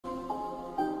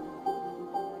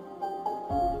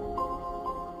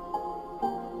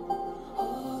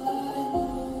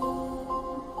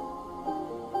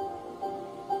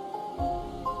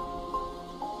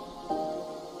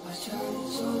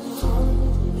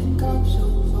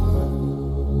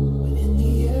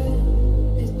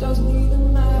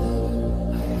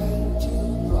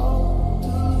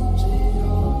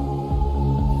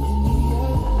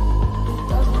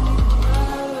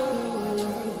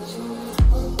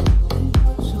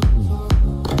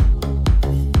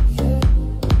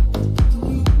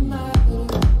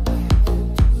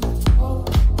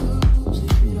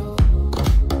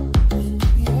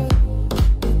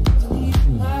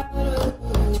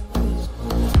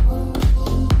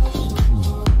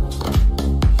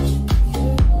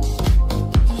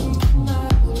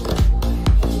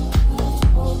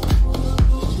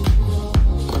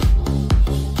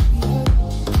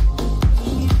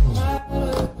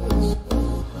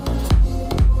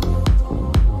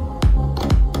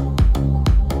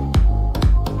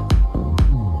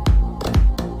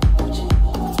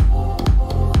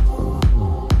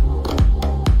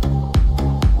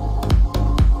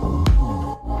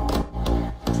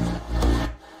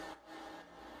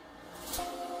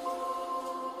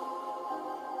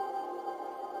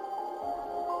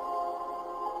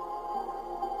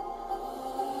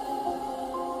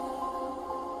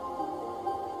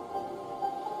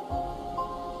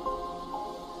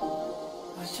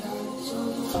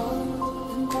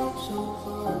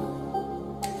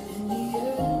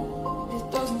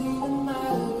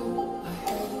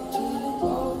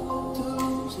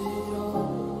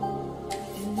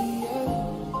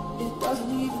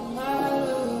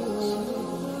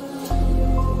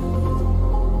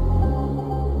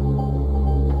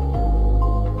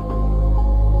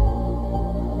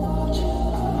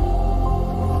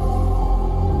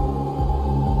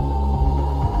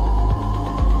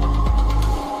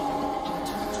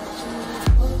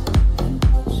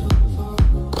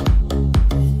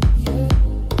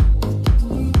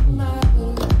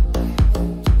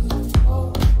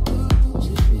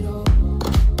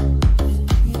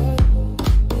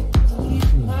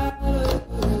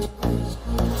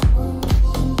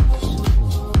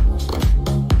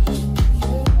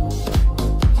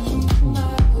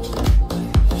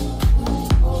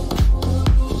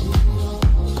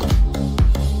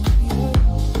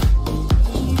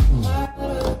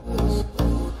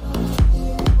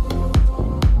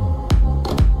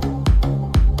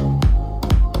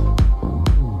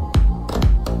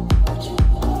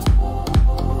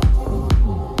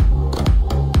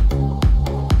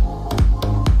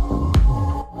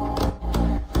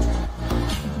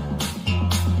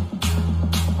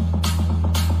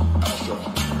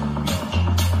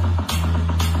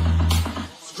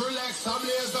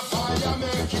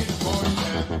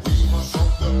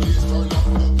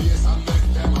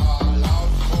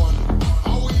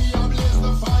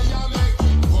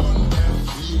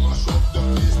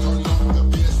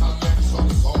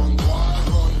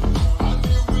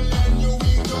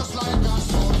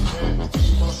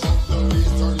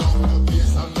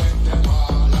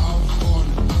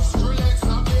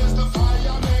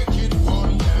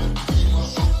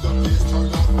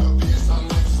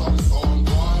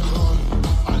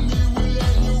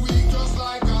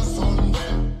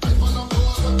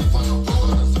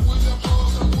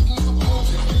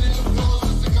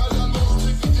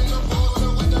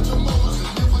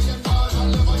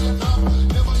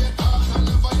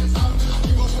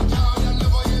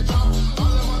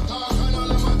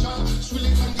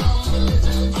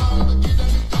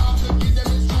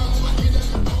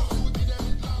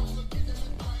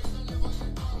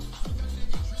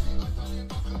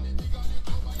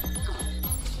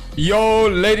Yo,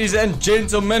 ladies and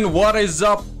gentlemen, what is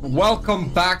up?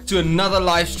 Welcome back to another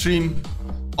live stream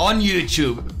on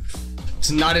YouTube.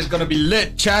 Tonight is gonna be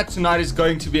lit, chat. Tonight is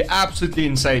going to be absolutely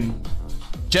insane.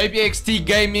 JBXT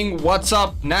Gaming, what's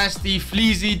up? Nasty,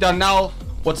 Fleazy, Danel,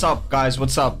 what's up, guys?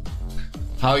 What's up?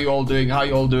 How you all doing? How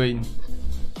you all doing?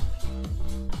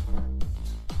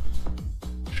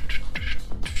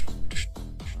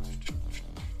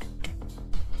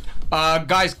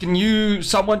 Guys, can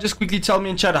someone just quickly tell me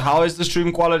in chat, how is the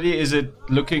stream quality? Is it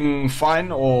looking fine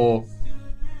or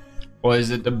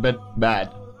is it a bit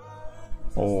bad?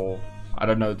 Or I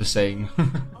don't know the saying.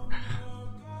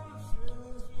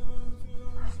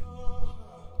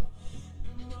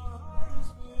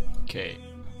 Okay.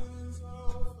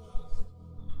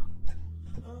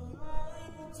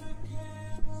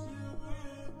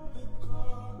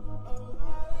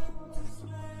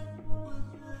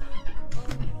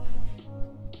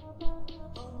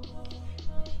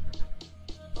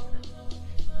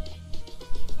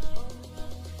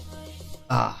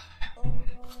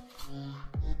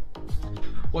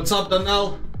 What's up,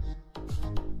 Danel?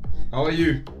 How are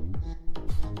you?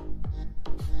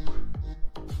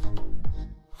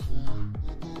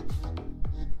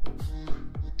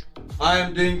 I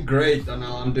am doing great,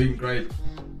 Danel. I'm doing great.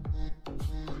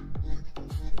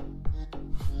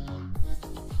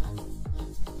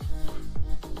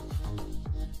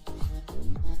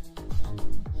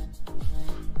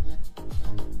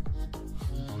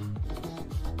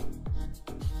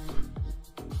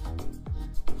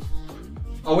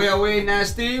 Away,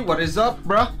 Nasty. What is up,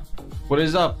 bruh? What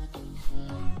is up?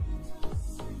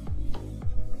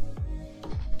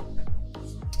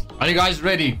 Are you guys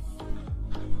ready?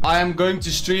 I am going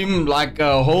to stream like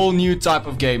a whole new type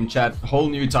of game, chat. Whole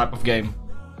new type of game.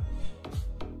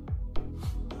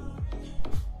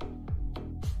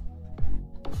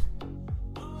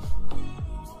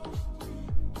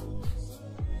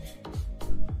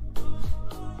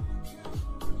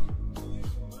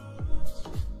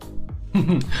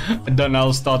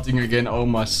 Danelle starting again. Oh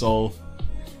my soul.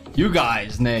 You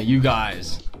guys, nah, you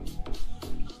guys.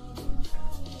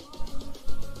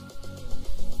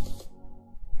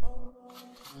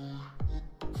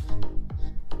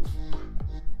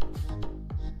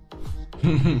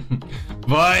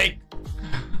 Bye.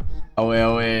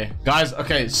 Away. Guys,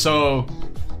 okay, so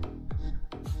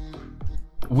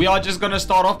we are just gonna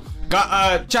start off.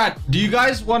 Chat, do you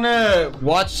guys want to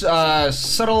watch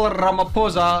Cyril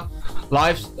Ramaphosa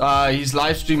his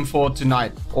live stream for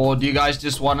tonight, or do you guys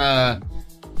just want to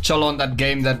chill on that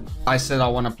game that I said I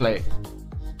want to play?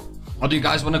 Or do you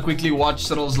guys want to quickly watch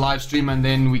Cyril's live stream and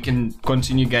then we can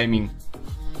continue gaming?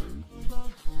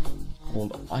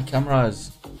 Hold on, my camera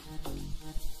is...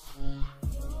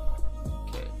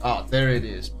 Okay. Oh, there it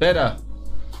is. Better.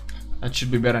 That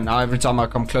should be better now. Every time I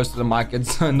come close to the mic,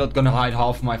 it's not gonna hide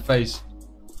half of my face.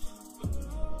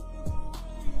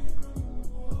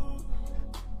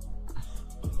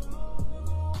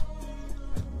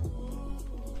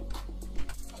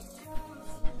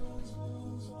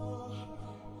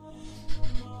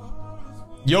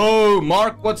 Yo,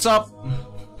 Mark, what's up?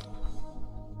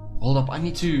 Hold up, I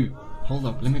need to... Hold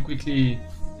up, let me quickly...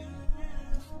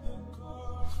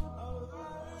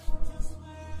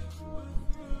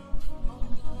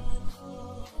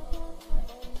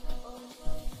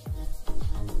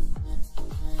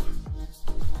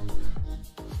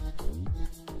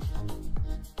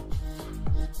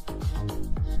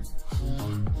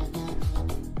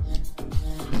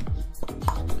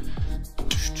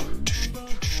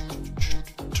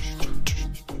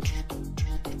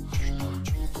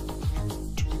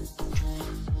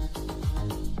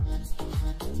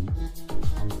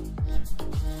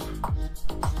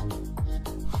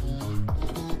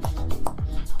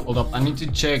 Hold up, I need to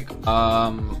check,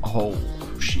 oh,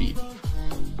 shit.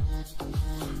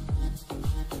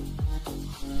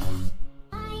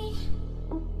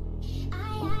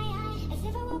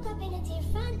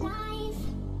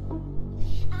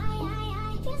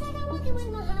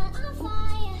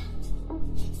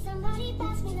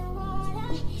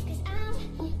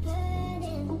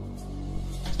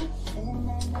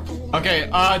 Okay,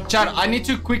 chat, I need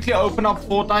to quickly open up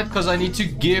Fortnite because I need to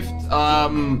gift,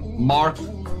 Mark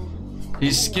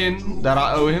his skin that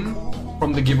I owe him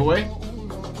from the giveaway.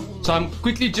 So I'm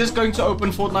quickly just going to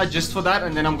open Fortnite just for that,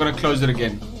 and then I'm gonna close it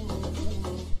again.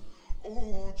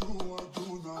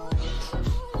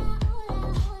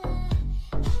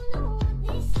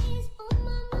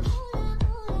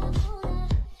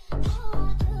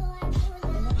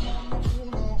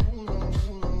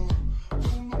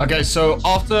 Okay, so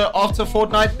after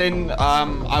Fortnite, then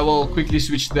I will quickly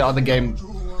switch to the other game.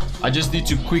 I just need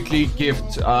to quickly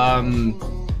gift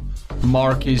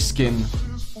Mark his skin.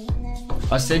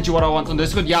 I sent you what I want on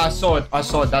Discord. Yeah, I saw it.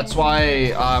 That's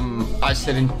why I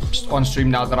said on stream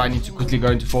now that I need to quickly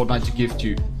go into Fortnite to gift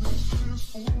you.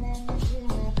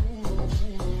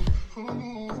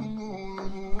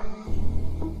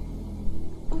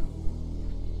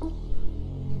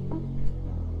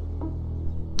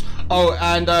 Oh,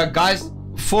 and guys,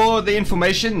 for the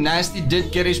information, Nasty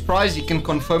did get his prize. He can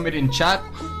confirm it in chat.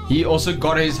 He also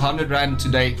got his 100 Rand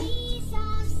today.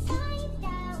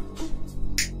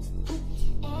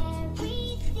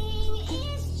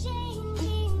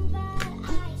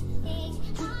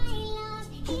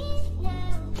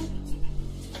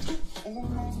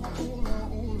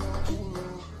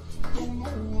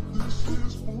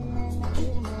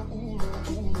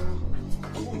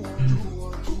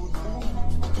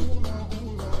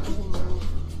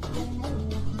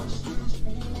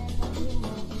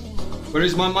 Where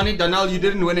is my money? Daniel, you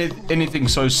didn't win anything,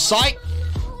 so psych!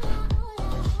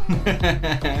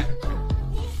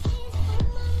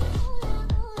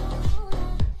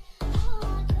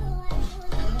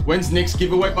 When's next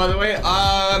giveaway, by the way?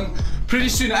 Pretty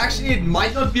soon. Actually, it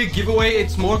might not be a giveaway.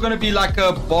 It's more gonna be like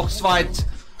a box fight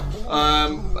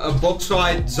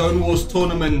Zone Wars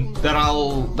tournament that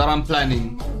I'm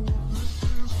planning.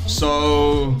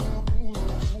 So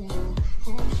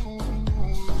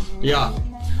yeah.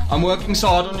 I'm working so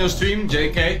hard on your stream,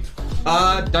 JK.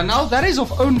 Daniel, that is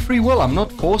of own free will. I'm not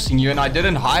forcing you, and I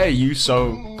didn't hire you,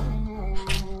 so...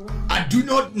 I do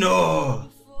not know.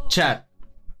 Chat.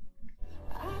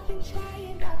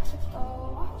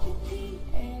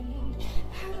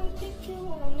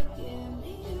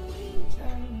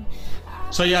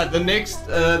 So yeah, the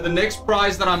next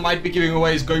prize that I might be giving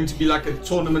away is going to be like a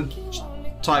tournament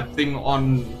type thing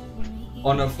on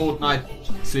a Fortnite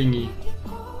thingy.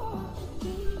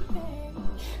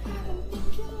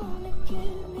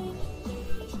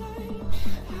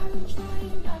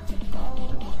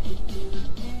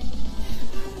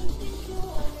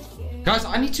 Guys,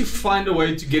 I need to find a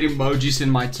way to get emojis in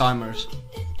my timers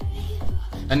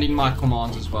and in my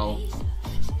commands as well.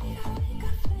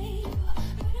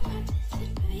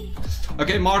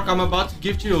 Okay, Mark, I'm about to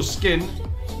gift you your skin.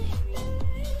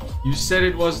 You said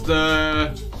it was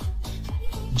the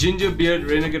Ginger Beard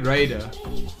Renegade Raider.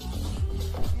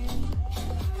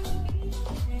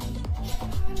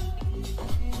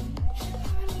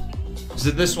 Is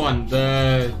it this one?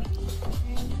 The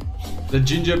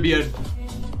ginger beard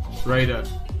raider.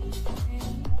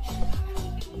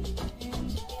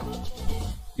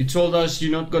 You told us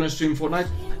you're not gonna stream Fortnite.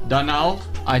 Danal,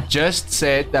 I just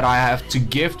said that I have to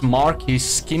gift Mark his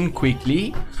skin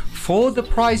quickly for the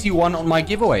prize he won on my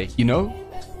giveaway, you know?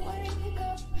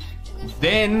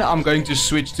 Then I'm going to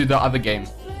switch to the other game.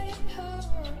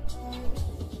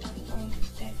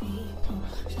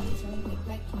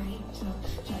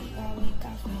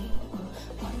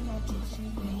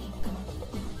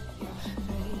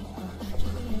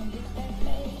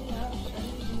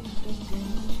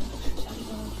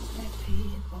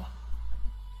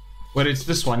 But it's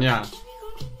this one, yeah.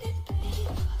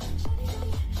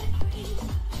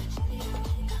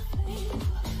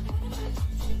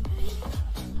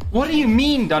 What do you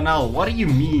mean, Danal? What do you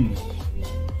mean?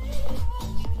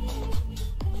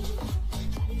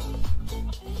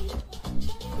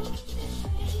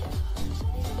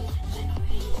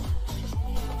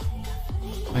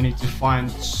 I need to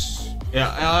find...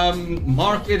 Yeah,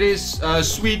 Mark, it is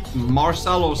Sweet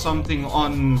Marcel or something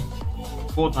on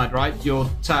Fortnite, right? Your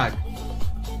tag.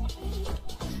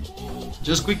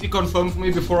 Just quickly confirm for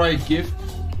me before I gift.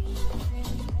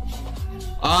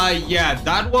 Yeah,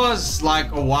 that was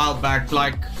like a while back.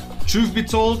 Like, truth be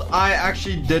told, I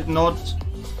actually did not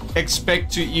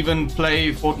expect to even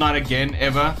play Fortnite again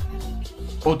ever,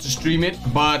 or to stream it,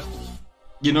 but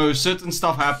you know, certain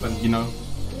stuff happened, you know.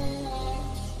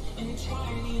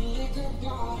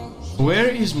 Where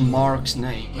is Mark's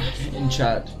name in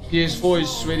chat? PS4 is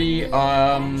Sweaty,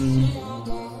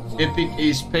 Epic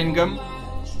is Pengam.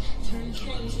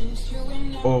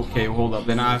 Okay, hold up,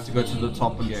 then I have to go to the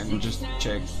top again and just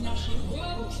check.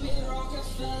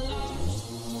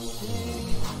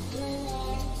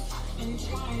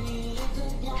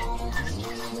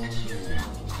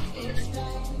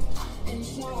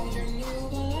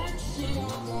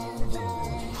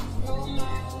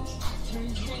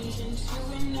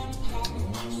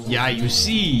 Yeah, you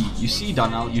see,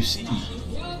 Donald, you see.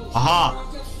 Aha!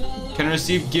 Can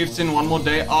receive gifts in one more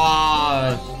day.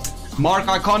 Mark,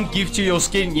 I can't gift you your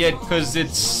skin yet because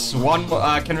it's one.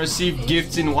 Can receive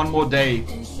gifts in one more day.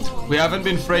 We haven't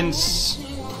been friends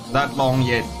that long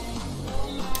yet.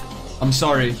 I'm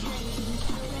sorry.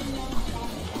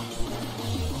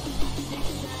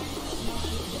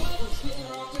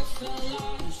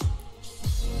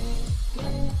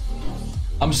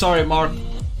 I'm sorry, Mark.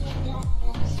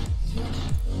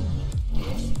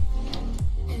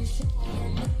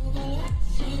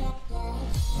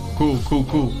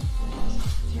 Cool.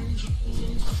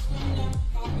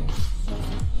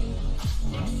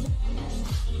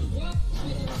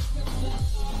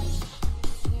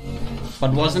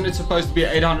 But wasn't it supposed to be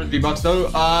 800 V-Bucks though?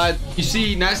 You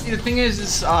see, Nasty, the thing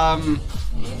is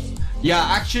yeah,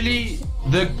 actually,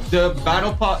 the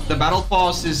battle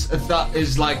pass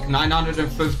is like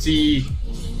 950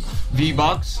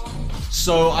 V-Bucks.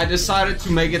 So I decided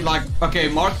to make it like, okay,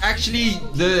 Mark, actually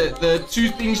the two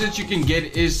things that you can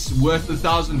get is worth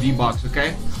 1,000 V-Bucks,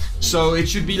 okay? So it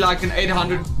should be like an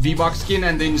 800 V-Bucks skin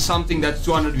and then something that's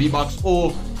 200 V-Bucks,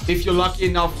 or if you're lucky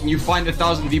enough and you find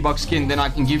 1,000 V-Bucks skin, then I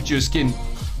can gift you a skin.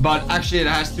 But actually it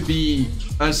has to be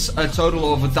a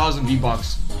total of 1,000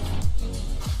 V-Bucks.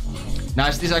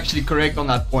 Nasty's actually correct on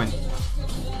that point.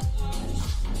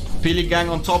 Peely Gang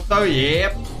on top though,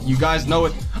 yep, you guys know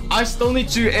it. I still need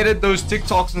to edit those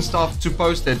TikToks and stuff to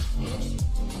post it.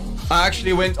 I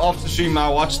actually went off the stream. I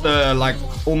watched the like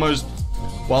almost,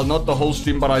 well, not the whole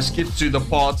stream, but I skipped to the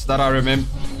parts that I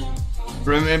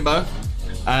remember.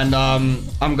 And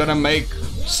I'm gonna make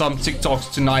some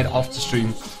TikToks tonight after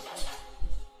stream.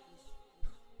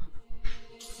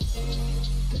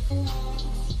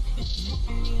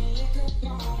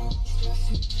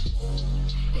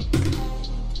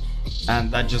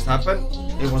 And that just happened.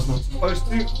 It was not supposed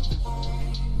to.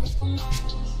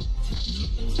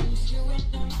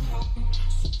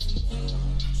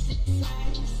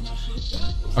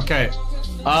 Okay.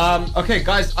 Okay,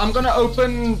 guys, I'm gonna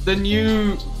open the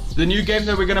new game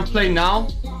that we're gonna play now.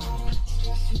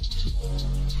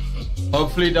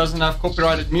 Hopefully it doesn't have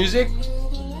copyrighted music,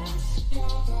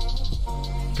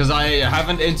 because I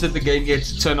haven't entered the game yet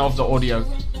to turn off the audio.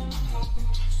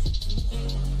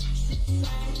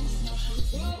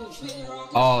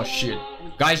 Oh shit.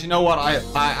 Guys, you know what? I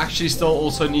actually still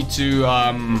also need to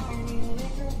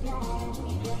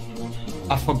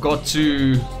I forgot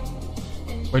to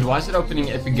wait, why is it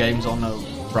opening Epic Games on the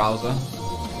browser?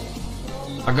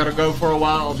 I gotta go for a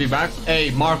while, I'll be back.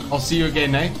 Hey Mark, I'll see you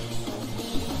again, eh?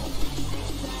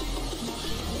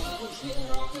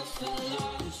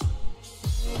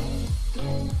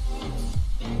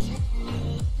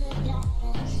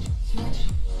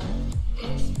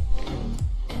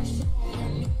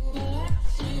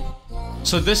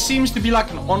 So this seems to be like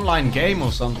an online game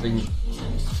or something.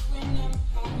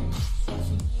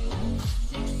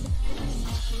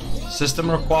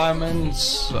 System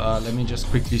requirements. Let me just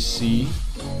quickly see.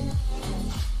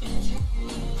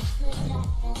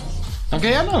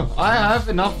 Okay, I know. I have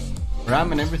enough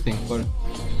RAM and everything for it.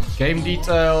 Game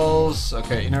details.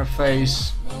 Okay,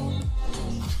 interface.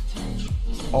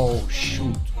 Oh,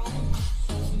 shoot.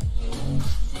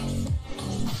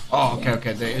 Oh, okay,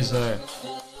 okay. There is a...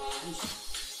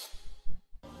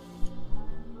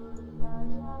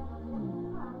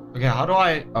 Okay, how do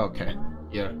I... Okay,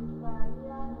 here.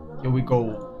 Here we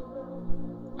go.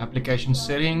 Application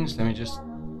settings. Let me just...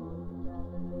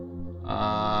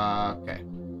 okay.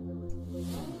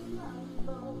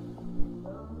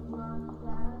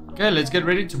 Okay, let's get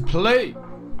ready to play.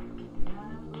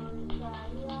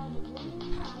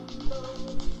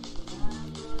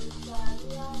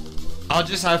 I'll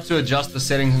just have to adjust the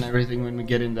settings and everything when we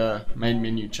get in the main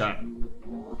menu, chat.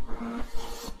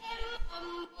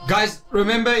 Guys,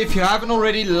 remember, if you haven't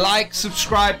already, like,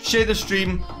 subscribe, share the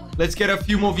stream. Let's get a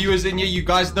few more viewers in here. You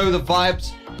guys know the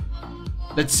vibes.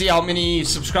 Let's see how many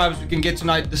subscribers we can get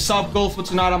tonight. The sub goal for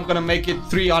tonight, I'm gonna make it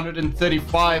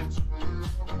 335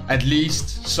 at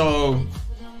least. So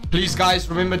please, guys,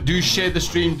 remember, do share the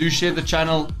stream, do share the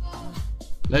channel.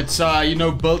 Let's you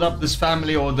know, build up this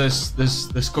family or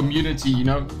this community, you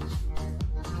know.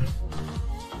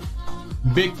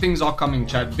 Big things are coming,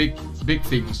 chat. Big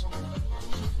things.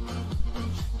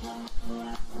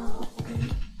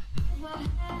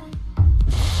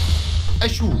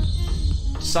 Ashoo.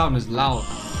 Sound is loud.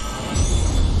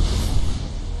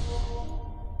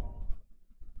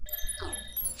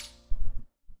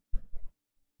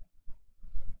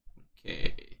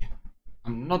 Okay.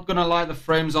 I'm not gonna lie, the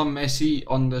frames are messy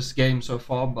on this game so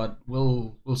far, but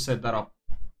we'll set that up.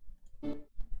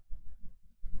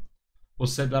 We'll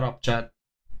set that up, chat.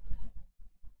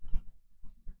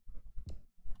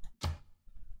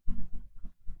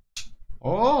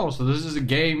 Oh, so this is a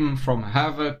game from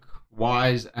Havoc,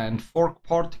 Wise, and Fork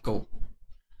Particle.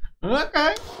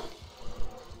 Okay.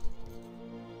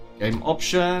 Game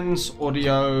options,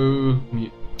 audio,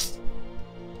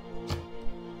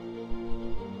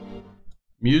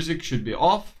 music should be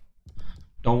off.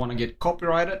 Don't want to get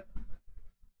copyrighted.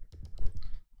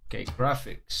 Okay,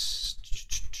 graphics.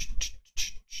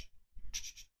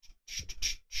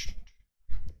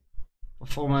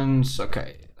 Performance,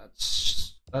 okay,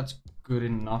 that's good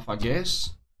enough, I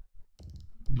guess.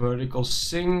 Vertical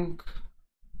sync.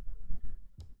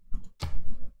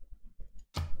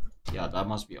 Yeah, that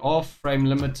must be off. Frame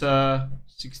limiter,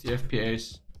 60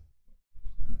 FPS.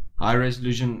 High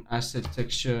resolution asset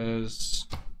textures.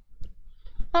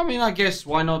 I mean, I guess,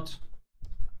 why not?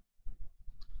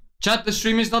 Chat, the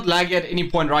stream is not laggy at any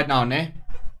point right now, ne?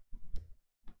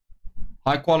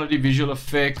 High quality visual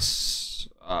effects.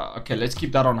 Okay, let's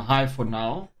keep that on high for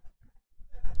now.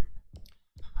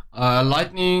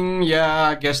 Lightning, yeah,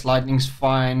 I guess lightning's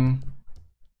fine.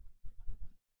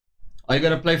 Are you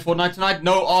gonna play Fortnite tonight?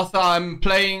 No, Arthur, I'm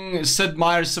playing Sid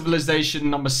Meier's Civilization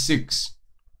number 6.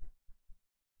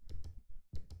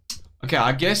 Okay,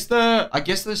 I guess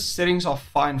the settings are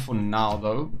fine for now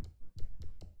though.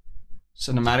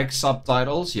 Cinematic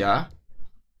subtitles, yeah.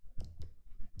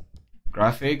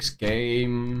 Graphics,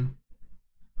 game.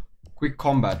 Quick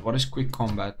combat. What is quick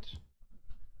combat?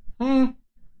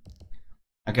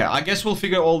 Okay, I guess we'll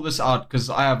figure all this out because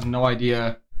I have no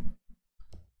idea.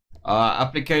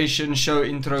 Application, show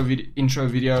intro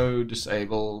video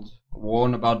disabled.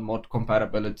 Warn about mod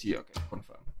compatibility. Okay,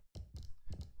 confirm.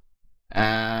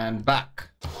 And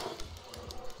back.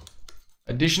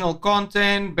 Additional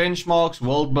content, benchmarks,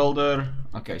 world builder.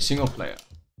 Okay, single player.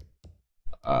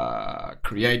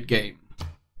 Create game.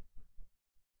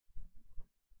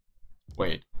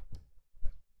 Wait,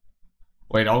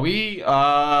 are we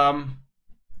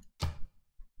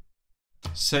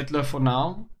settler for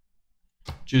now?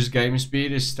 Choose game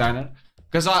speed is standard.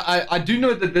 Because I do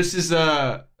know that this is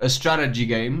a strategy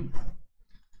game.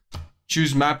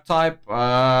 Choose map type,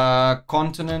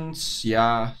 continents,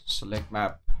 yeah, select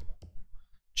map.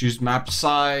 Choose map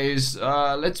size,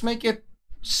 let's make it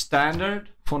standard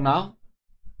for now.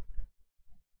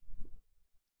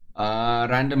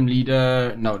 Random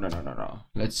leader, no.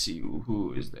 Let's see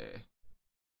who is there.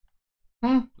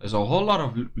 There's a whole lot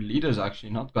of leaders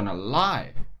actually, not gonna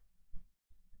lie.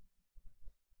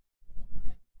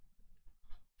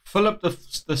 Philip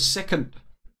the second.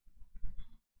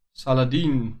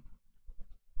 Saladin.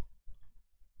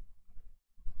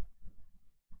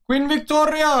 Queen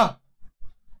Victoria!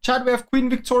 Chad, we have Queen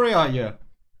Victoria here.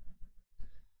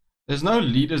 There's no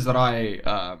leaders that I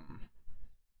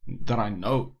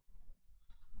know.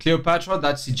 Cleopatra,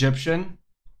 that's Egyptian.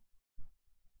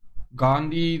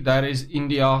 Gandhi, that is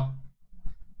India.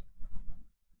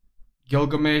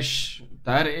 Gilgamesh,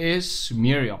 that is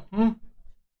Sumeria.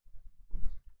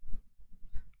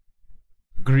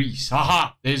 Greece.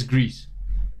 Haha, there's Greece.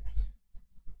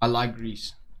 I like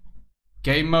Greece.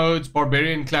 Game modes,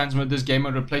 barbarian clans mode. This game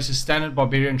mode replaces standard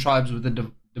barbarian tribes with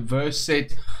a diverse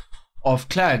set of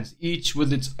clans, each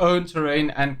with its own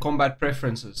terrain and combat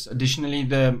preferences. Additionally,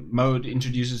 the mode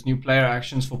introduces new player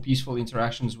actions for peaceful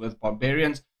interactions with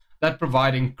barbarians that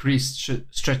provide increased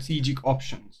strategic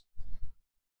options.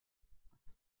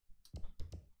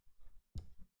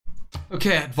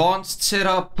 Okay, advanced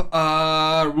setup.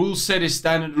 Rule set is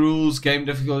standard rules. Game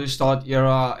difficulty, start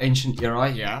era, ancient era,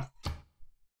 yeah.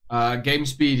 Game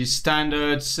speed is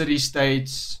standard. City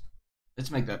states, let's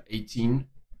make that 18.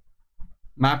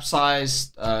 Map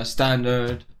size,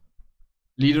 standard.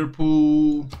 Leader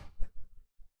pool,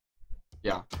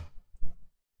 yeah.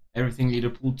 Everything leader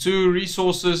pool 2.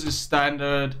 Resources is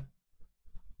standard.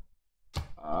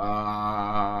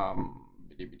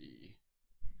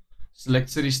 Select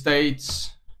city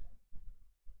states.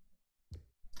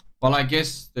 Well, I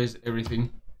guess there's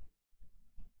everything.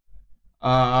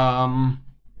 Yo,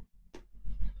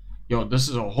 this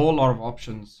is a whole lot of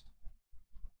options.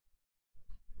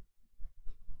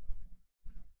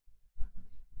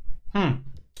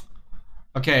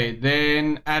 Okay,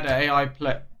 then add an AI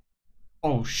play.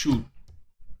 Oh shoot.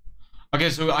 Okay,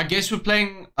 so I guess we're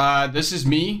playing. This is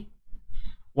me.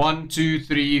 1, 2,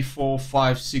 3, 4,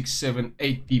 5, 6, 7,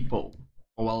 8 people.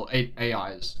 Well, 8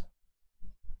 AIs.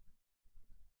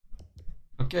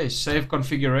 Okay, save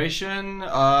configuration.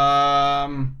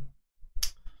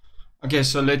 Okay,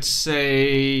 so let's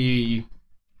say,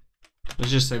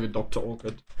 let's just save it Dr.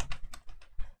 Orchid.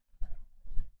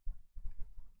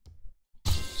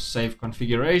 Save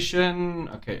configuration.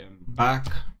 Okay, back.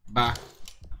 I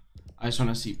just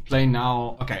want to see play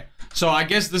now. Okay, so I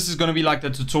guess this is going to be like the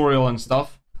tutorial and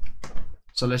stuff.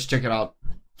 So let's check it out.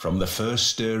 From the first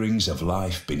stirrings of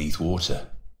life beneath water,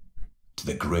 to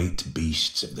the great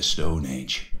beasts of the Stone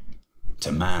Age,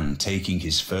 to man taking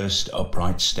his first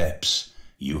upright steps,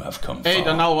 you have come far. Hey,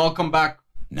 Daniel, welcome back.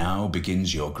 Now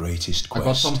begins your greatest quest. I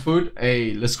got some food.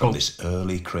 Hey, let's go. From this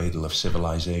early cradle of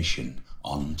civilization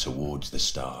on towards the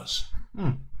stars.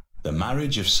 The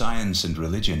marriage of science and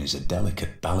religion is a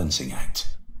delicate balancing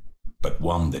act, but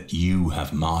one that you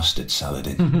have mastered,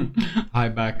 Saladin. Hi,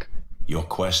 back. Your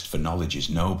quest for knowledge is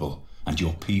noble, and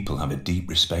your people have a deep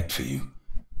respect for you.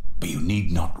 But you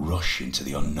need not rush into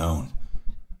the unknown.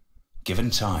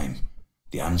 Given time,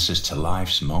 the answers to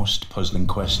life's most puzzling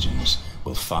questions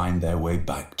will find their way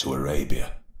back to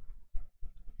Arabia.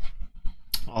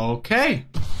 Okay,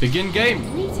 begin game.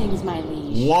 Greetings, my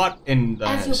liege. What in the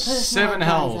As your personal 7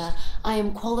 hells? advisor, I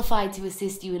am qualified to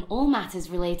assist you in all matters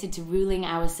related to ruling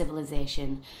our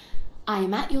civilization. I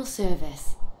am at your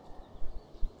service.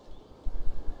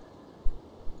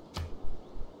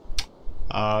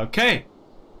 Okay.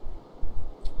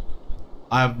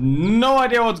 I have no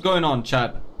idea what's going on,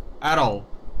 chat, at all.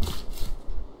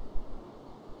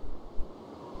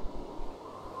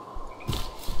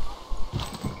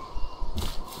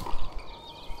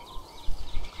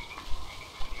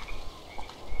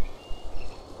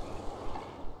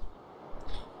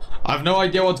 I have no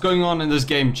idea what's going on in this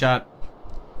game, chat.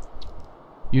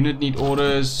 Unit need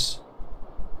orders.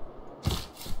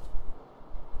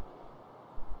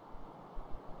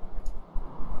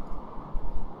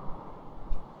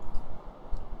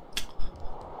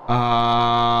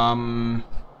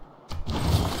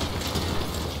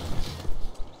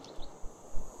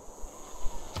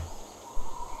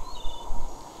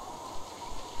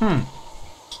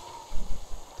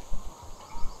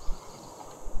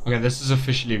 Okay, this is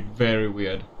officially very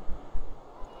weird.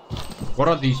 What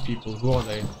are these people? Who are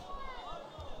they?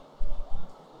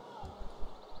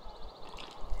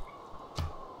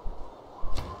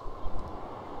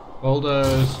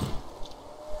 Boulders.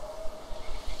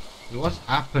 What's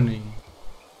happening?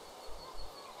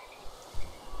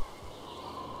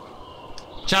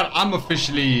 Chat, I'm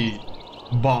officially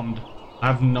bombed. I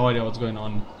have no idea what's going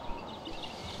on.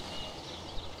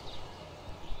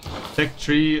 Tech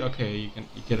tree, okay,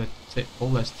 you get a whole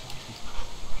list.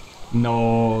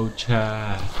 No,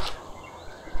 chat.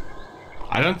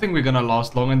 I don't think we're gonna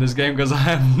last long in this game because I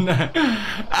have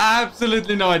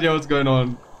absolutely no idea what's going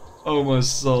on. Oh my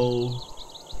soul.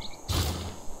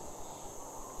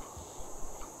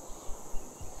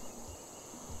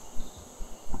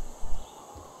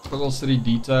 Puzzle city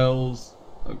details.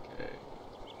 Okay.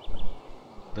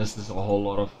 This is a whole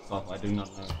lot of stuff I do not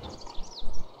know.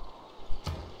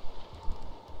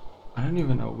 I don't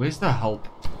even know. Where's the help?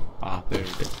 Ah, there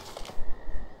it is.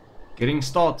 Getting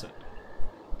started.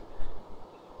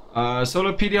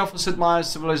 Solopedia for Sid Meier's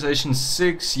Civilization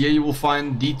 6. Here you will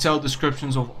find detailed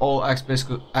descriptions of all aspects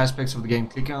of the game.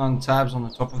 Clicking on tabs on the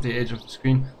top of the edge of the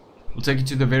screen will take you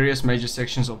to the various major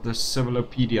sections of the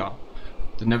Civilopedia.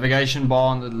 The navigation bar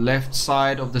on the left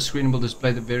side of the screen will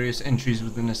display the various entries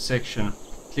within a section.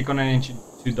 Click on an entry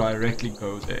to directly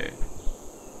go there.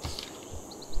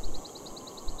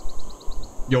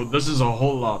 Yo, this is a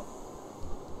whole lot.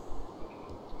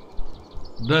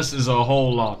 This is a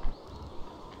whole lot.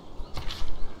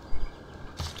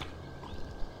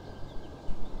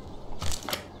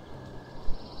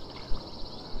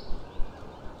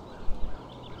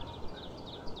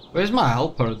 Where's my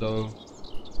helper though?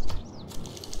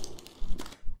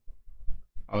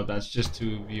 Oh, that's just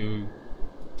to view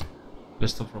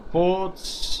list of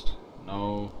reports.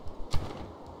 No.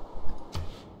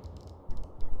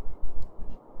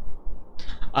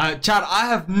 Chat, I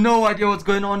have no idea what's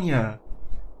going on here.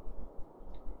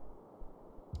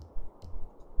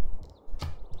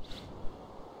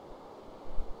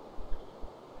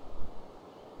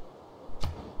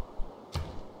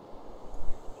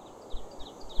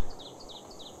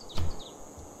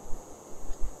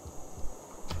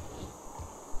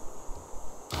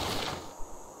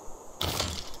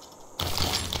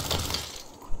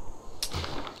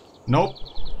 Nope,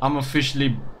 I'm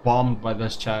officially bombed by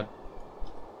this chat.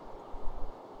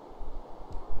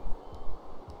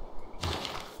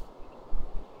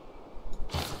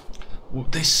 Well,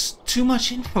 there's too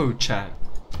much info, chat.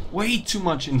 Way too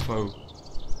much info.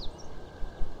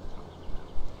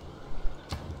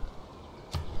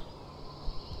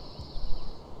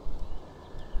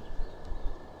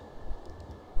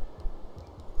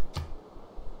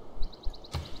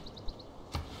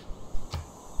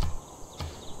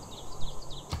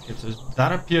 So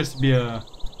that appears to be a...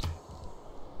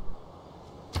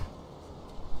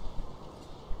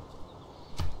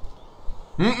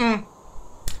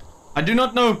 I do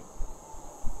not know.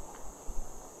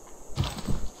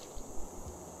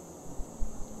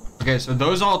 Okay, so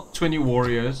those are 20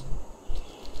 warriors.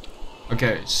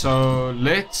 Okay, so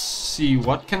let's see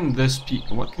what can these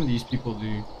people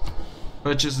do.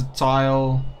 Purchase a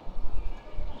tile.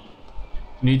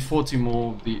 Need 40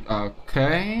 more of the...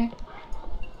 Okay.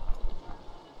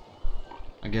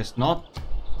 I guess not.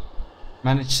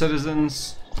 Manage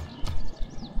citizens.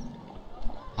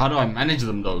 How do I manage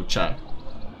them though, chat?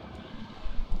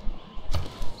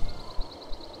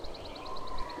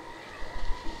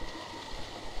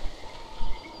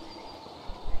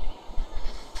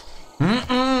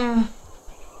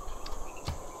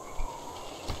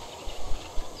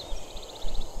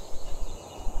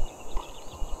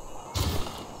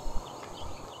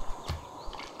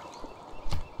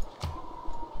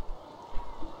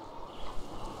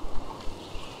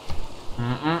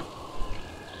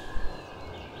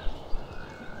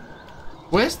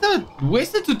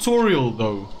 Where's the tutorial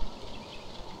though?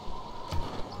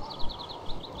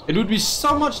 It would be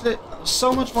so much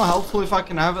more helpful if I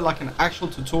can have it like an actual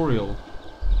tutorial.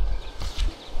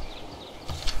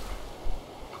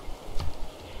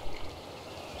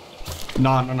 No.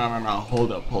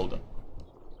 Hold up.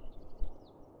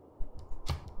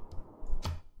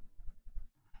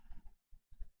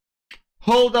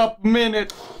 Hold up a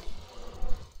minute.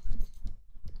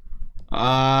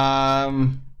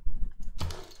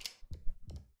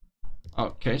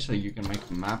 Okay, so you can make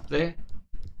a map there.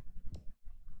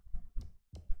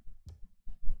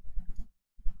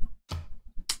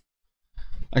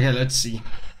 Okay, let's see.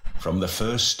 From the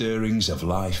first stirrings of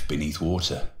life beneath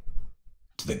water,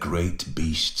 to the great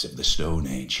beasts of the Stone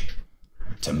Age,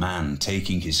 to man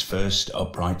taking his first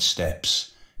upright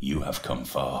steps, you have come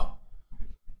far.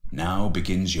 Now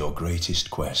begins your greatest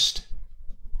quest.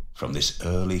 From this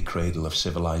early cradle of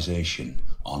civilization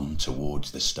on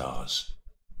towards the stars.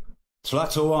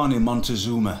 Tlatoani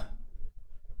Montezuma,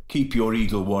 keep your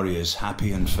eagle warriors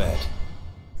happy and fed,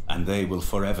 and they will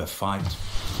forever fight.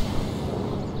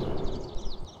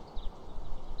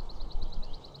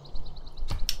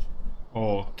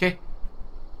 Okay.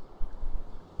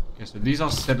 Okay, so these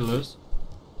are settlers.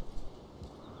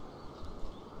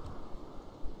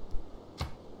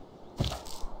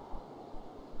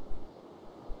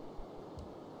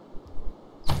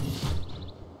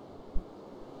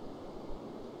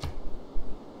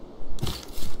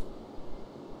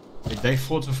 They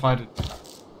fortified it.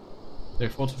 They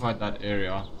fortified that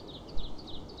area.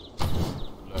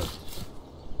 Look.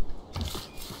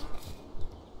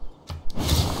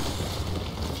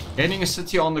 Gaining a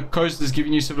city on the coast is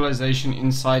giving you civilization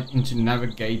insight into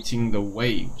navigating the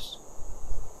waves.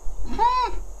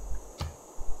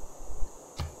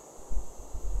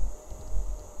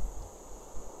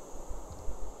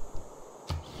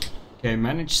 Okay,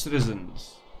 manage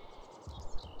citizens.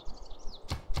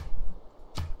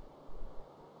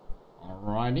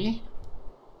 Alrighty.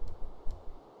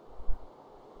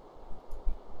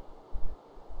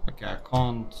 Okay, I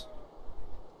can't.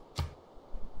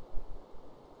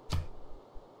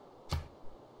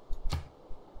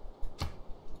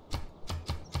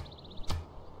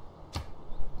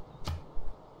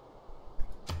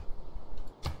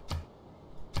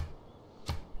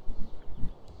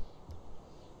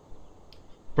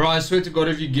 Bro, I swear to God,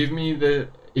 if you give me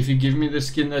the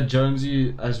skin that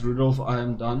Jonesy as Rudolph, I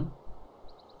am done.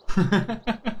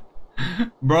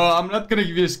 Bro, I'm not gonna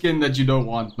give you a skin that you don't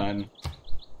want, man.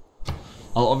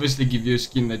 I'll obviously give you a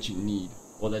skin that you need,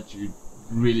 or that you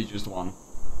really just want.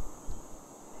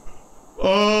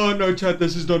 Oh no, chat,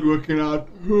 this is not working out.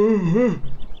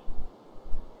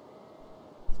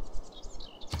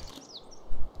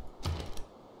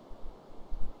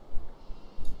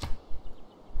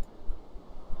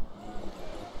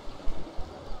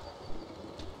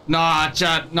 Nah,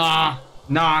 chat, nah.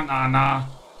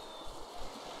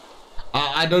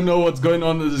 I don't know what's going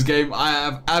on in this game. I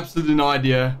have absolutely no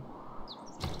idea.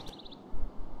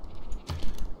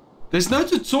 There's no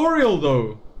tutorial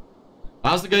though.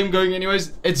 How's the game going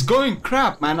anyways? It's going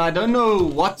crap, man. I don't know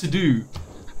what to do.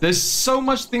 There's so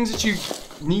much things that you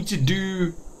need to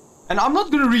do. And I'm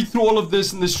not going to read through all of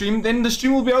this in the stream. Then the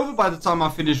stream will be over by the time I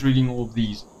finish reading all of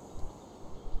these.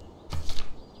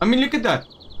 I mean, look at that.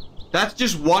 That's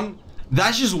just one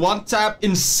tab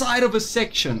inside of a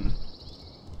section.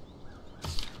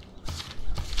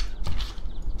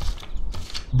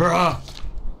 Bruh.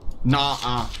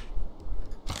 Nah.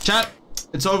 Chat,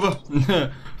 it's over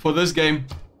for this game.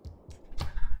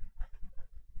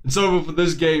 It's over for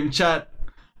this game, chat.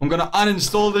 I'm gonna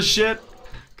uninstall this shit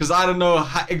because I don't know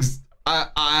how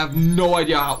I have no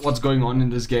idea what's going on in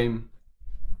this game.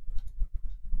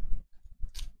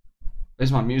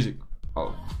 Where's my music?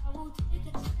 Oh.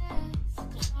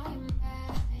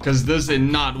 Because this is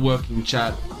not working,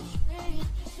 chat.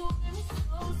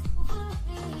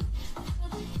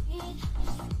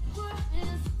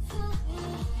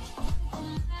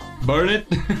 Burn it?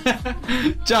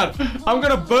 Chat, I'm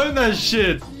gonna burn that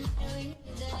shit.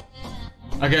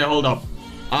 Okay, hold up.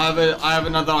 I have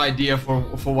another idea for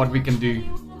what we can do.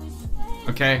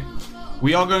 Okay,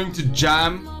 we are going to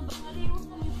jam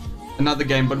another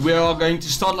game, but we are going to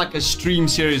start like a stream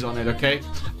series on it. Okay,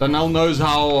 Daniel knows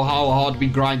how hard we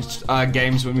grind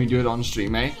games when we do it on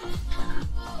stream, eh?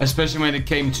 Especially when it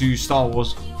came to Star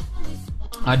Wars.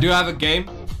 I do have a game,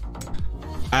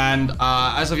 and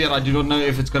as of yet I do not know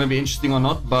if it's going to be interesting or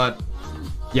not, but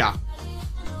yeah.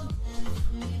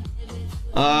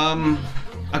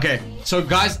 Okay, so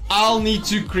guys, I'll need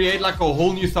to create like a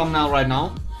whole new thumbnail right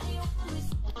now.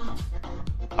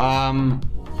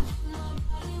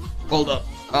 Hold up.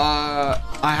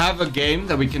 I have a game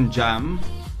that we can jam.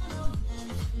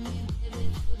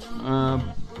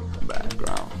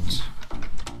 Background.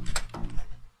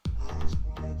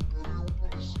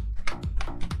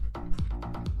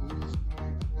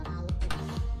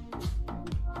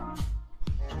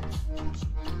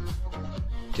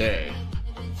 Okay.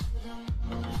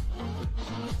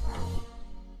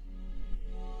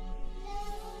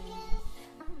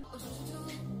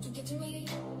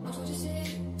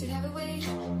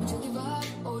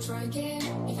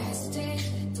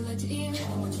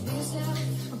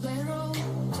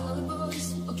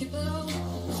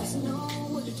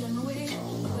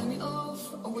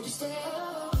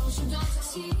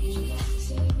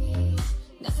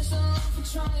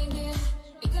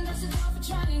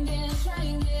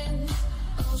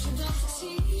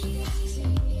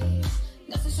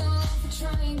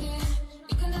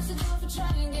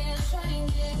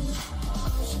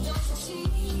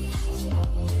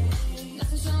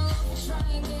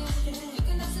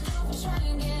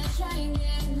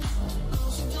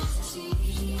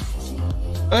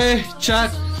 Hey,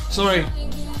 chat. Sorry.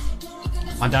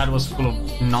 My dad was full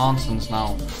of nonsense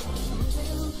now.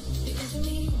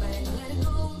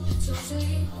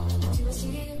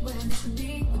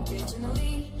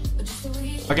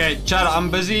 Okay, chat, I'm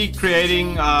busy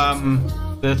creating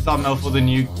the thumbnail for the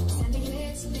new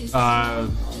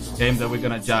game that we're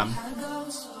gonna jam.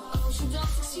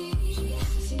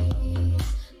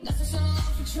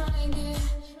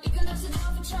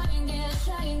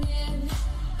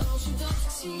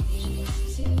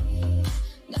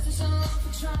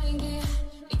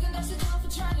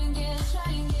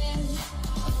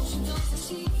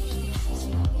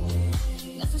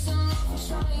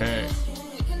 Okay.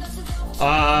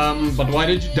 But why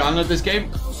did you download this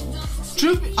game?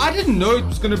 Truth, I didn't know it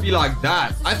was gonna be like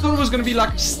that. I thought it was gonna be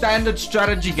like a standard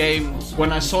strategy game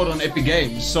when I saw it on Epic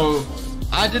Games. So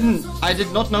I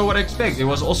did not know what to expect. It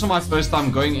was also my first time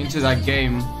going into that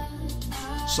game.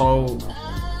 So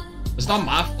it's not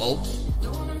my fault.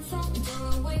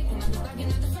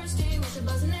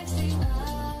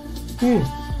 Ooh.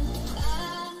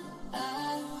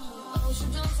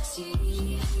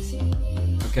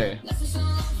 Okay.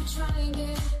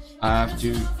 I have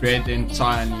to create the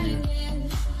entire new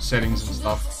settings and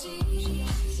stuff.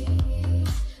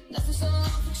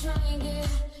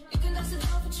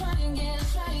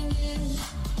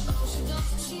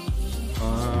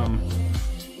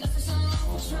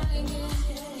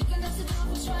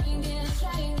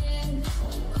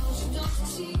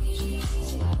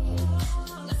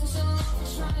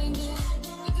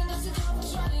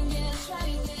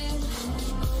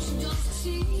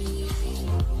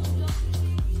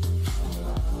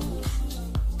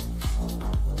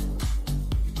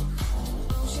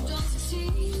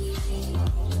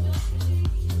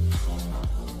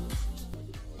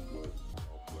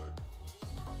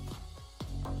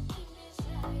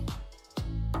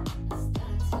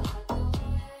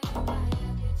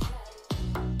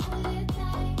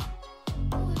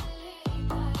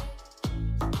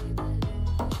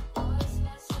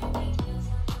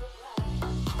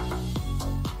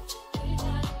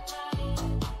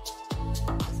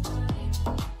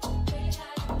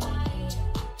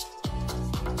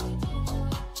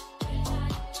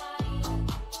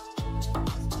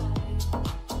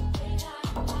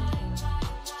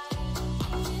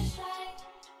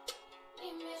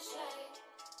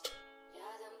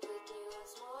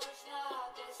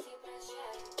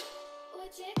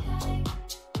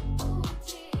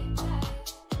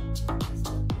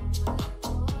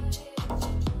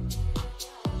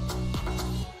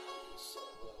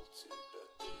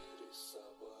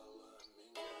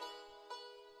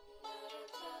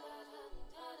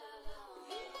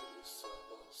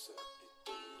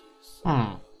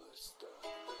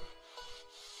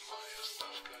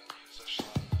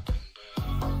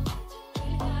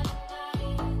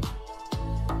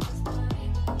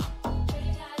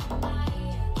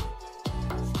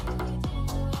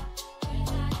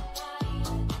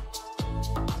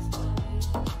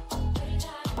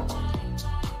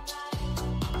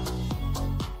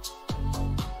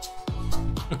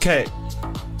 Okay,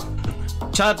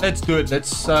 chat, let's do it.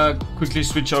 Let's quickly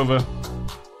switch over.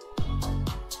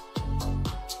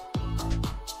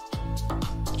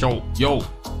 Yo.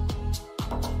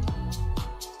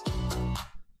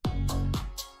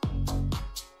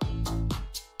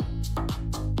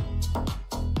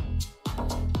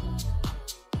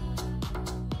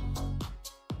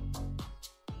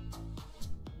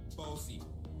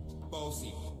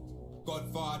 Bossy,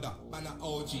 Godfather, man a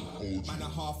OG, man a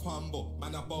half humble,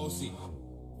 man a bossy.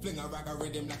 Fling a rag a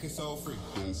rhythm like it's all free.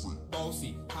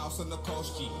 Bossy, house on the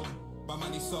coast G. My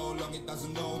money so long it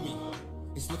doesn't know me.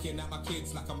 It's looking at my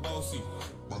kids like I'm bossy.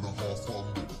 Man a half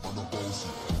humble, man a bossy.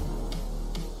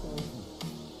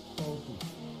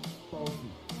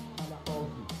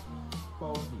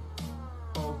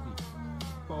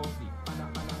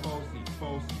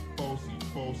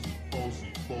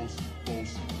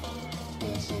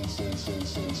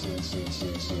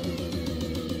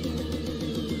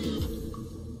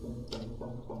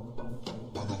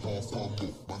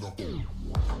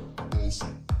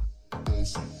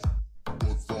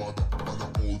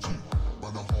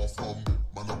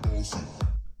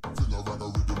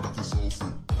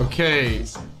 Okay.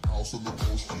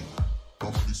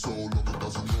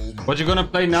 What you gonna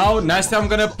play now? Nasty, I'm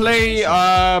gonna play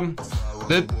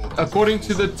according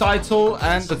to the title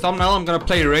and the thumbnail, I'm gonna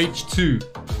play Rage 2.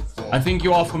 I think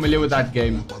you are familiar with that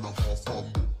game.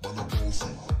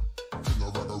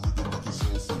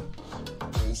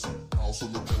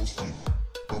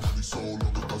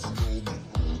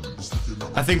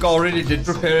 I think I already did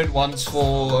prepare it once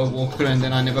for a walkthrough and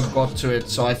then I never got to it,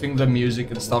 so I think the music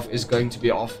and stuff is going to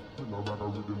be off.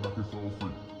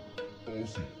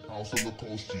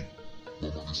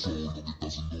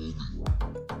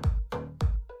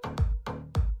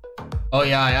 Oh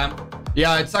yeah, I am.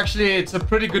 Yeah, it's a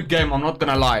pretty good game, I'm not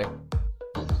gonna lie.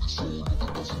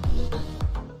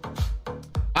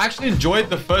 I actually enjoyed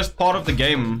the first part of the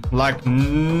game, like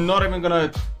not even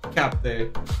gonna cap there.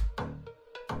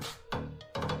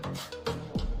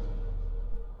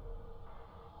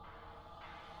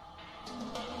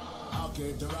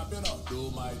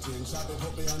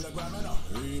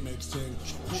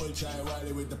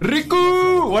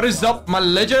 Riku, what is up, my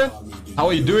legend? How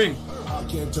are you doing?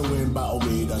 came to win, battle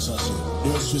me, that's a sin.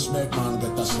 Disrespect, man,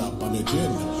 get a slap on the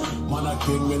chin. Man, a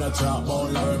king in a top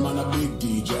bowler, man, a big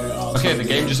DJ. Okay, the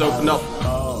game just opened up.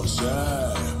 Oh,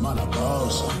 yeah, man, a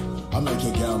boss. I make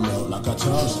your girl melt like a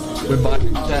toast. We're back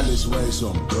in I this way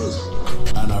some good,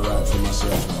 and I write for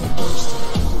myself, no boast.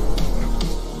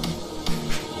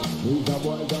 He's a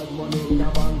boy got money in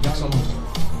a bank.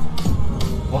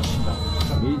 Watching that.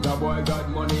 He's a boy got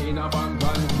money in a bank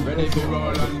and ready to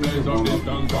roll and blaze up this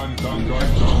gun.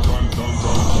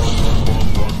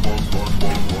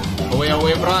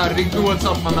 Away, bro. Ringu, what's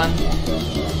up, my man?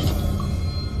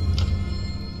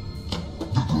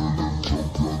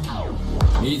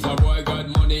 He's a boy got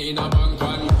money in a bank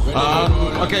and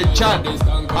Okay, chat.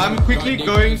 I'm quickly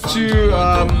going to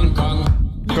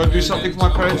go do something for my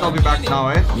parents. I'll be back now,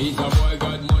 eh? He's a boy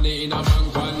got money in a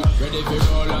bank and ready to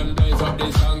roll and blaze up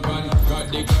this gun. Got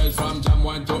the girls from Jam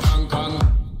 1 to Hong Kong.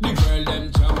 The girl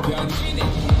them champion.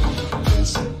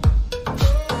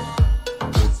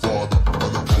 Godfather,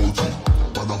 man a OG,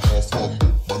 man a half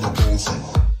humble, man a bossy.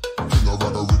 King of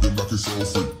ragga rhythm like it's all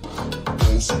free.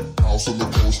 Bossy, house on the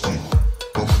coast G.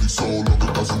 My money so long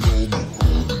it doesn't know me.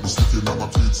 It's looking at my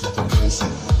tweets like I'm bossy.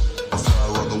 I fly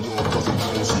around the world cause I'm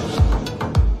bossy.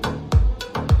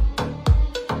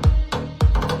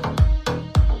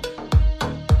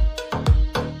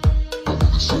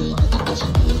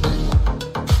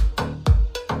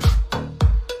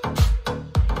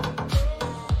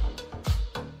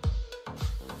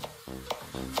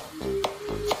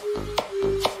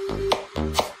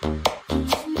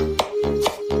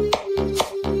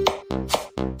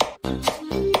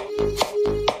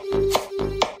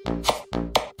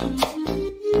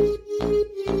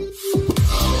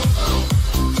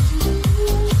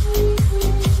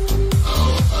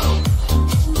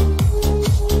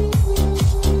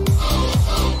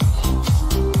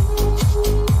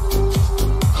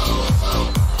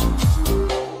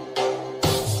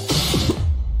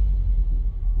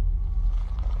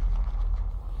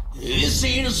 This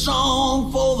ain't a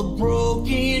song for the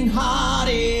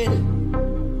broken-hearted.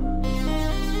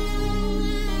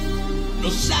 No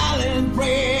silent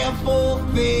prayer for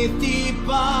faith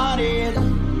departed.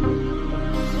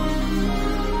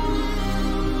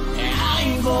 I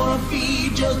ain't gonna be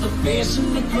just a face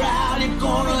in the crowd. You're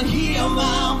gonna hear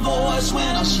my voice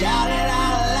when I shout it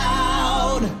out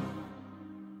loud.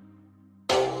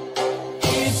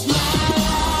 It's my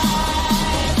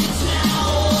life, it's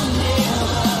now or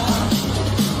never.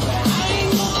 But I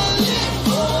ain't gonna live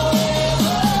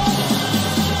forever.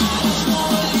 I just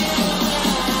wanna live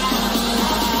my life.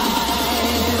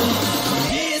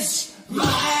 It's my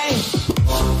life.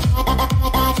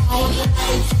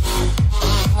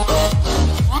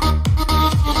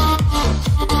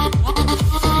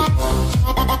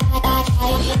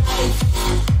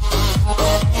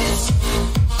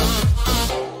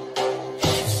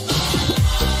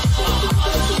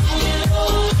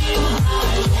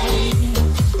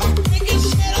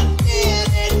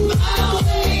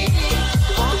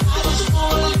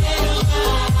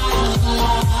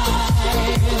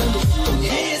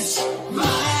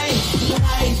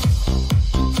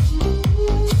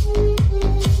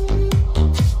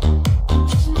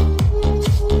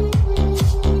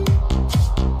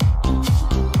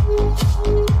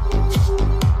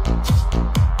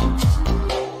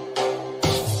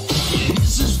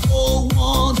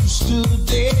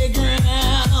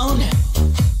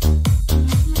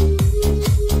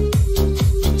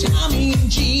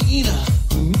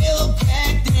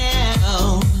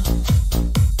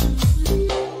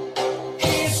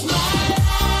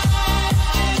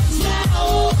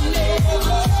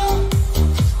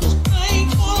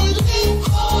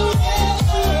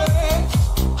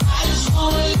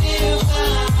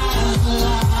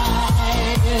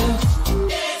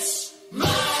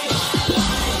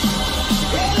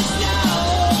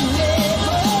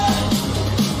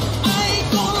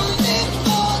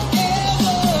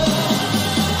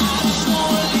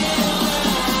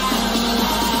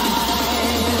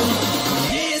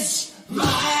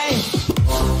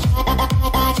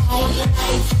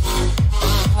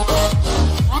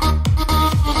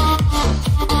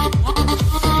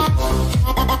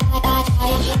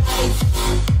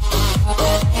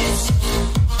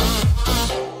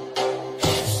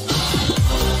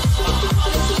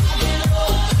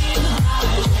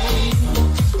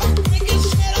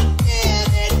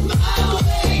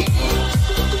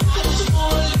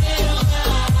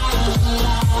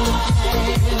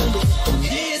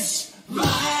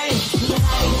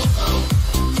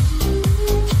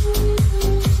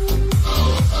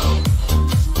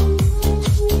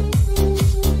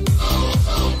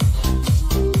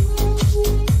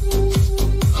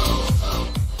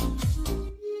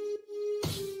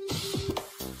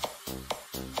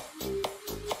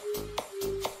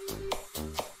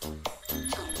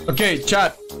 Okay,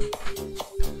 chat.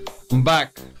 I'm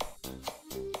back.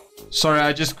 Sorry,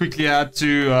 I just quickly had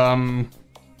to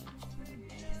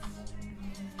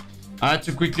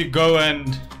quickly go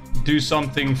and do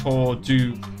something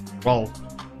to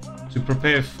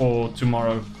prepare for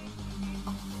tomorrow.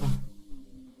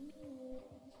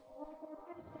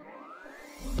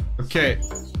 Okay.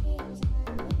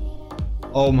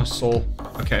 Oh, my soul.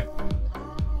 Okay.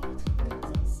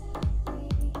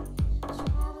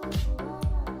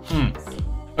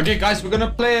 Okay, guys, we're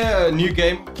gonna play a new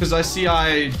game because I see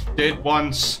I did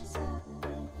once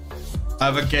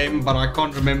have a game, but I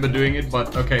can't remember doing it.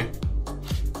 But okay.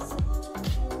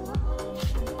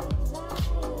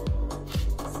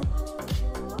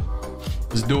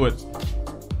 Let's do it.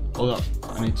 Hold up.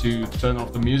 I need to turn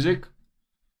off the music.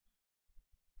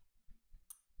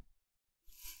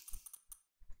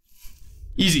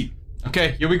 Easy.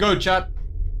 Okay, here we go, chat.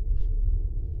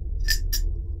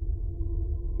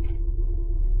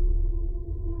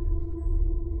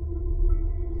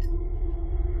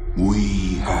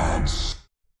 We had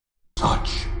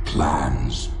such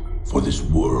plans for this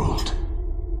world.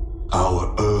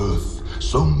 Our Earth,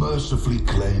 so mercifully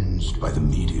cleansed by the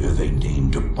meteor they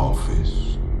named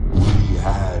Apophis. We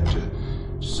had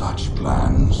such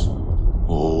plans,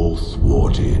 all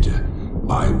thwarted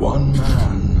by one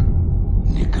man,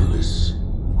 Nicholas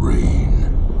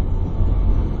Rain.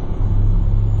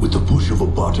 With the push of a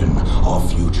button, our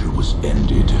future was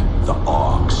ended. The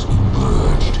arcs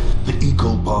emerged. The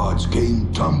ecopods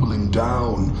came tumbling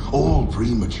down, all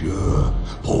premature,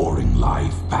 pouring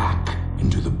life back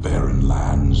into the barren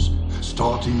lands,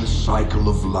 starting the cycle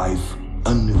of life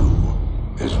anew,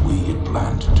 as we had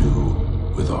planned to do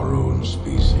with our own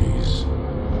species.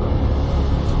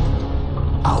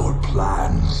 Our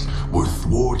plans were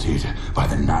thwarted by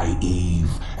the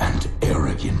naive and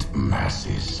arrogant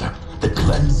masses. The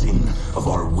cleansing of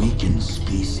our weakened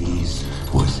species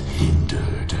was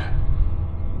hindered.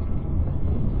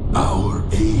 Our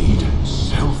aid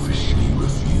selfishly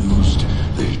refused.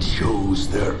 They chose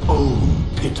their own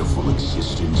pitiful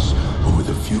existence over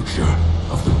the future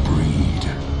of the breed.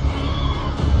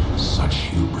 Such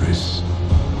hubris.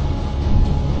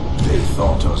 They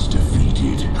thought us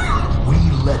defeated. We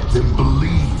let them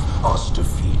believe us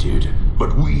defeated.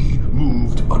 But we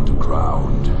moved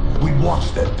underground. We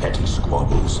watched their petty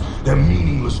squabbles, their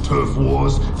meaningless turf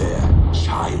wars, their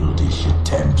childish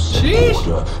attempts at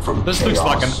order from this chaos. Looks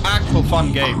like an actual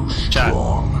fun game, chat.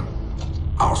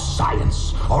 Our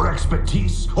science, our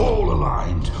expertise, all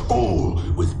aligned, all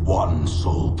with one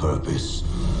sole purpose.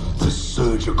 The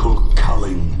surgical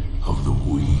culling of the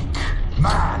weak.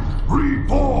 Man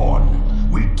reborn!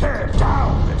 We tear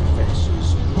down their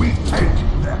defenses. We take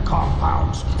their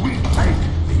compounds. We take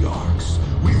the arcs.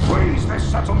 We raise their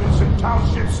settlements and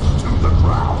townships to the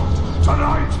ground.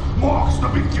 Tonight marks the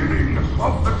beginning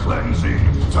of the cleansing.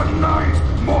 Tonight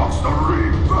marks the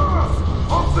rebirth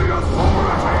of the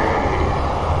authority.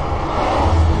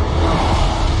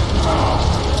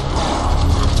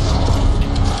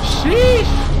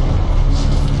 Sheesh!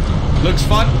 Looks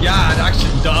fun? Yeah, it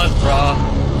actually does, bro.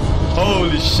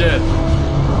 Holy shit.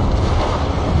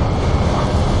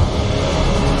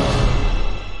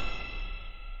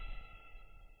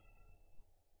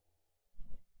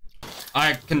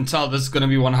 I can tell this is gonna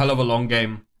be one hell of a long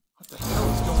game. What the hell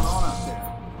is going on out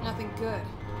there? Nothing good.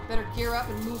 Better gear up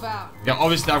and move out. Yeah,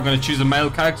 obviously I'm gonna choose a male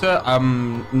character.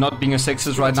 I'm not being a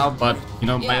sexist right now, but you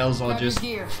know, males are just...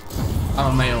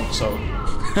 I'm a male, so...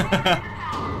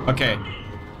 Okay.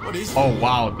 What is oh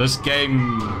wow, this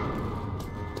game...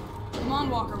 Come on,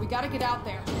 Walker, we gotta get out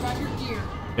there. Grab your gear.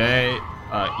 Okay,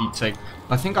 E-Tech.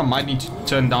 I think I might need to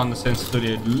turn down the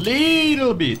sensitivity a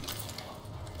little bit.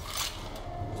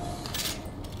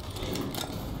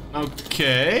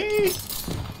 Okay.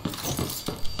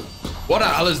 What the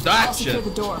hell is that shit? Secure the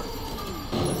door.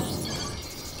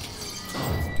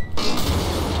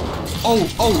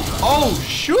 Oh,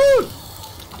 shoot!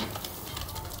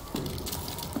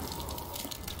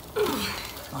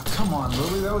 Oh, come on,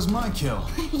 Lily, that was my kill.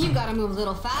 You gotta move a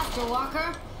little faster,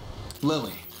 Walker.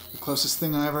 Lily, the closest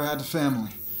thing I ever had to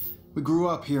family. We grew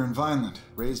up here in Vineland,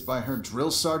 raised by her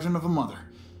drill sergeant of a mother.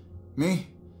 Me?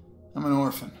 I'm an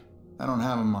orphan. I don't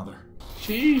have a mother.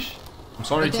 Sheesh. I'm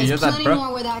sorry to hear that, There's plenty bro.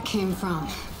 more where that came from.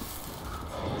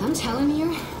 I'm telling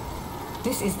you,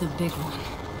 this is the big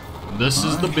one. This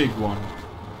is the big one.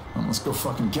 Well, let's go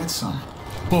fucking get some.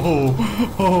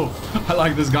 Oh, I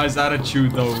like this guy's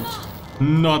attitude though.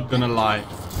 Not gonna lie.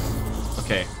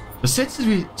 Okay, the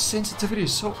sensitivity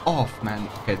is so off, man.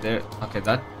 Okay, there. Okay,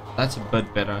 that's a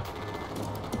bit better.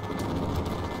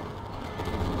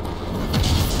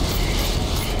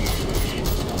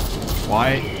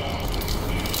 Why?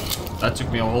 That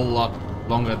took me a whole lot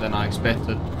longer than I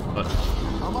expected, but...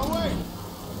 On my way!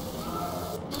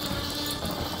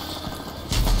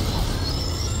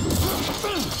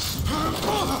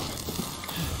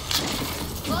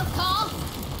 Close call.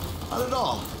 Not at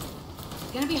all.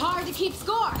 Gonna be hard to keep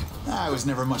score. I was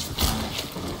never much for counting.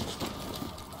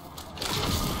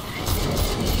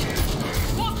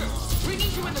 Walker, we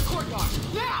need you in the courtyard.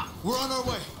 Now! We're on our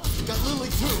way. Got Lily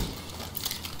too.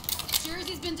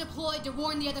 Jersey's been deployed to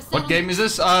warn the other What game is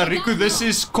this? Riku, this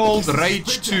is called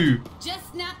Rage 2.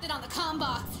 Just snapped it on the comm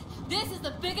box. This is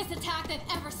the biggest attack they've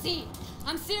ever seen.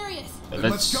 I'm serious.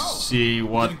 Let's see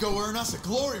what... Go earn us a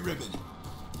glory ribbon.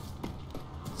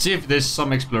 See if there's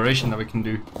some exploration that we can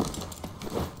do.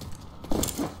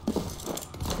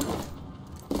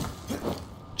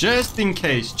 Just in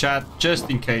case, chat. Just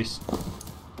in case.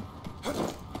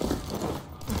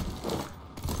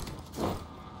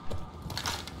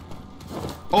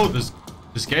 Oh, this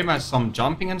game has some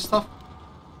jumping and stuff.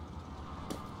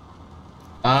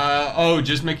 Oh,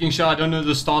 just making sure I don't know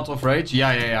the start of Rage.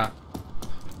 Yeah.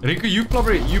 Riku, you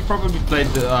probably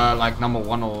played like number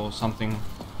 1 or something.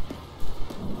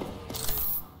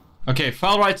 Okay,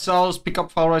 file right cells. Pick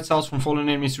up file right cells from fallen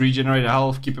enemies to regenerate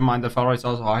health. Keep in mind that file right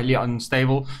cells are highly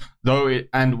unstable,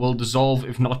 and will dissolve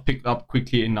if not picked up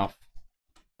quickly enough.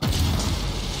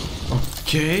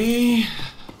 Okay.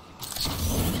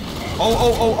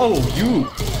 Oh, you.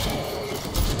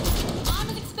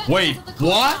 Wait,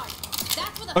 what?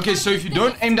 Okay, so if you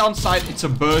don't aim down sight, it's a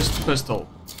burst pistol.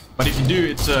 But if you do,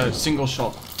 it's a single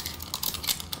shot.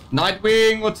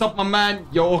 Nightwing, what's up, my man?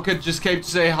 Your Orchid just came to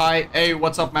say hi. Hey,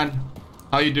 what's up, man?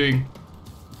 How you doing?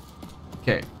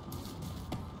 Okay.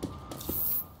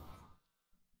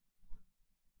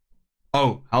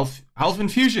 Oh, health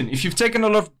infusion. If you've taken a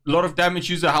lot of damage,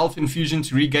 use a health infusion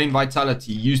to regain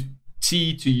vitality. Use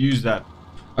T to use that.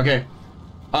 Okay.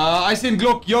 I seen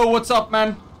Glock. Yo, what's up,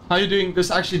 man? How you doing? This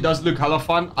actually does look hella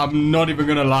fun. I'm not even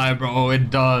gonna lie, bro. It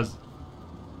does.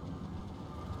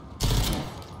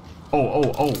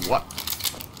 Oh, what?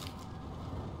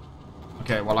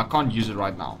 Okay, well, I can't use it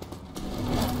right now.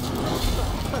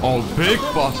 Oh, big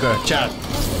fucker, chat.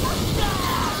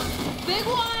 Big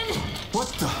one! What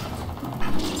the?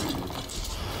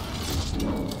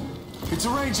 It's a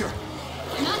ranger.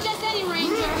 Not just any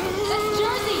ranger. That's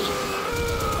Jersey.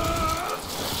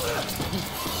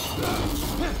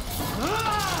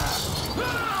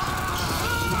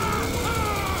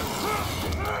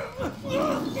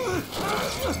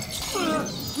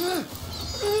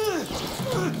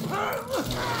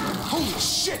 Holy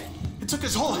shit! It took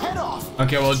his whole head off!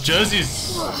 Okay, well,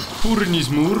 Jersey's putting his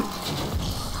moor.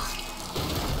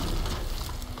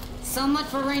 So much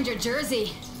for Ranger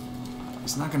Jersey.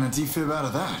 He's not gonna defib out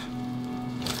of that.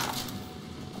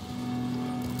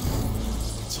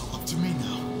 It's all up to me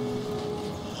now.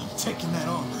 I'm taking that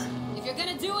armor. If you're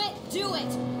gonna do it, do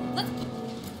it. Let's...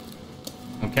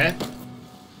 Okay.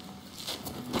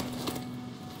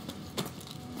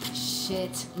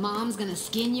 Shit, Mom's gonna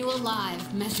skin you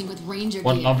alive messing with Ranger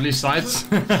What gear. lovely sights.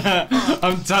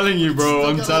 I'm telling you, bro.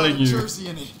 I'm telling you. Jersey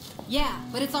in it. Yeah,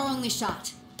 but it's our only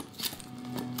shot.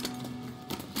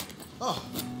 Oh,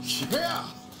 yeah.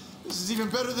 This is even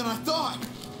better than I thought.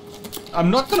 I'm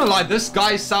not gonna lie. This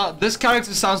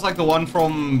character sounds like the one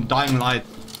from Dying Light.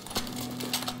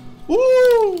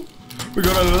 Woo! We're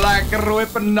gonna lack a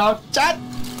weapon now, chat.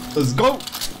 Let's go.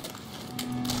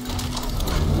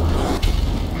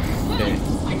 Okay.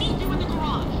 I need you in the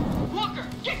garage. Walker,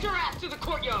 get your ass to the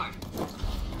courtyard.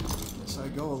 Guess I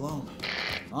go alone.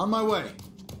 On my way.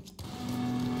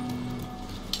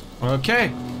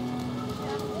 Okay.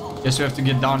 Guess we have to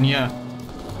get down here.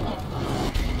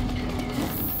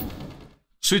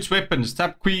 Switch weapons.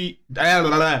 Tap Q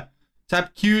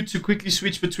to quickly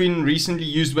switch between recently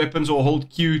used weapons, or hold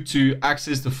Q to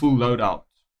access the full loadout.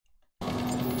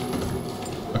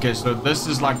 Okay, so this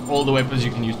is like all the weapons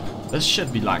you can use. This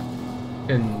should be like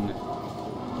in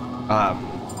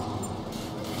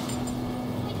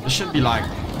this should be like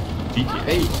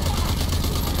GTA.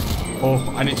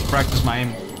 Oh, I need to practice my aim.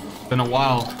 It's been a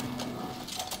while.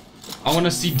 I want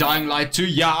to see Dying Light 2.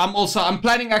 Yeah, I'm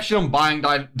planning actually on buying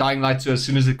Dying Light 2 as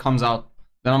soon as it comes out.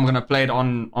 Then I'm gonna play it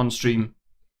on stream.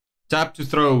 Tap to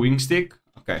throw a wing stick.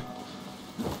 Okay.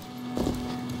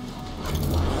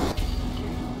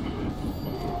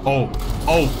 Oh,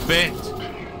 bet.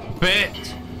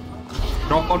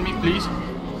 Drop on me, please.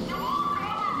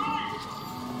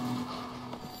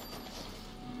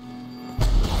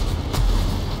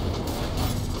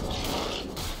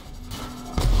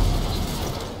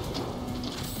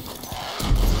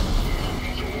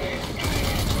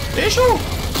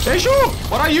 Eshu!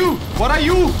 What are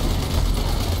you?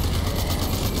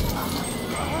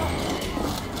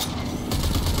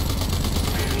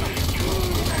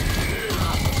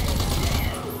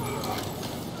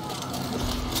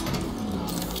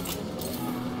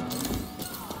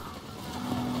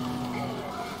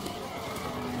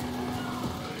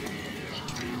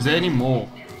 Is there any more?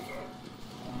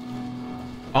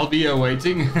 I'll be here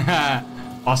waiting.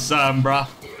 Awesome, bruh.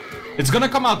 It's gonna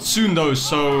come out soon though,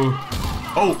 so...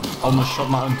 Oh, almost shot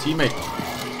my own teammate.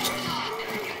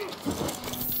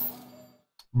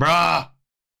 Bruh.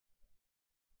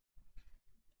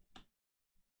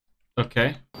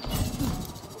 Okay.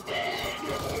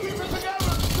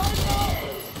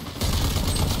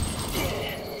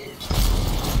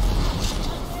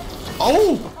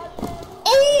 Oh!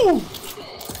 Oh!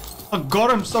 I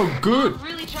got him so good.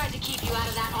 Really tried to keep you out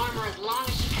of that armor as long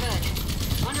as she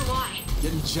could. Wonder why.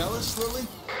 Getting jealous, Lily?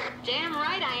 Damn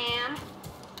right I am.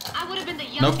 I would have been the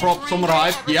No youngest props,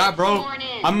 Samurai. Yeah, bro.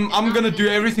 I'm gonna do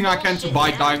everything I can to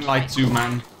buy Dying Light 2,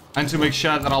 man, and to make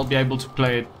sure that I'll be able to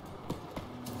play it.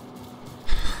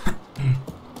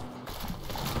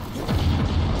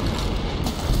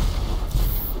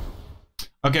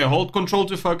 Okay, hold control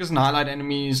to focus and highlight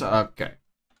enemies. Okay.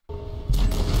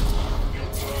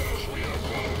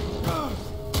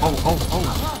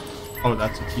 Oh,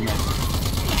 that's a teammate.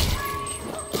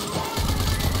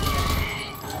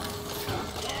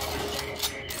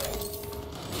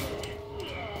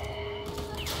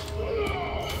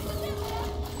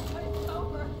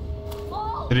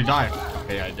 Did he die?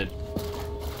 Okay, I did.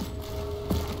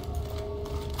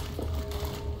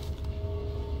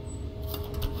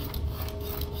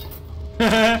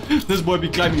 This boy be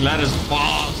climbing ladders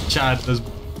fast, Chad. This...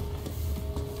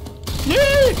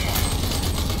 Yay!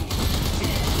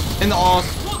 In the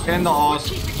arse. In the arse.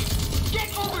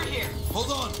 Get over here!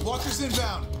 Hold on, walker's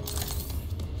inbound.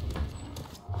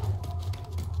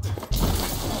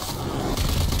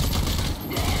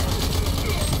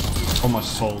 Oh my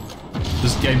soul.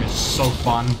 This game is so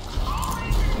fun.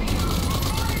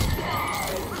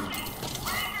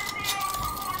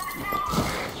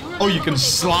 Oh, you can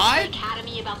slide?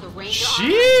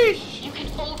 Sheesh! You can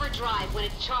overdrive when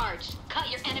it's charged. Cut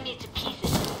your enemies to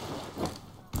pieces.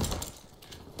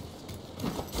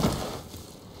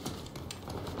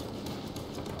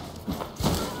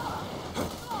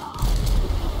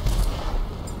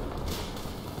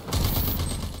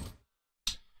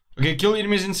 Okay, kill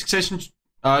enemies in succession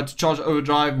to charge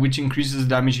overdrive, which increases the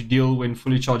damage you deal when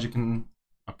fully charged. You can...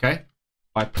 Okay.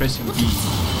 By pressing B.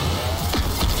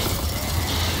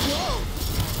 Whoa!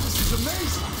 This is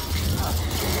amazing!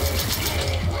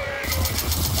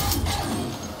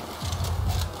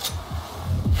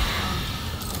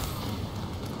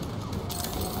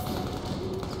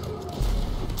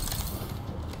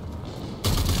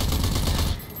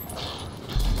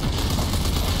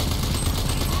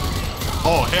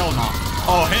 Oh, hell no.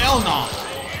 Oh, hell no.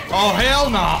 Oh, hell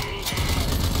no.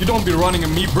 You don't be running at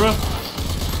me, bruh.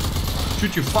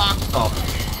 Shoot you fucked up.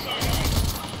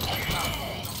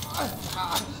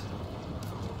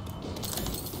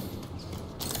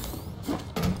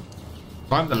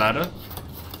 Climb the ladder.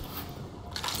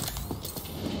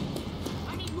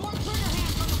 I need more trigger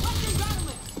hands on the western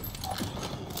battlements!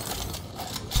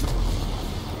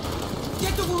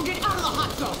 Get the wounded out of the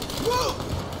hot zone! Move!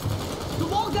 The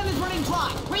wall gun is running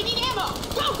dry! We need ammo!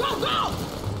 Go, go, go!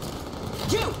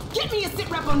 You! Get me a sit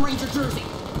rep on Ranger Jersey!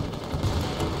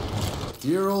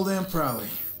 Dear old Aunt Prowley.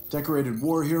 Decorated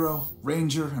war hero,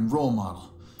 ranger, and role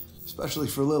model. Especially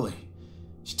for Lily.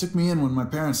 She took me in when my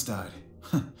parents died.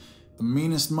 The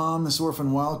meanest mom this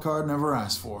orphan wildcard never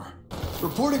asked for.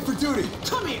 Reporting for duty!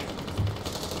 Come here!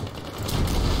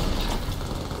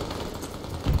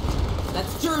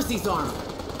 That's Jersey's armor.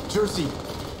 Jersey,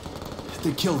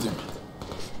 they killed him.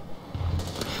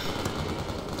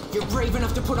 You're brave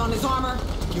enough to put on his armor.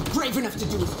 You're brave enough to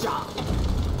do his job.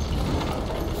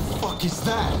 Fuck is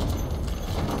that?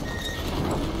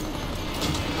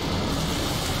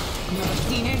 Never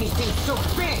seen anything so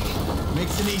big.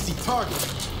 Makes an easy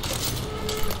target.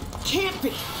 Can't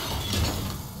be.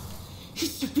 He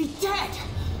should be dead.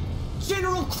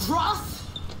 General Cross?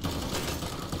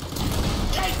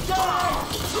 Get down!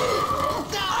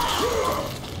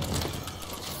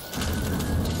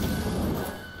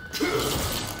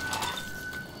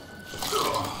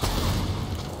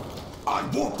 I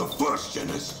want the first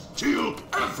Genis. Kill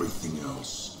everything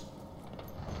else.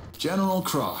 General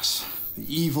Cross, the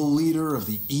evil leader of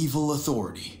the evil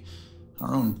authority.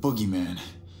 Our own boogeyman.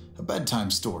 A bedtime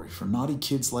story for naughty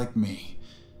kids like me.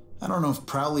 I don't know if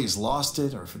Prowley has lost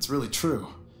it or if it's really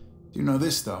true. Do know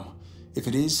this, though. If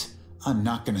it is, I'm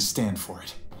not gonna stand for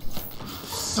it.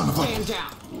 Son of a... Stand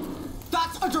down.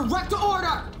 That's a direct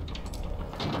order!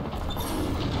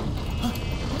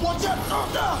 Watch out!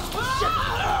 Hold on!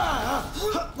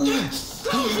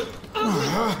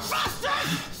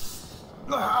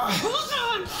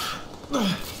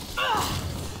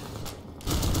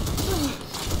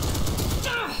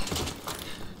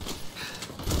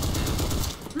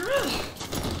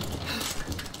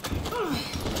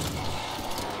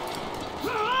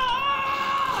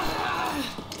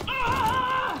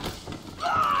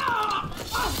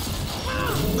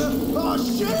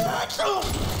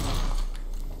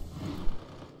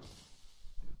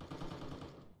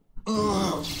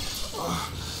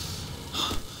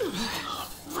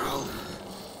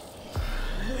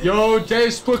 Yo,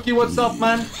 Jay Spooky, what's up,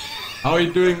 man? How are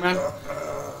you doing, man?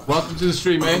 Welcome to the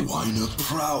stream, man. Winer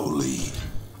Prowley,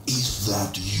 is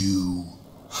that you?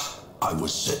 I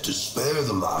was set to spare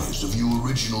the lives of you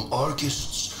original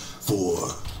archists for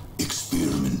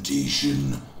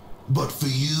experimentation. But for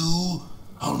you,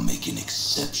 I'll make an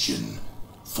exception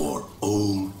for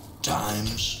old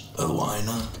times,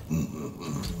 Winer.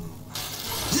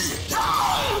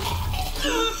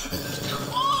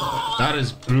 That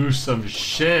is gruesome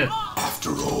shit.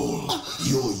 After all,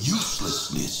 your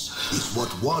uselessness is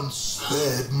what once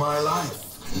spared my life.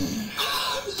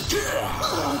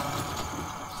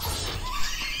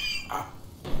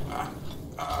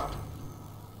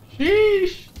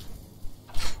 Sheesh.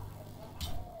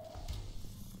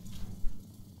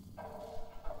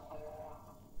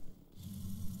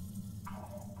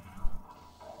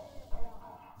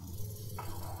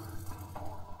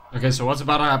 Okay, so what's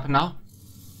about to happen now?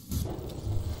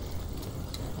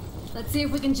 Let's see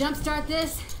if we can jumpstart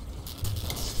this.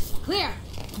 Clear.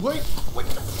 Wait, what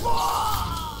the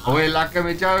fuck? Oh, lekker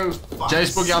met jou. Jay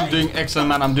Spooky, I'm doing excellent,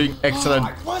 man. I'm doing excellent.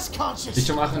 I was conscious. Dis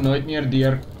mag nooit meer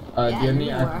deur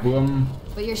nie ek boom.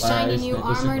 But your shiny new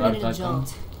armor needed a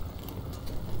jolt.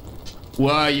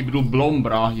 Wow, jy bedoel blom,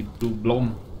 bra. Jy bedoel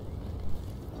blom.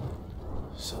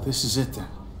 So this is it then.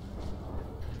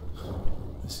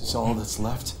 This is all that's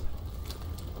left?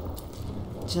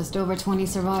 Just over 20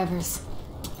 survivors.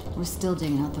 We're still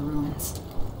digging out the ruins.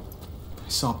 I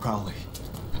saw Prowley.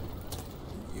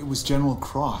 It was General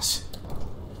Cross.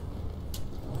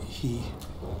 He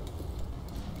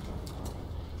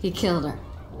killed her.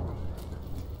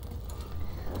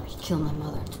 He killed my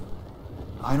mother.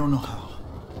 I don't know how.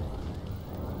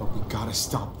 But we gotta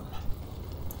stop them.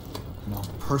 And I'll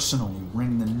personally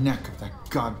wring the neck of that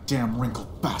goddamn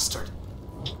wrinkled bastard.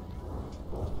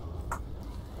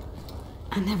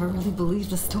 I never really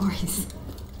believed the stories.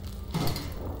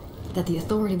 That the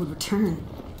authority would return.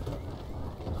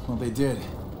 Well, they did.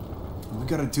 And we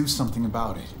gotta do something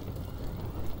about it.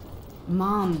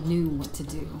 Mom knew what to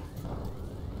do.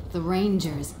 The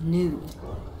Rangers knew.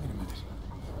 Wait a minute.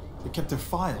 They kept their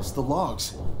files, the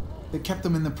logs. They kept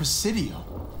them in the Presidio.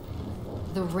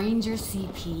 The Ranger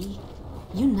CP?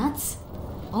 You nuts?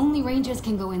 Only Rangers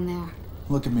can go in there.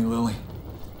 Look at me, Lily.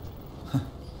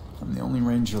 I'm the only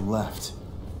Ranger left.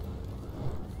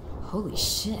 Holy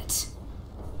shit.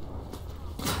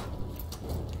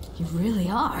 You really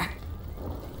are.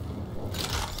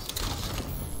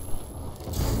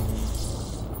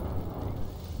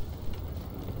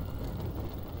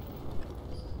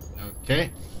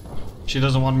 Okay. She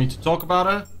doesn't want me to talk about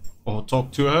her or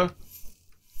talk to her.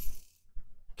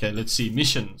 Okay, let's see.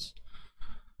 Missions.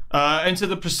 Enter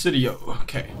the Presidio.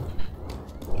 Okay.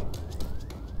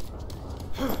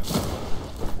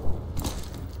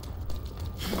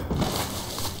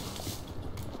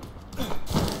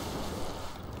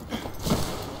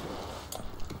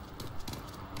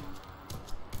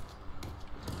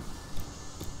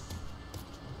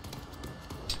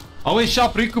 Oh wait,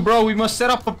 Sharp Riku, bro, we must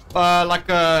set up a like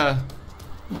a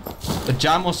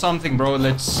jam or something, bro.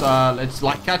 Let's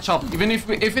like catch up, even if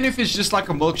it's just like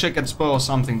a milkshake and spur or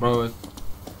something, bro.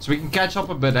 So we can catch up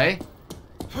a bit, eh?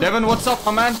 Devin, what's up,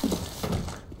 my man? I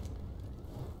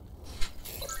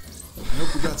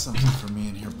hope you got something for me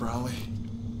in here, Prowley.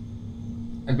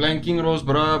 Ek bly in King Rose,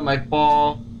 bro. My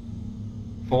pa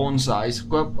vir ons huis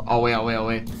gekoop.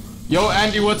 Away. Yo,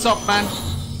 Andy, what's up, man?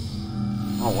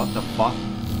 Oh, what the fuck?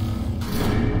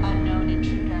 Unknown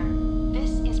intruder.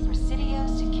 This is Presidio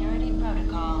Security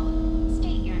Protocol.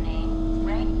 State your name,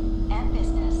 rank, and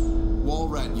business. Wall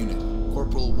Rat Unit,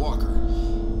 Corporal Walker.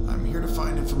 I'm here to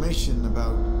find information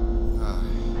about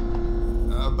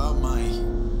my...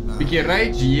 Bietjie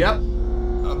rage, yep.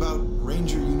 About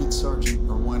Ranger Unit Sergeant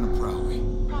Rowena Prowley.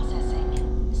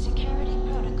 Processing. Security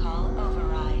Protocol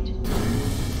override.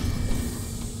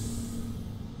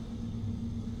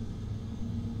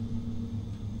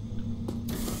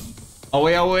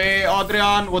 Away,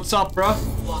 Adrian, what's up, bro?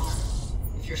 Walker,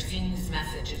 if you're seeing this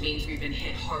message, it means we've been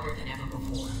hit harder than ever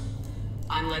before.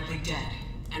 I'm likely dead,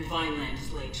 and Vineland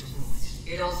is laid to ruin.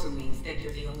 It also means that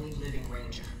you're the only living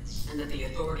Ranger, and that the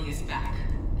Authority is back,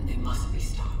 and they must be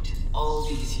stopped. All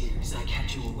these years, I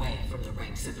kept you away from the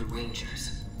ranks of the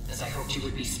Rangers, as I hoped you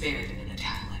would be spared in an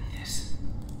attack like this.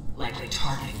 Likely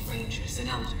targeting Rangers and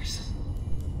Elders.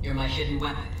 You're my hidden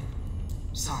weapon.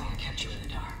 Sorry I kept you in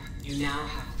the dark. You now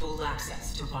have full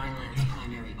access to Vineland's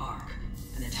primary arc,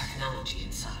 and the technology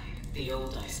inside, the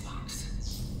old icebox.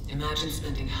 Imagine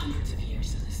spending hundreds of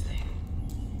years in this thing.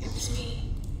 It was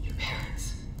me, your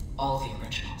parents, all the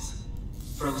originals.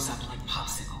 Froze up like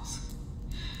popsicles.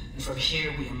 And from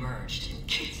here we emerged and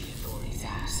kicked the Authority's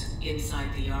gas. Inside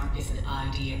the Ark is an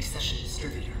ID accession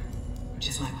distributor, which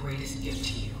is my greatest gift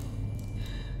to you.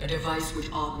 A device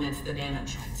which augments the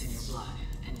nanotrends in your blood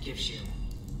and gives you,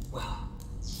 well,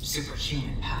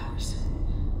 superhuman powers.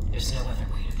 There's no other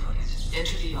way to put it.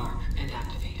 Enter the Ark and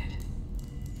activate it.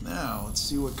 Now, let's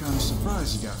see what kind of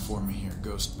surprise you got for me here,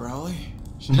 Ghost Prowley.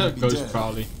 She might be Ghost dead,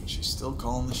 Prowley. but she's still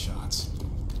calling the shots.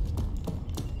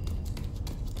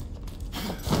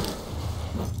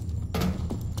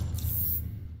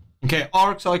 Okay,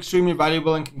 arcs are extremely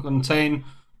valuable and can contain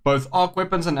both arc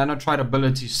weapons and nanotrite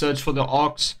abilities. Search for the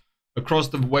arcs across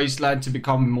the wasteland to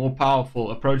become more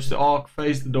powerful. Approach the arc,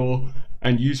 face the door,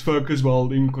 and use focus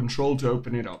welding control to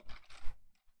open it up.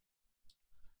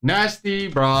 Nasty,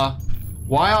 bruh.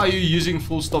 Why are you using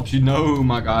full stops? You know,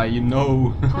 my guy, you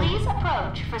know. Please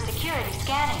approach for security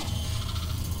scanning.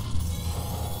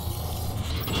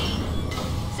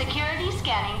 Security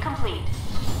scanning complete.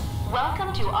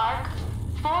 Welcome to Arc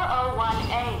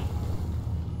 401A.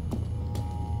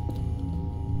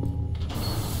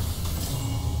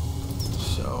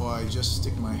 So I just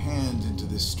stick my hand into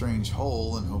this strange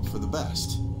hole and hope for the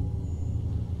best.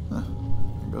 Huh,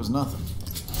 there goes nothing.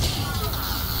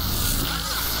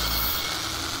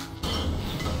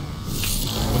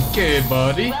 Okay,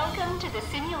 buddy. Welcome to the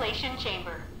simulation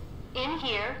chamber. In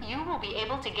here, you will be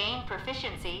able to gain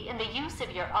proficiency in the use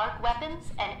of your arc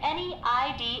weapons and any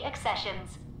ID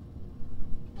accessions.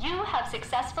 You have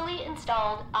successfully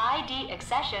installed ID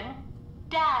accession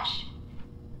Dash.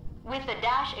 With the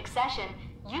Dash accession,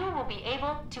 you will be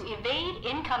able to evade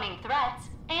incoming threats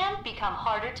and become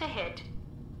harder to hit.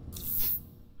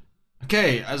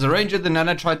 Okay, as a ranger, the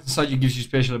nanotrite inside you gives you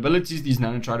special abilities. These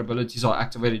nanotrite abilities are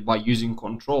activated by using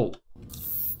control.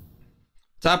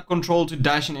 Tap control to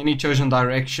dash in any chosen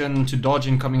direction, to dodge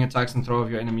incoming attacks and throw off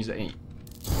your enemy's aim.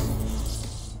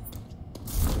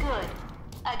 Good.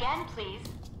 Again, please.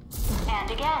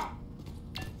 And again.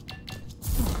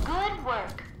 Good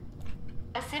work.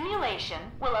 A simulation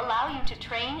will allow you to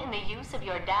train in the use of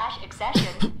your dash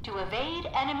accession to evade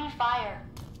enemy fire.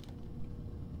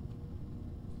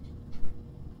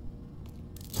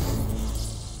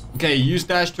 Okay, use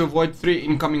dash to avoid 3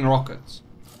 incoming rockets.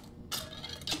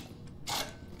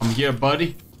 I'm here,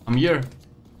 buddy. I'm here.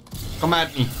 Come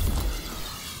at me.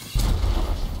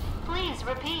 Please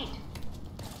repeat.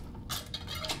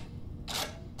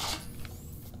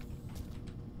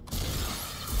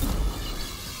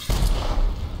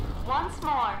 Once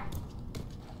more.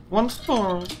 Once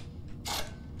more.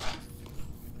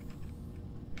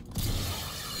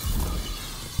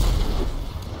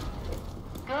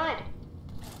 Good.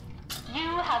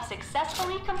 You have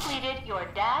successfully completed your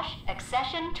dash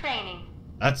accession training.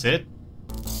 That's it.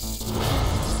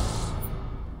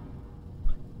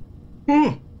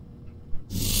 Really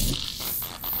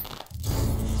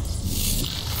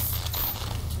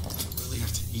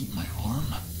have to eat my arm?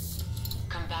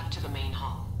 Come back to the main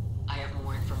hall. I have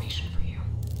more information for you.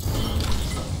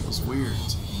 It's weird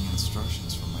taking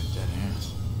instructions from my dead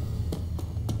aunt.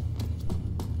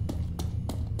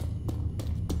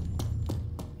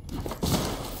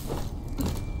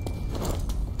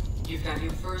 You've got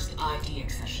your first ID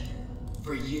accession.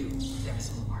 For you,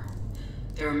 there's more.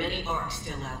 There are many arcs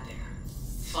still out there.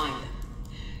 Find them.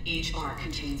 Each arc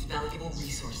contains valuable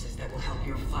resources that will help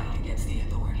your fight against the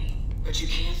Authority. But you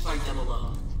can't fight them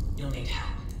alone. You'll need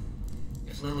help.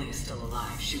 If Lily is still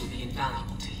alive, she will be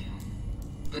invaluable to you.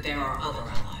 But there are other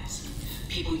allies.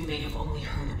 People you may have only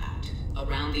heard about.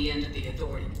 Around the end of the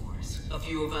Authority Wars, a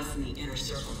few of us in the inner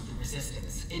circle of the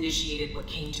Resistance initiated what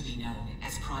came to be known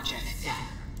as Project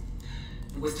Dagger.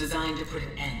 It was designed to put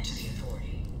an end to the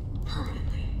Authority.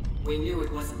 Permanently. We knew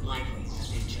it wasn't likely that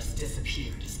they'd just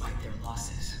disappear despite their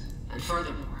losses. And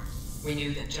furthermore, we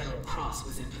knew that General Cross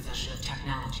was in possession of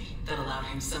technology that allowed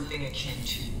him something akin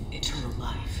to eternal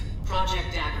life.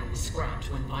 Project Dagger was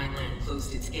scrapped when Vineland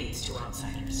closed its gates to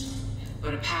outsiders.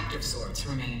 But a pact of sorts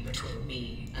remained between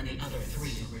me and the other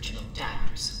 3 original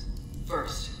Daggers.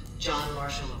 First, John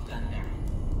Marshall of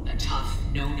Gunbarrel, a tough,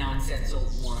 no-nonsense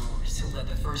old warhorse who led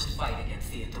the first fight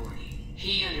against the Authority.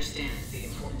 He understands the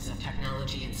importance of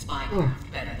technology and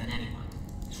spycraft better than anyone.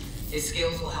 His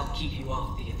skills will help keep you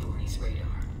off the Authority's radar.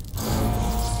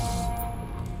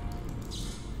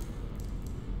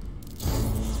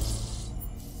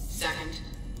 Second,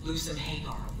 Lucem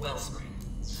Hagar of Wellspring,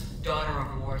 daughter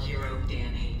of war hero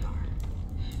Dan Hagar.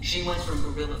 She went from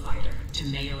guerrilla fighter to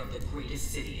mayor of the greatest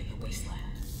city in the wasteland.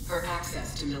 Her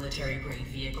access to military-grade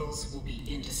vehicles will be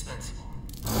indispensable.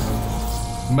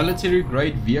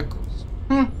 Military-grade vehicles?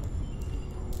 And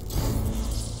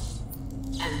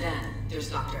then there's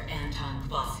Dr. Anton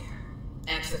Vossier,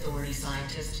 ex-Authority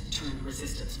scientist turned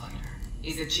resistance fighter.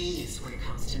 He's a genius when it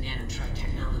comes to nanotrite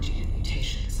technology and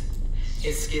mutations.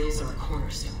 His skills are a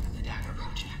cornerstone of the Dagger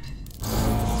project.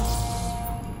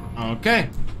 Okay.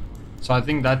 So I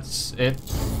think that's it.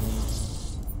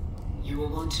 You will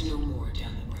want to know more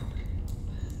down the road.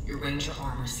 Your Ranger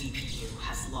Armor CPU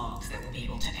has logs that will be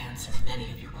able to answer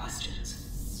many of your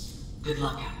questions. Good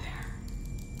luck out there,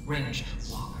 Ranger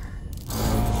Walker.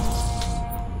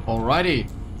 Alrighty.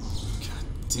 God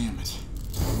damn it.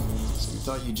 So you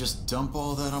thought you'd just dump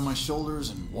all that on my shoulders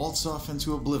and waltz off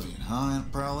into oblivion, huh,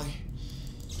 Aunt Prowley?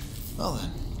 Well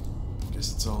then, I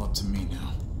guess it's all up to me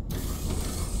now.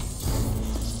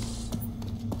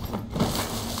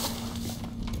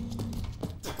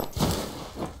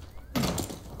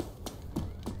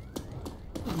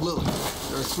 Lily,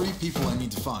 there are 3 people I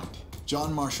need to find.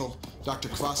 John Marshall, Dr.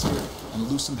 Corsair, and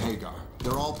Lusum Hagar.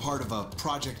 They're all part of a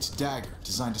Project Dagger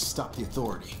designed to stop the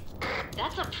Authority.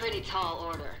 That's a pretty tall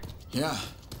order. Yeah,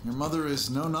 your mother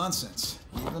is no nonsense,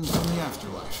 even from the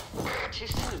afterlife. Too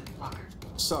soon, Walker.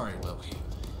 Sorry, Lily.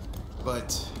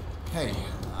 But, hey,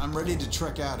 I'm ready to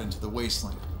trek out into the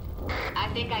wasteland.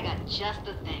 I think I got just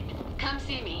the thing. Come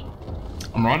see me.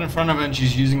 I'm right in front of her and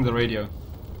she's using the radio.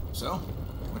 So,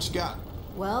 what you got?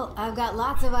 Well, I've got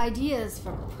lots of ideas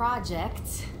for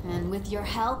projects, and with your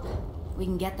help, we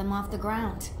can get them off the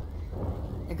ground.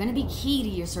 They're gonna be key to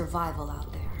your survival out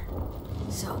there.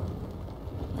 So,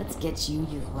 let's get you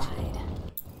your ride.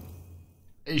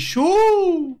 Hey,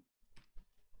 shoo!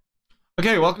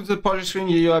 Okay, welcome to the project screen.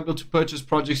 Here you are able to purchase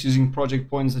projects using project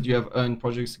points that you have earned.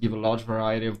 Projects give a large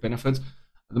variety of benefits.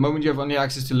 At the moment, you have only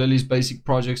access to Lily's basic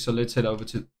projects, so let's head over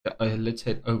to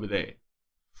there.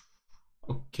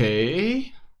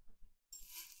 Okay.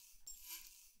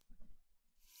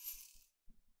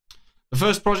 The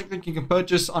first project that you can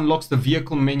purchase unlocks the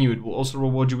vehicle menu. It will also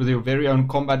reward you with your very own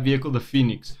combat vehicle, the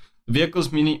Phoenix. The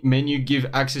vehicle's menu gives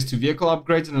access to vehicle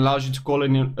upgrades and allows you to call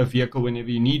in a vehicle whenever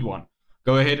you need one.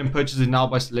 Go ahead and purchase it now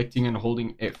by selecting and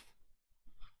holding F.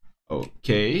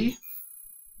 Okay.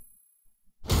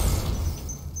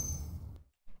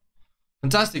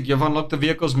 Fantastic. You've unlocked the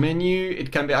vehicle's menu.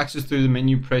 It can be accessed through the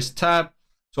menu. Press tab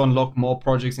to unlock more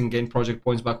projects and gain project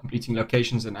points by completing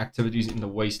locations and activities in the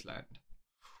wasteland.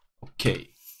 Okay.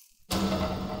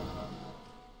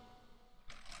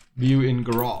 View in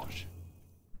garage.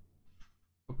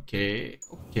 Okay.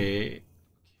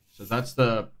 So that's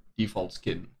the default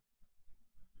skin.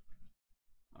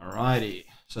 Alrighty.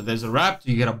 So there's a Raptor.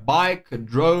 You get a bike, a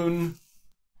drone,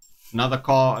 another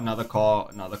car, a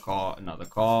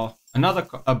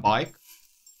bike,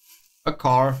 a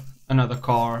car, another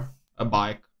car, a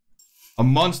bike, a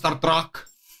monster truck,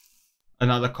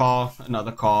 another car, and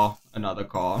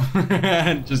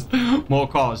just more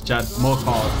cars, chat, more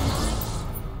cars.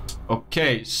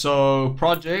 Okay, so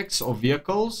projects or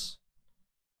vehicles,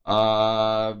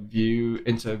 view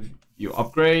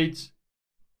upgrades.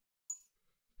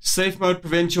 Safe mode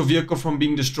prevents your vehicle from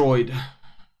being destroyed.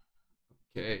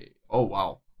 Okay, oh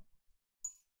wow.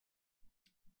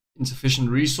 Insufficient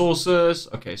resources.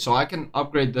 Okay, so I can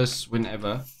upgrade this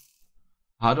whenever.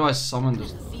 How do I summon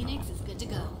this? The Phoenix is good to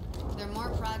go. There are more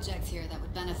projects here that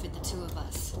would benefit the 2 of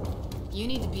us. You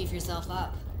need to beef yourself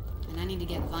up, and I need to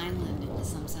get Vineland into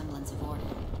some semblance of order.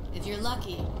 If you're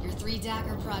lucky, your 3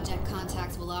 Dagger project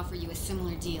contacts will offer you a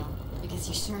similar deal, because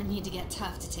you sure need to get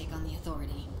tough to take on the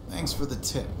Authority. Thanks for the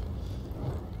tip.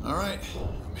 Alright,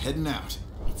 I'm heading out.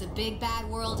 It's a big bad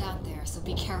world out there, so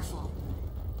be careful.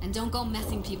 And don't go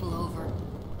messing people over.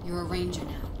 You're a ranger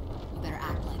now. You better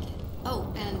act like it.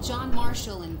 Oh, and John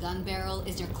Marshall in Gun Barrel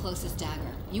is your closest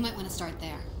dagger. You might want to start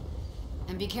there.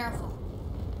 And be careful.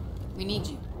 We need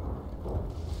you.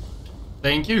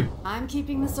 Thank you. I'm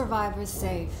keeping the survivors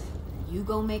safe. You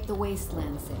go make the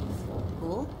wasteland safe.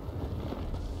 Cool?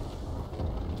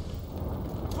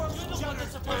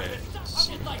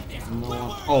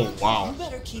 Oh wow. You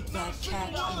better keep that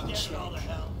cat in check.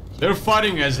 They're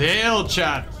fighting as hell,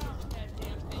 chat.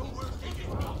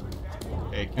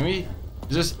 Okay, can we?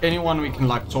 Is this anyone we can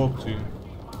like talk to?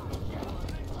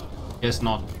 Guess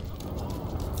not.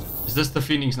 Is this the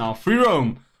Phoenix now? Free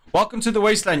roam. Welcome to the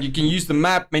wasteland. You can use the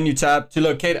map menu tab to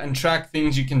locate and track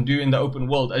things you can do in the open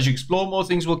world. As you explore, more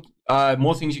things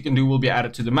you can do will be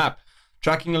added to the map.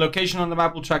 Tracking a location on the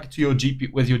map will track it to your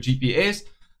with your GPS.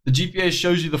 The GPS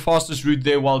shows you the fastest route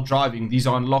there while driving. These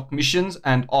are unlocked missions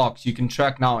and arcs you can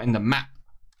track now in the map.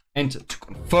 Enter to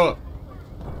confirm.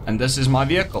 And this is my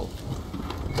vehicle.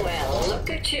 Well,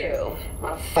 look at you.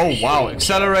 Oh wow,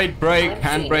 accelerate, brake,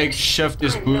 handbrake, shift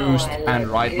is boost, and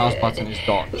right mouse button is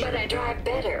dodge. But I drive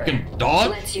better. You can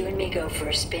dodge? Let's you and me go for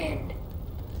a spin.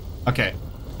 Okay,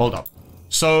 hold up.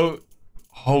 So,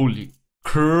 holy,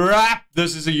 crap.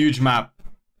 This is a huge map.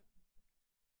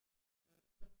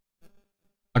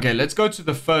 Okay, let's go to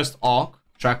the first arc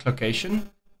track location.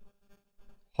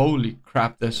 Holy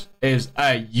crap, this is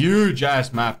a huge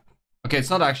ass map. Okay, it's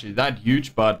not actually that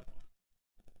huge, but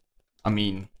I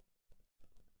mean,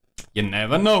 you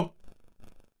never know.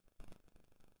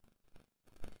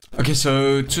 Okay,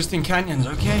 so twisting canyons.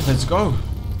 Okay, let's go.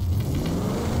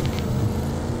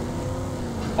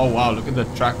 Oh wow, look at the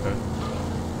tractor.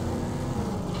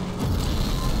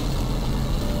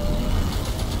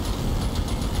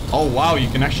 Oh wow, you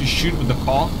can actually shoot with the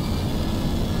car.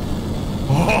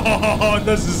 Oh,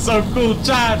 this is so cool,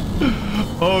 Chad.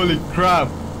 Holy crap.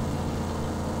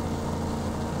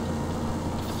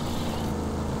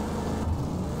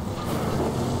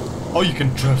 Oh, you can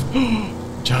drift.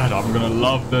 Chad, I'm gonna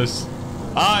love this.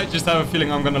 I just have a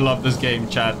feeling I'm gonna love this game,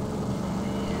 Chad.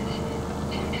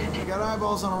 I got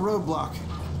eyeballs on a roadblock.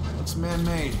 Looks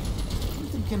man-made. I'm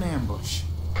thinking ambush.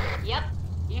 Yep.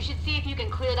 You should see if you can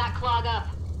clear that clog up.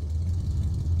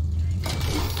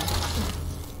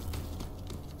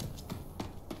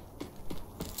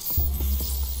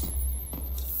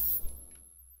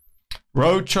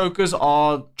 Road chokers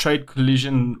are trade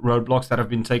collision roadblocks that have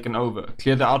been taken over.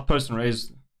 Clear the outpost and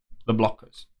raise the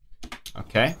blockers.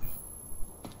 Okay.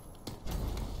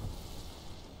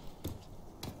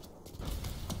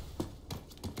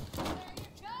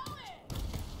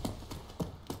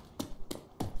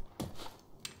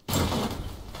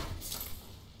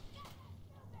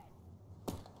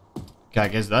 Okay, I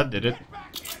guess that did it.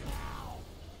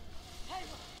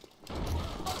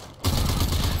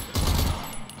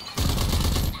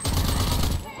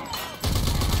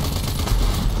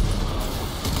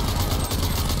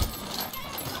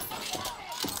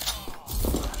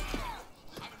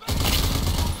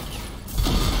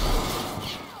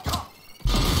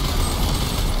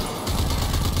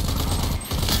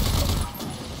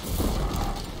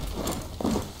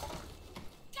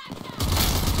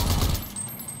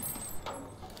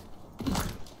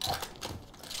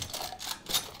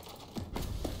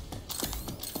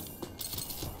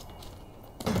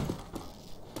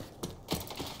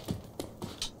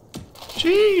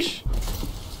 Sheesh.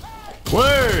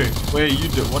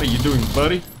 What are you doing,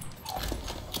 buddy?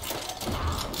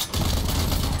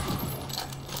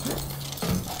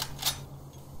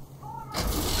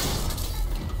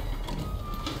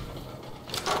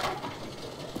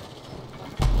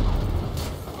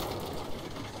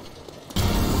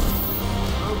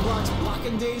 Roadblocks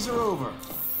blocking days are over.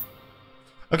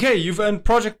 Okay, you've earned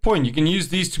project point. You can use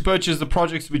these to purchase the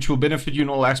projects which will benefit you in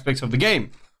all aspects of the game.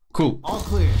 Cool. All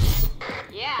clear.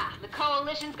 Yeah, the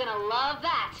coalition's gonna love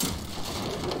that.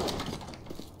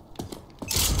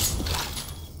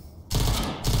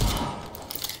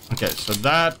 Okay, so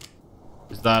that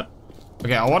is that.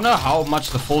 Okay, I wonder how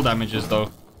much the full damage is though.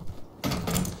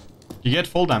 You get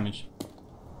full damage.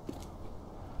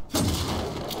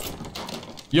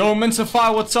 Yo,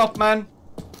 Minsify, what's up, man?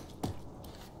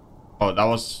 Oh, that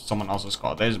was someone else's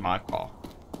car. There's my car.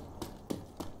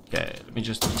 Okay, let me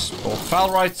just explore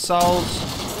file right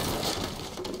cells.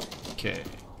 Okay.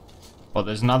 Oh,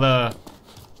 there's another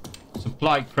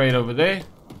supply crate over there.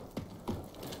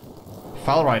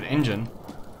 File right engine.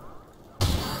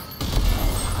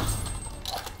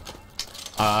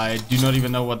 I do not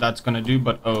even know what that's gonna do,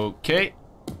 but okay.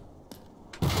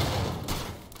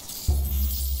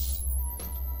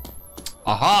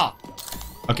 Aha!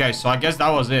 Okay, so I guess that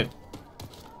was it.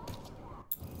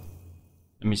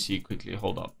 Let me see quickly,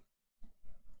 hold up.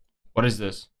 What is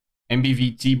this?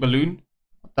 MBVT balloon?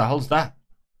 What the hell's that?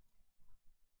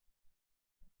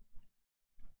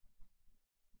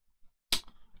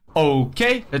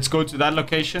 Okay, let's go to that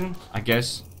location, I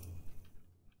guess.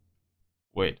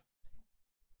 Wait.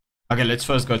 Okay, let's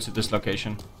first go to this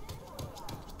location.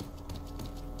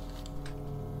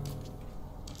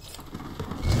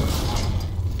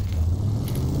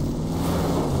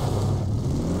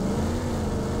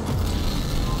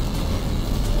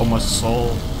 Oh, my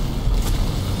soul.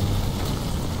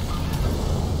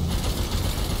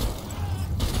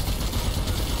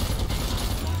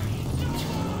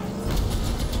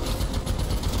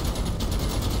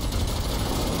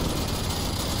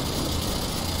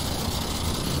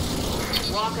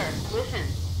 Walker, listen.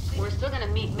 We're still gonna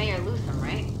meet Mayor Lutham,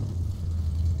 right?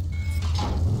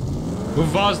 Hoe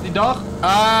was die dag?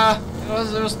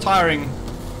 It was tiring.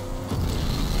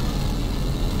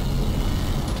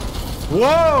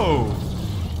 Whoa!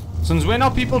 Since when are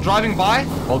people driving by?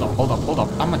 Hold up, hold up, hold up.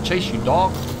 I'ma chase you,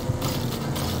 dog.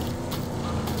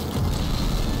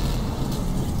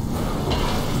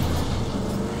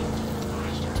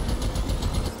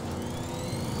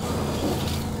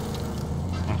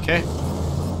 Okay.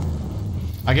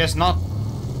 I guess not.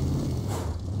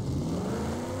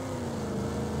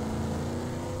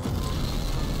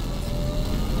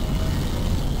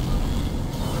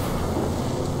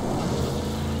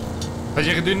 Wat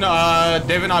je gaat doen,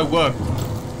 Dave and I work.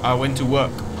 I went to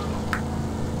work.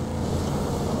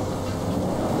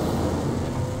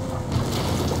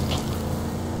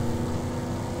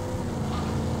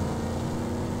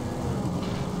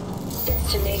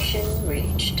 Destination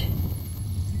reached.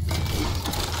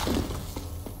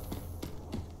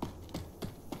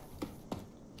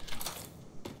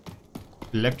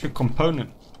 Electric component.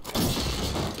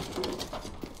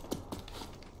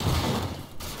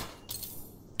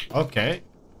 Okay.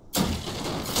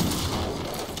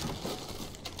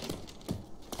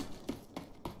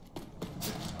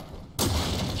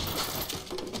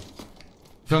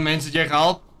 Hoeveel mensen heb jij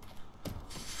gehaald?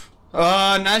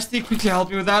 Nasty, quickly help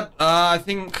me with that. I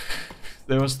think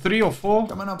there was 3 or 4.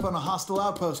 Coming up on a hostile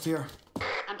outpost here.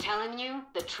 I'm telling you,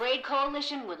 the Trade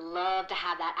Coalition would love to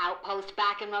have that outpost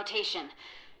back in rotation.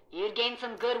 You'd gain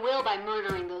some goodwill by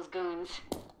murdering those goons.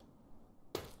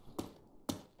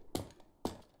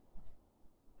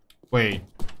 Wait.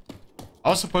 I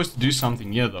was supposed to do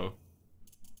something here though.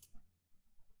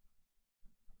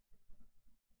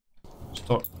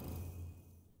 Stop.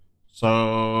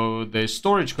 So there's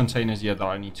storage containers here that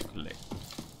I need to collect.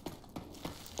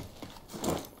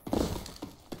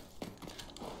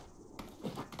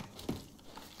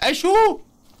 Hey, shoo!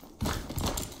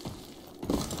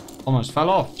 Almost fell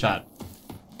off, chat.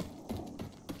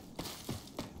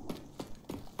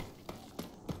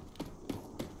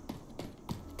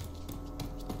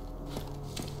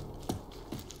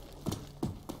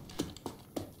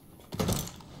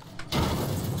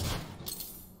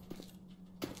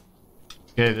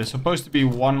 Okay, there's supposed to be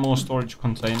one more storage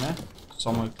container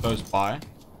somewhere close by.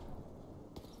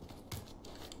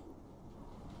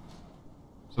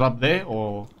 Is it up there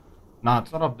or... Nah,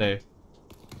 it's not up there.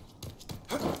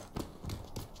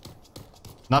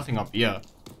 Nothing up here.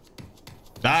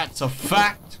 That's a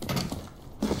fact.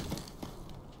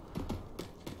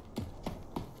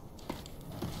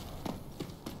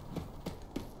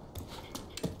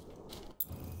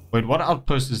 Wait, what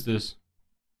outpost is this?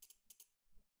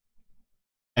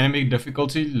 Enemy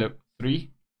difficulty level 3.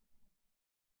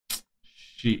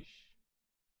 Sheesh.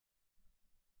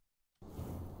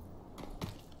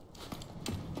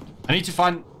 I need to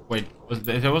find... Wait,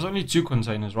 there was only 2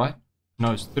 containers, right?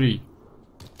 No, it's 3.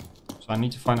 So I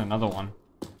need to find another one.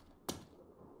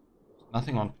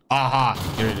 Nothing on... Aha!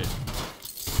 Here it is.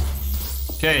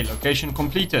 Okay, location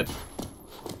completed.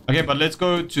 Okay, but let's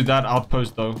go to that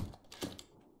outpost though.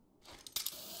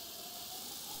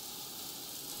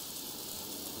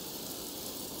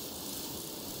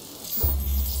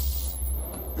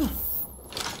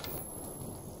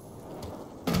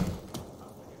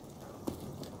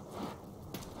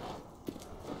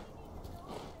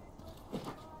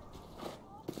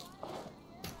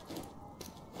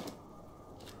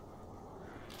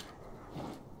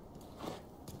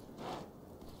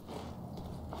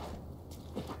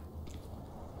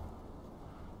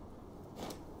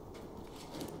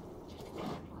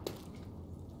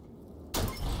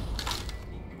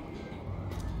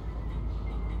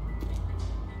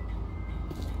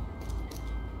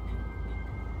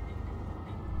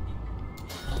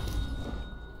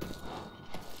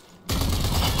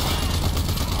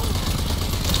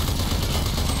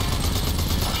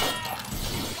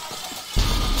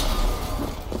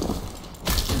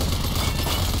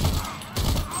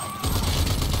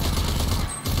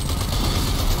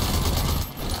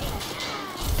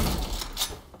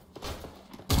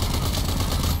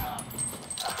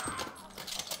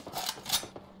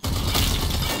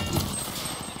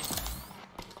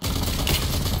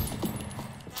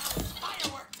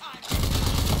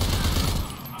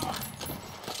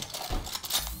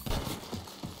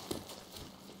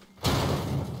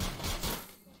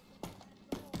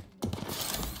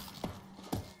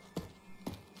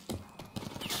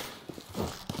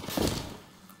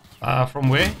 From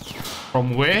where?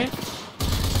 From where?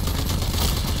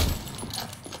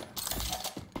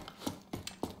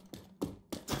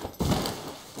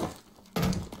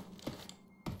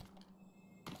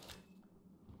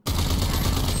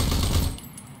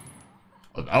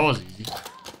 Oh, that was easy.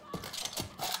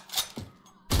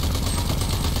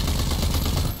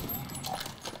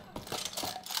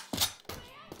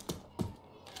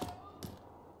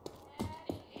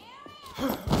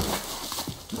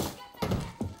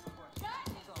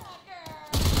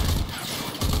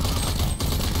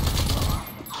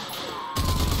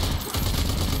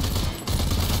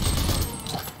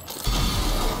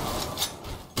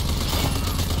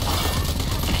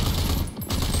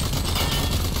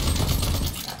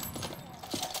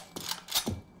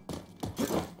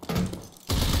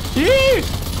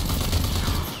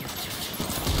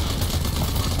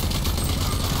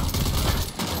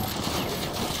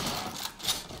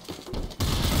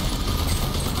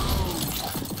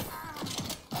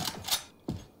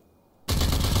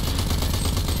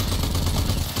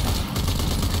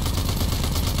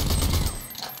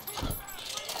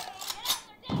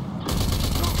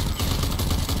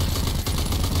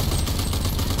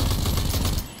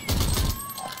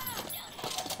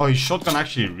 Oh, his shotgun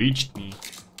actually reached me.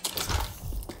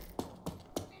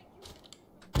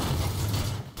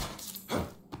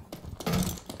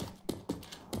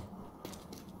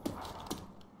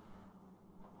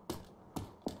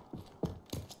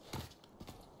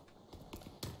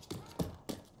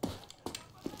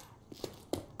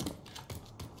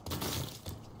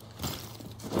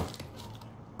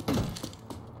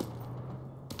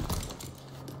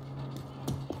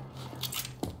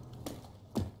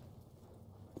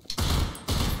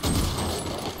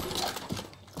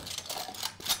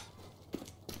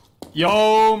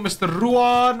 Yo, Mr.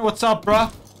 Ruan, what's up,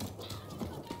 bruh?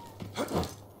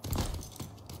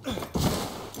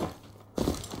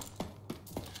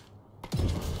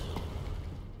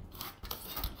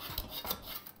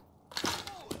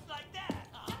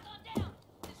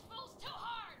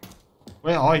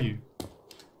 Where are you?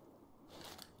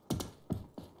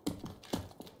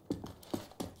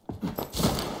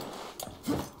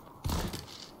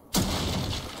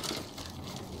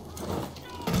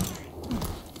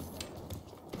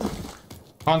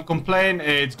 Can't complain.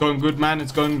 Hey, it's going good, man.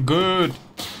 It's going good.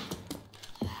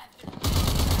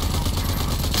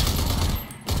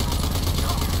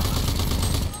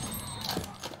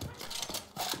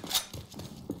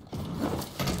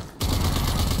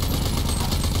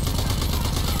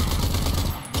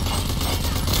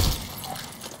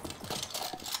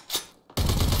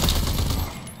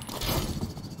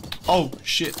 Oh,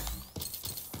 shit.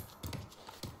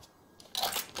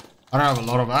 I don't have a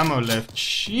lot of ammo left.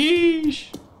 Sheesh.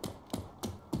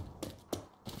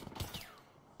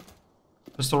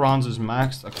 Pistol rounds is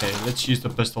maxed. Okay, let's use the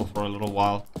pistol for a little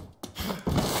while.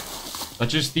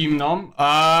 That's just Steam Nom.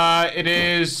 It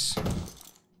is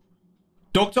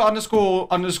Doctor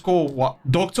what?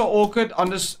 Doctor Orchid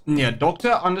Doctor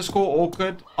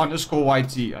Orchid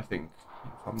YT, I think,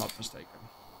 if I'm not mistaken.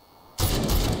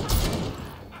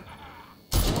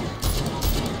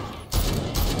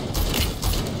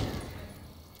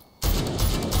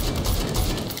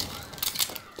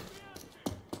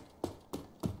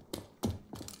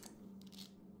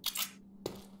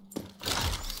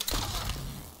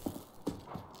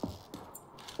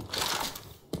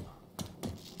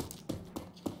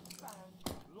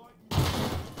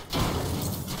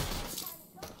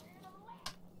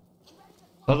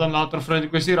 Dan later vriend,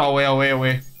 ik wist hier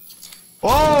away.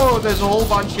 Oh, there's a whole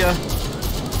bunch here.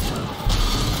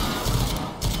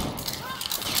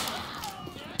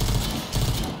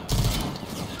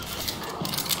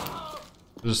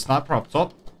 There's a sniper up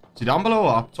top. Is he down below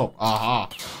or up top? Aha.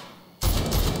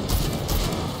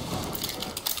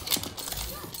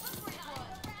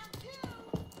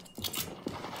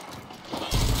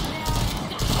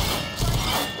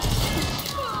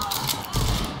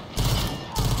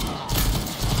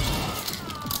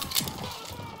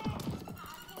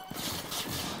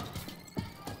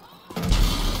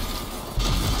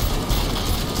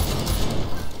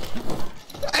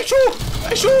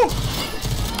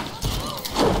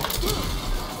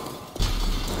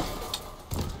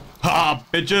 Ha,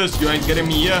 bitches, you ain't getting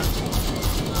me here.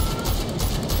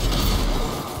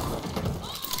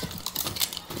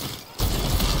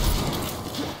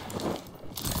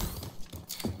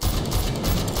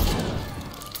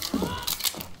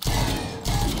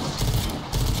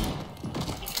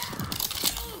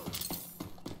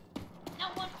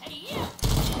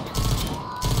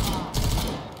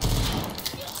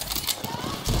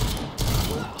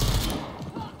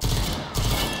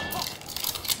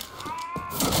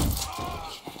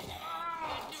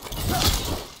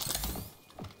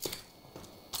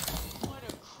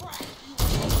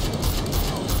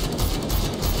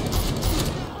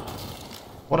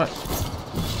 What a...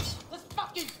 Let's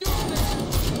fucking do this!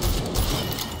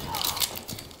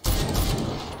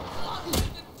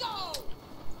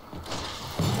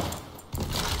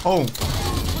 Oh.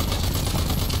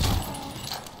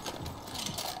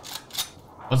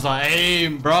 What's my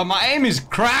aim, bro? My aim is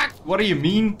cracked. What do you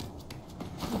mean?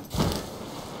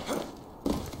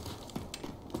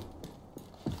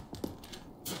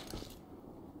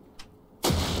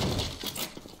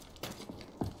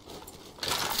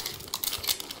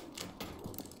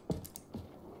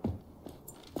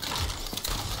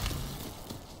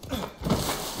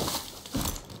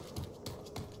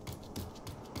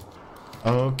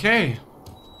 Okay.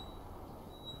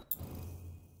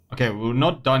 Okay, we're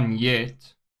not done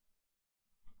yet.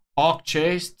 Arc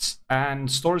chests and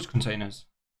storage containers.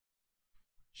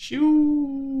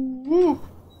 Shoo. Woo.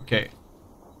 Okay.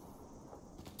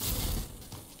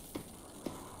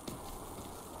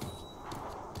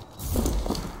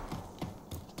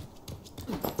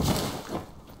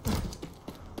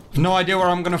 No idea where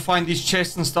I'm gonna find these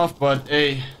chests and stuff, but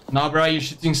hey, Nah, bro, you're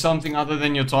shooting something other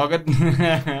than your target.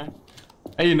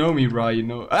 Hey, you know me, bro. You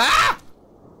know. Ah!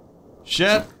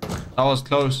 Shit. That was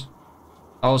close.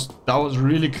 That was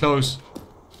really close.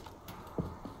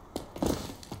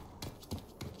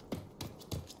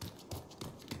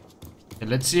 Okay,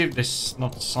 let's see if there's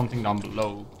not something down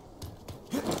below.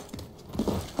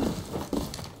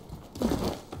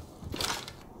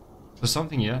 There's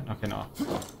something here? Okay, no.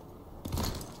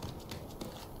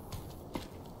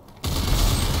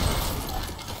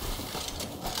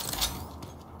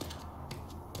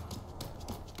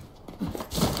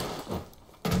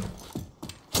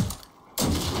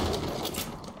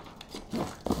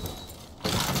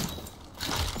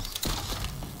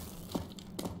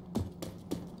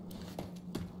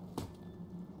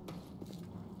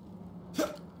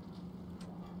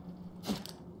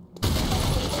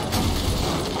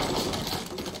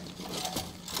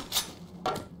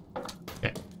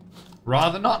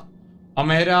 Rather not. I'm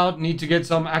head out. Need to get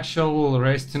some actual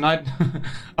rest tonight.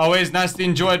 Always nice to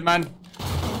enjoy it, man.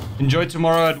 Enjoy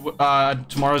tomorrow at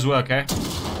tomorrow's work, eh?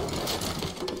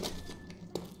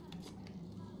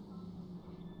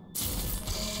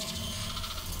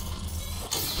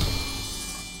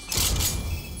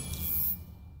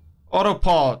 Auto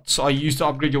parts are used to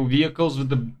upgrade your vehicles. With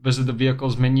the visit the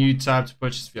vehicles menu tab to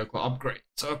purchase vehicle upgrades.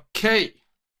 Okay.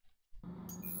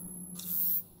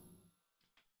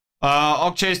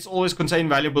 Arc chests always contain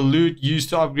valuable loot used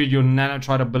to upgrade your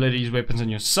nanotrite abilities, weapons, and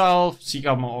yourself. Seek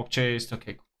out more arc chests.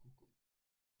 Okay, cool.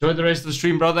 Enjoy the rest of the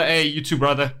stream, brother. Hey, you too,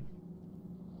 brother.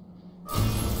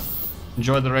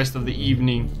 Enjoy the rest of the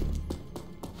evening.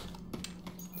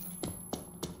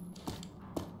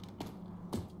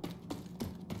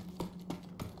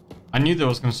 I knew there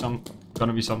was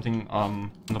gonna be something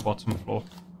on the bottom floor.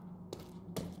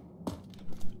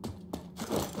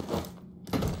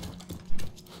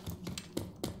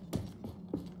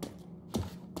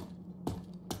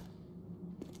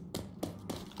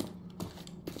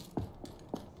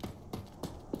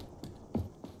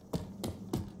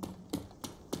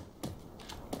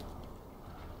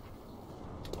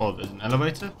 Oh, there's an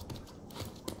elevator?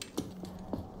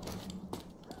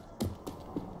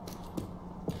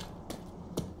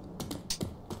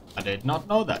 I did not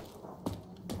know that.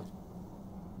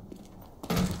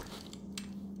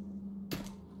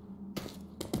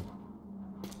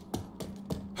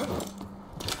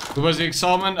 It was the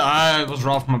excitement? It was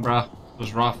rough, my bro. It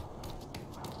was rough.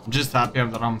 I'm just happy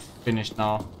that I'm finished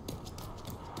now.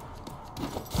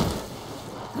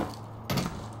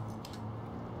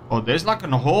 Oh, there's like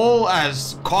a whole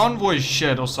ass convoy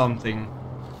shit or something.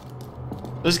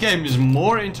 This game is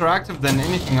more interactive than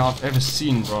anything I've ever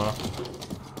seen, bro.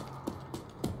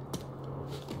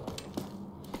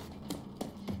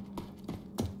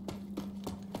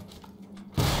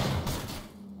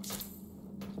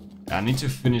 Yeah, I need to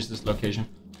finish this location.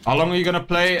 How long are you gonna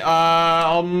play?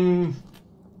 Well,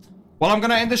 I'm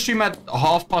gonna end the stream at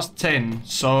 10:30,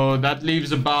 so that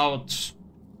leaves about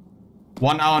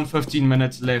 1 hour and 15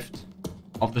 minutes left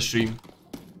of the stream.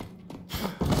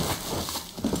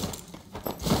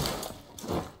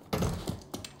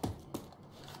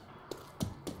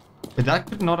 But that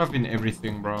could not have been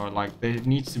everything, bro. Like, there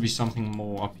needs to be something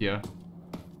more up here.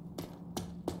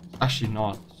 Actually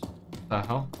not. What the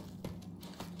hell?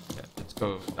 Yeah, let's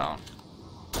go down.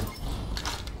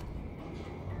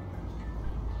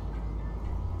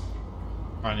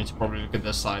 I need to probably look at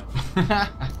this side.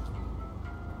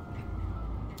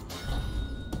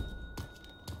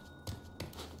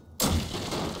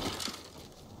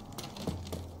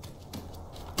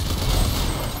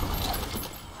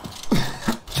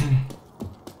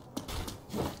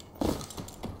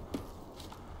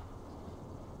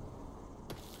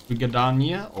 We get down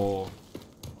here, or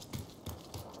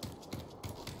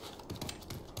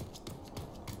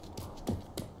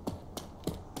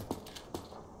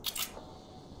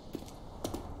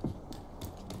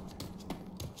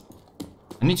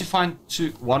I need to find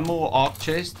one more arc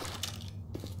chest.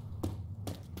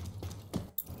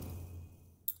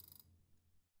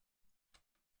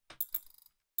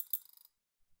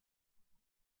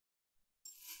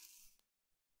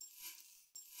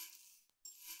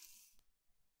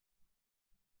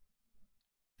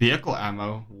 Vehicle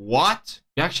ammo? What?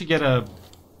 You actually get a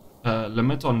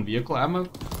limit on vehicle ammo?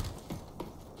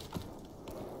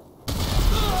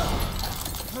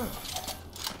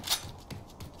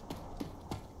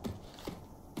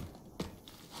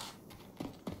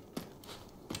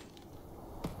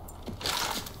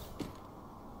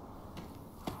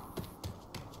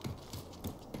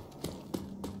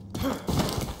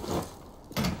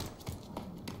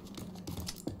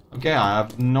 Okay, I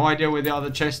have no idea where the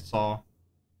other chests are.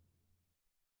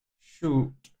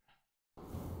 Shoot.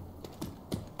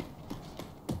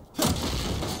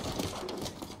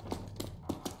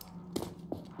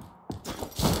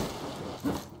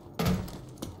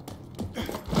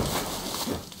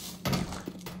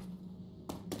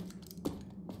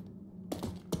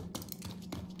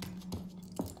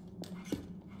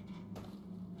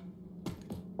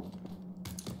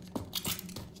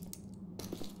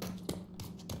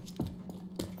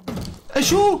 Hey,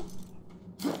 shoo!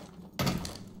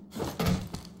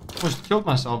 Almost killed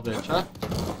myself there, chat.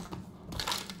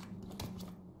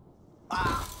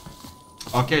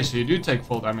 Okay, so you do take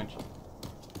full damage.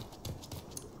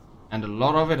 And a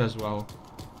lot of it as well.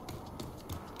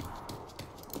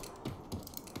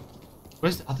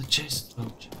 Where's the other chest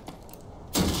though, chat?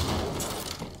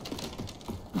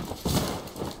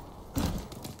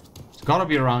 It's gotta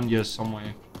be around here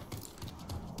somewhere.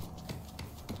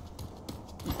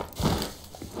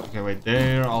 Okay, wait,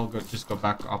 there. I'll just go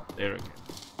back up there again.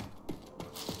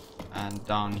 And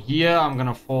down here, I'm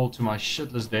gonna fall to my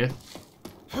shitless death.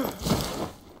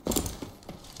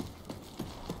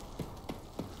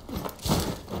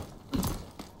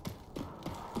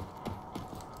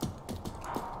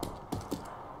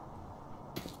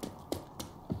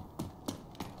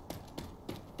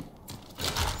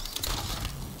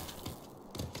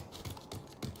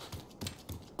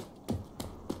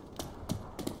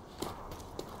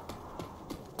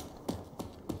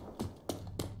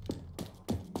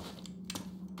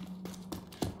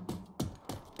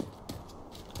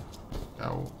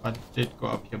 I did go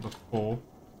up here before.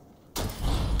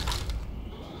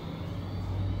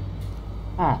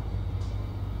 Huh.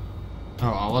 Oh,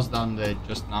 I was down there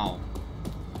just now.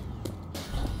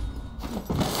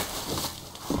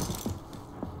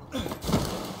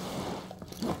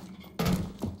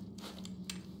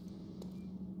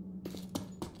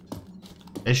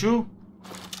 Issue?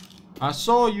 I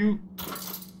saw you.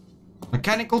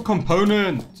 Mechanical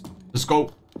component. Let's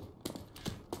go.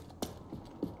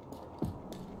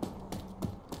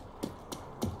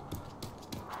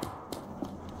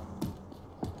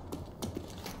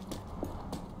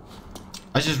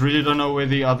 I just really don't know where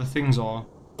the other things are.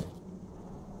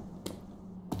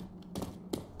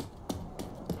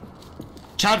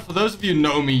 Chat, for those of you who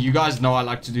know me, you guys know I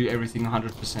like to do everything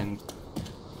 100%.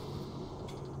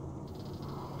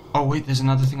 Oh wait, there's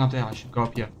another thing up there. I should go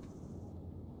up here.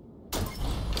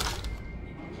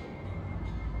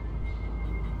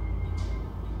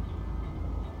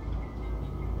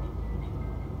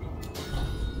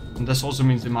 And this also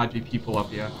means there might be people up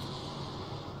here.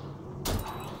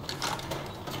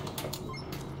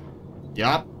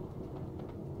 Yup.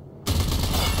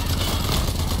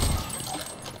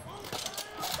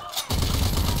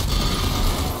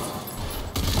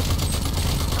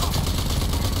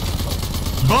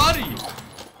 Buddy!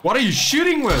 What are you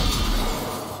shooting with?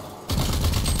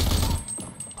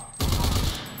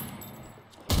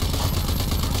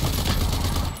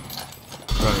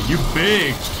 Bro, you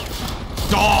big.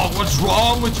 Dog, what's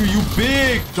wrong with you? You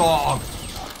big dog.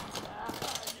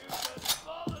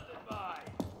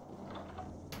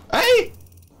 Hey!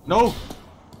 No.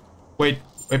 Wait.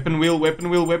 Weapon wheel, weapon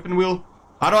wheel, weapon wheel.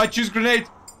 How do I choose grenade?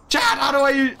 Chat, how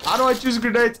do I choose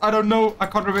grenades? I don't know. I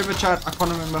can't remember, chat. I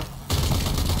can't remember.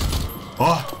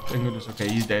 Oh, thank goodness. Okay,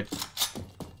 he's dead.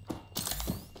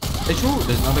 Hey, true.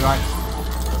 There's another guy.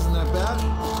 Isn't that bad?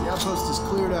 The outpost is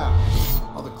cleared out.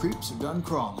 All the creeps are done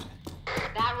crawling.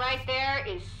 That right there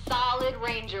is solid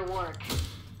ranger work.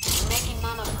 You're making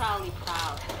Mama Crowley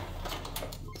proud.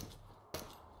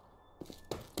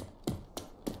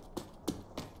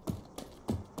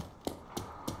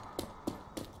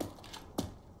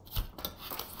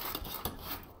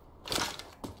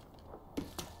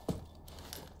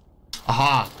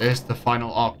 Aha, there's the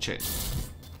final Orchid.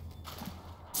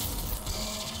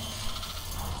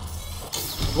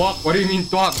 What do you mean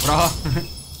twat, bruh?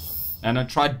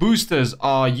 Nanotrite boosters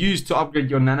are used to upgrade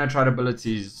your nanotrite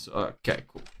abilities. Okay,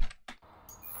 cool.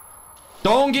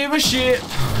 Don't give a shit.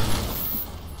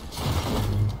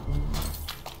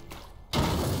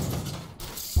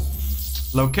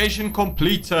 Location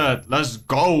completed. Let's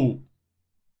go.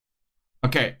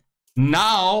 Okay,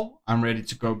 now I'm ready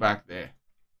to go back there.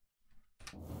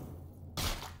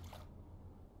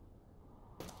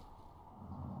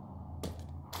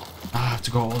 I have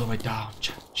to go all the way down.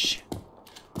 Shit.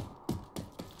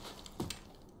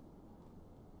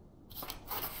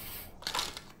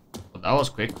 Well, that was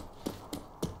quick.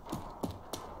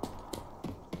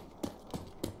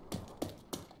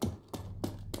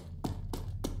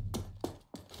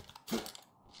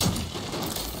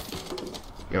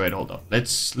 Okay, wait, hold up.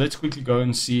 Let's quickly go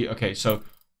and see. Okay, so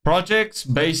projects,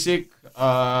 basic,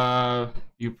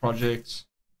 View projects.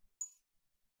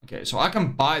 Okay, so I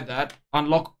can buy that.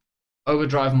 Unlock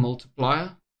overdrive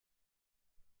multiplier.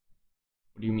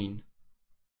 What do you mean?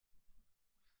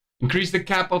 Increase the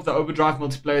cap of the overdrive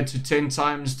multiplier to 10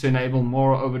 times to enable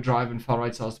more overdrive and far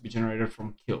right cells to be generated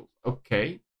from kills.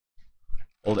 Okay.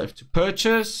 Hold F to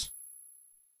purchase.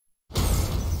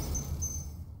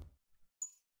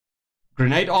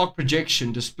 Grenade arc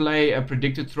projection. Display a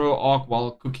predicted throw arc while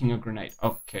cooking a grenade.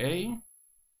 Okay.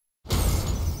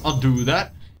 I'll do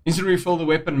that. Instantly refill the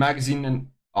weapon magazine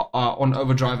and on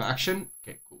overdrive action.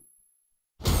 Okay, cool.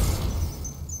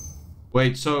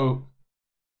 Wait, so...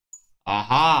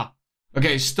 Aha!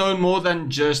 Okay, store more than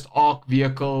just arc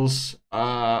vehicles.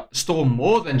 Store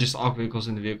more than just arc vehicles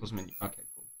in the vehicles menu. Okay,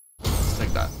 cool. Let's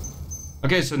take that.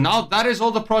 Okay, so now that is all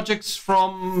the projects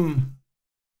from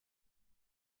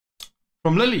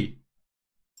Lily.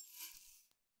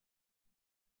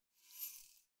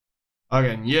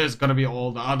 Okay, and here's gonna be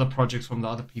all the other projects from the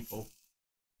other people.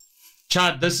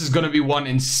 Chat, this is gonna be one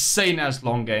insane ass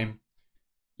long game.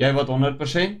 Jij wat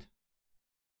 100%?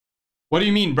 What do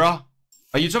you mean, bruh?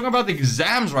 Are you talking about the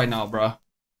exams right now, bruh?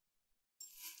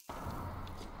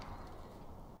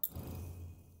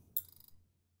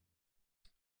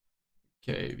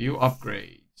 Okay, view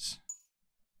upgrades.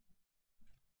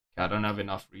 Okay, I don't have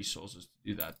enough resources to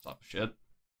do that type of shit.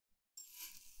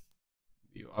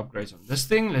 View upgrades on this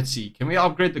thing. Let's see. Can we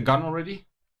upgrade the gun already?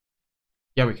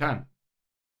 Yeah, we can.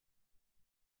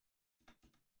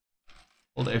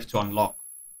 Hold F to unlock.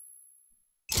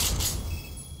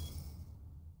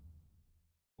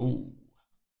 Ooh.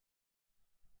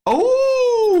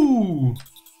 Oh!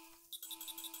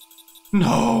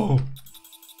 No!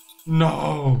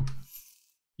 No!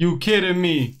 You kidding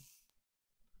me?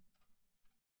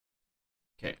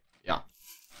 Okay, yeah.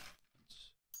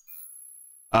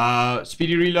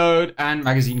 Speedy reload and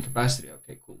magazine capacity.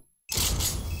 Okay, cool.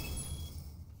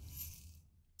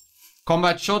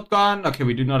 Combat shotgun. Okay,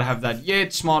 we do not have that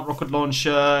yet. Smart rocket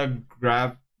launcher.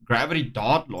 Gravity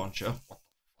dart launcher. What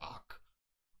the fuck?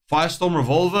 Firestorm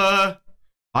revolver.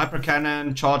 Hyper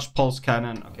cannon. Charged pulse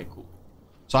cannon. Okay, cool.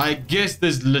 So I guess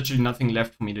there's literally nothing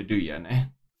left for me to do here, ne?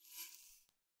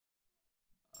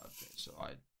 Okay, so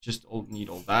I just need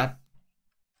all that.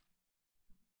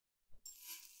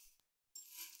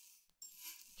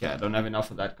 Okay, I don't have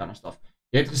enough of that kind of stuff.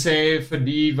 Jy het gesê vir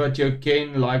die wat jou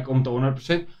ken, like om te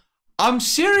 100%. I'm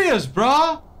serious,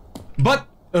 bruh. But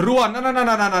Ruan,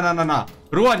 no.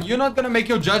 Ruan, you're not gonna make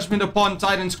your judgment upon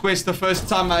Titan's Quest the first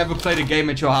time I ever played a game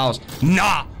at your house.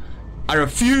 Nah, I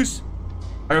refuse.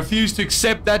 I refuse to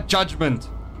accept that judgment.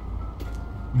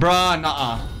 Bruh,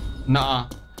 nah.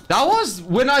 That was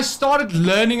when I started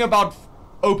learning about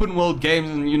open world games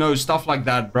and, you know, stuff like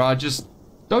that, bruh. Just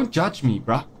don't judge me,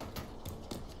 bruh.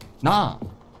 Nah,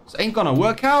 this ain't gonna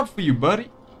work out for you, buddy.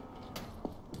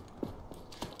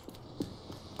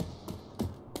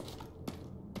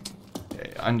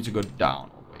 Okay, I need to go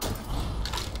down.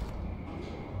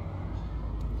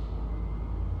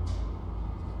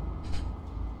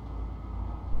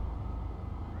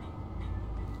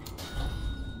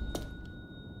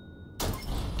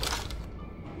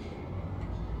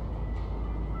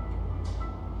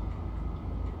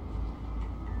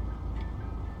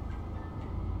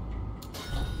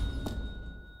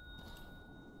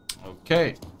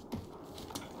 Okay.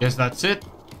 Guess that's it.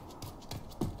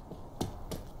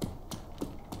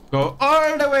 Go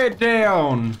all the way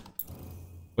down.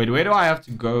 Wait, where do I have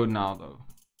to go now, though?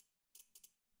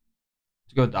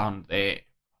 To go down there.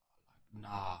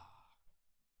 Nah.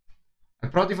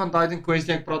 Ek praat nie van Titan Quest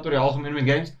nie, ek praat oor die algemeen met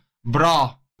games.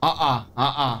 Bra.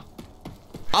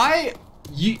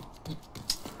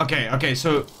 Okay,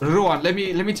 so Ruan, let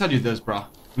me tell you this, bro.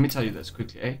 Let me tell you this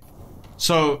quickly, eh?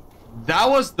 So that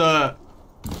was the,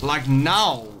 like,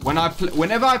 now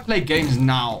whenever I play games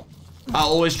now, I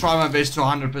always try my best to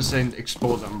 100%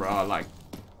 explore them, bro. Like,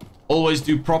 always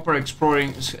do proper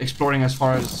exploring as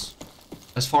far as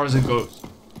it goes.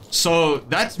 So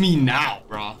that's me now,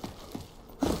 bro.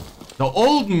 The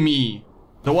old me,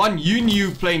 the one you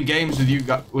knew playing games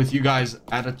with you guys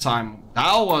at a time,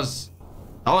 that was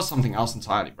something else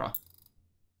entirely, bro.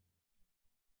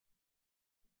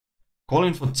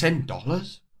 Calling for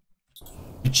 $10?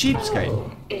 You cheapskate.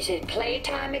 Oh, is it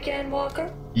playtime again,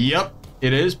 Walker? Yep,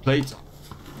 it is playtime.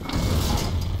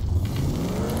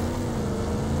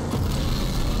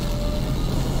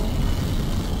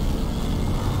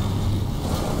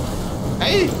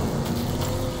 Hey!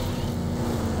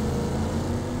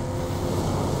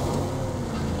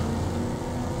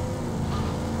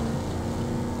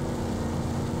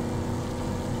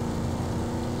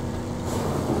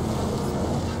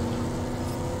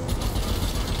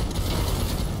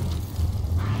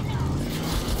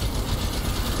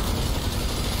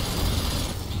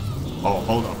 Oh,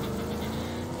 hold up.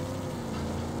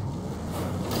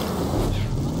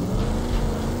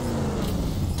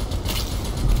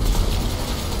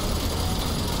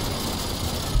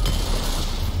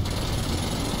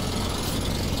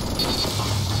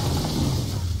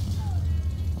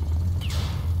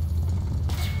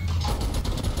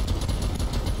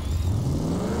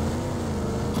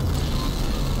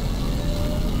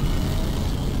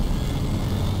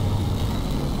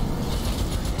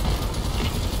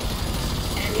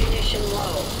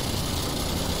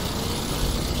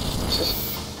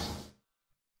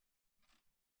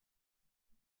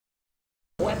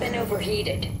 Weapon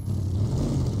overheated.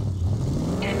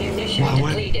 Ammunition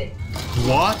depleted.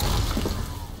 What?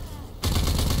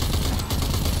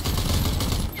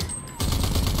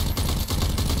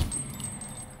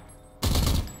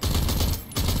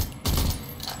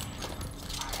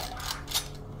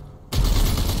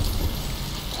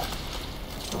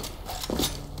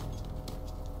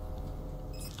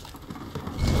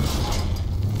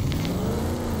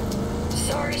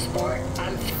 Sorry, sport.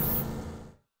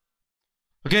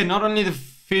 Okay, not only the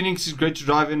Phoenix is great to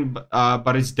drive in,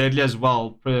 but it's deadly as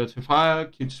well. Predator fire,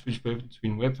 cute to switch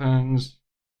between weapons.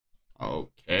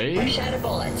 Okay. Fresh out of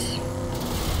bullets.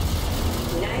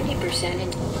 90%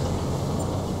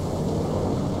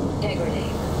 integrity.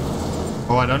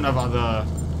 Oh, I don't have other...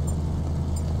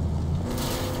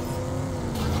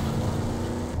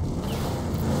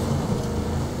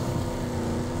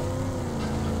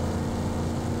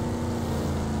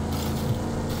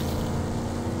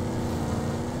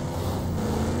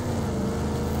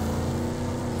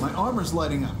 My armor's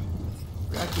lighting up.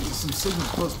 Reacting to some signals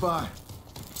close by.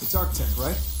 It's Arctech,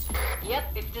 right? Yep,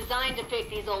 it's designed to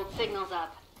pick these old signals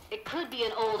up. It could be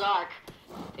an old Arc.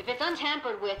 If it's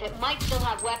untampered with, it might still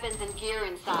have weapons and gear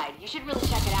inside. You should really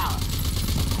check it out.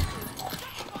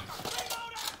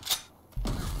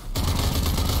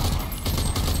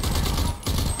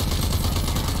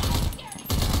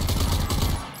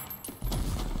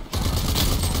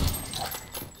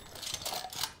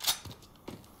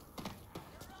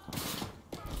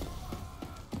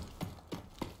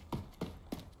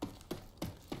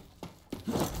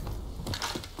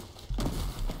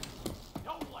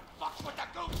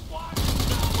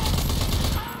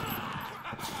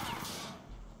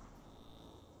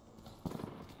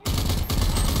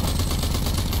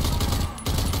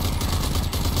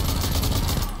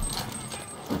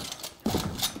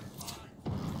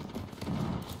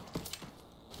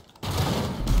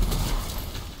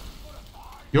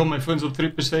 Yo, my phone's up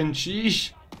 3%.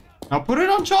 Sheesh. Now put it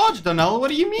on charge, Danielle. What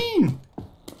do you mean?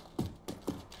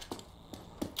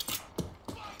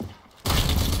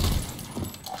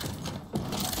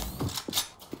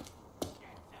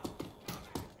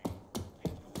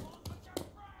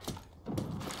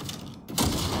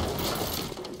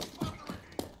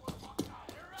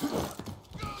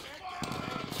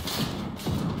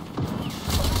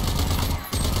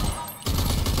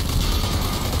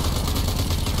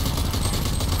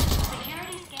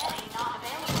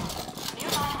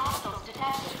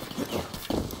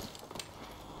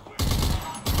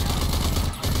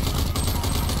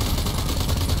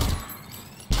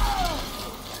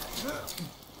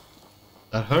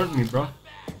 That hurt me, bro.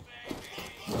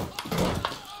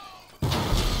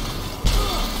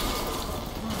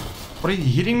 What are you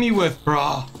hitting me with,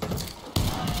 bro?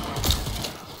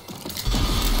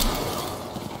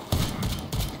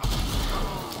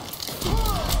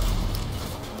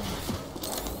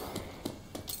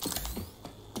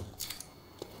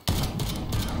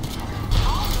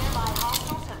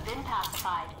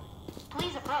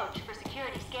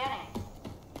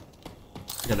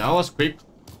 Okay, that was quick.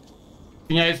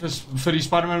 Ken jy het vir die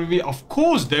Spider-Man movie? Of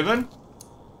course, Devin.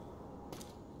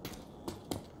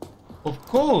 Of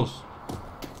course.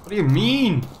 What do you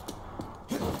mean?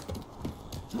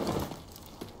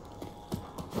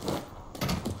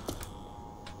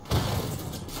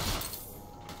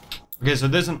 Okay, so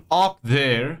there's an arc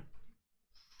there.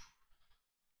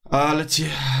 Let's see.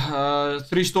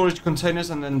 3 storage containers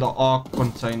and then the arc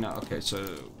container. Okay, so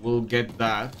we'll get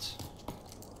that.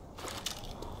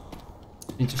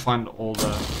 Need to find all the...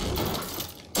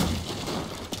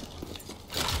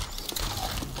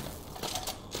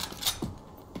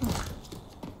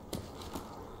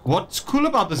 What's cool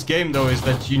about this game though is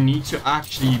that you need to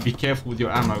actually be careful with your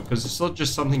ammo, because it's not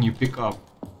just something you pick up.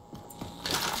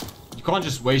 You can't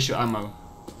just waste your ammo.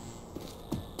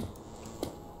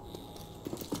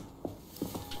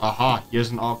 Aha, here's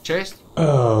an arc chest.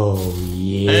 Oh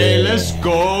yeah. Hey, let's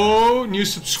go! New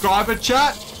subscriber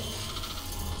chat.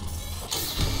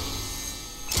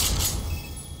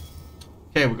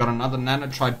 Okay, we got another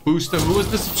nanotride booster. Who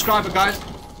is the subscriber, guys?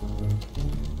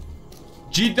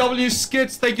 GW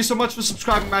Skits, thank you so much for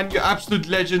subscribing, man. You're absolute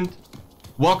legend.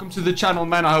 Welcome to the channel,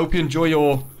 man. I hope you enjoy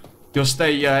your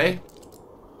stay here, eh?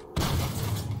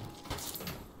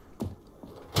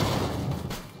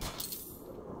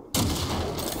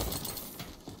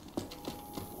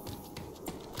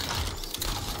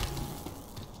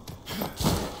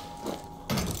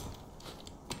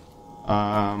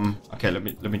 Okay, let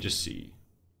me just see.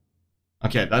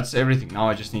 Okay, that's everything. Now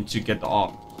I just need to get the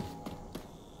arm.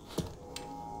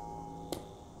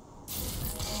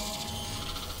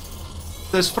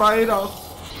 This Friday.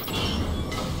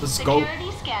 Let's go.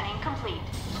 Security scanning complete.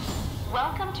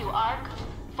 Welcome to ARC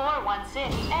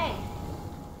 416A.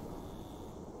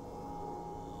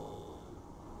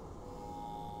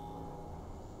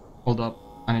 Hold up.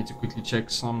 I need to quickly check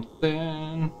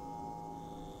something.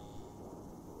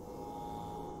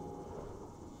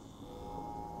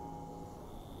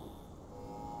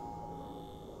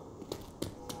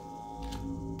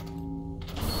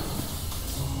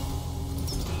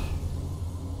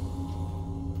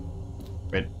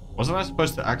 Wait, wasn't I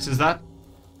supposed to access that?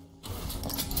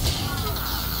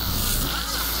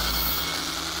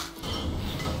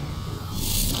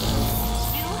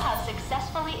 You have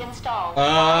successfully installed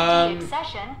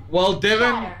accession. Well,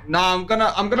 Devin, nah, I'm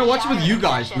gonna watch it with you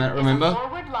guys, man. Remember?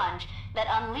 Forward lunge that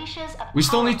unleashes a We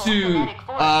still need to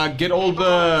get all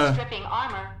the. stripping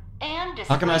armor and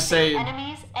How can I say?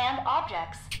 enemies and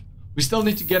objects. We still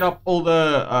need to get up all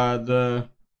the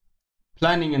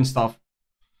planning and stuff.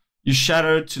 You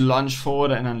shatter to lunge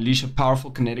forward and unleash a powerful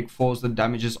kinetic force that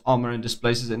damages armor and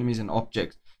displaces enemies and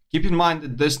objects. Keep in mind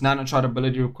that this nanotride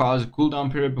ability requires a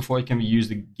cooldown period before it can be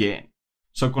used again.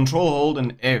 So control, hold,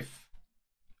 and F.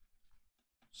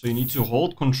 So you need to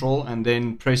hold control and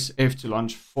then press F to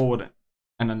lunge forward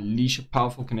and unleash a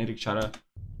powerful kinetic shatter.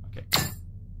 Okay.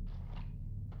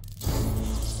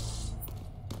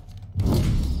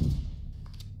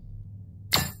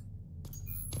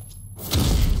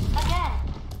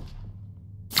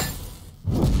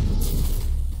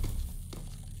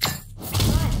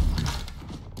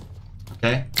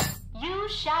 Okay.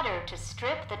 Use shatter to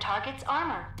strip the target's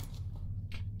armor.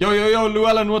 Yo,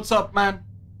 Llewellyn, what's up, man?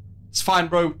 It's fine,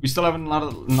 bro. We still have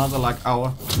another like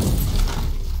hour.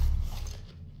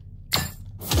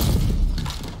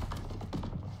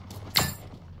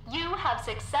 You have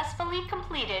successfully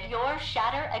completed your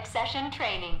shatter accession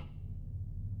training.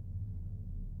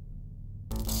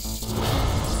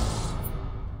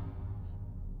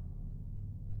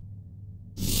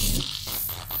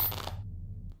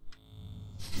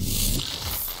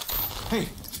 Hey,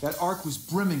 that arc was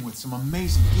brimming with some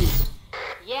amazing gear.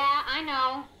 Yeah, I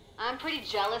know. I'm pretty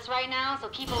jealous right now, so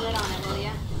keep a lid on it, will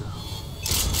ya?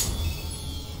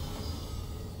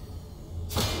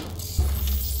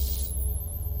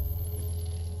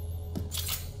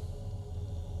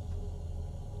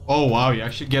 Oh wow, you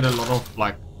actually get a lot of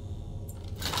like.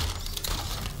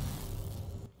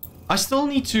 I still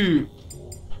need to.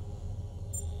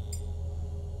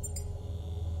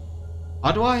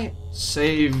 How do I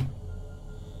save?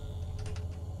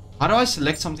 How do I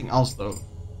select something else though?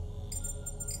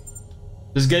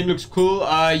 This game looks cool.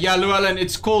 Yeah, Llewellyn,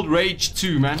 it's called Rage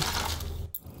 2, man.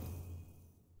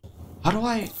 How do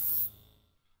I?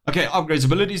 Okay, upgrades.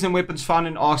 Abilities and weapons found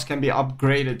in ARCs can be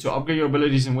upgraded. To upgrade your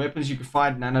abilities and weapons, you can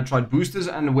find nanotride boosters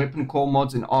and weapon core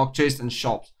mods in ARC chests and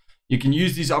shops. You can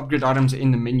use these upgrade items in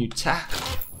the menu tab.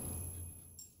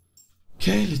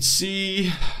 Okay, let's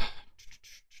see.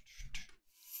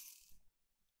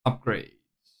 Upgrades.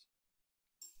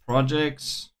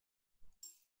 Projects.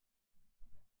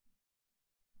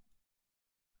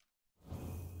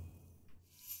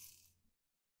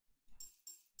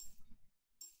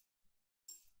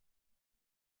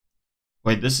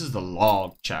 Wait, this is the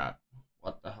log, chat.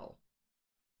 What the hell?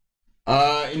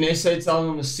 In SA, it's out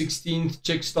on the 16th.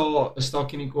 Check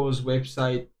Starkinico's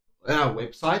website.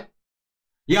 Website.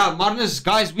 Yeah, Martinus,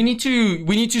 guys, we need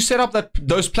to set up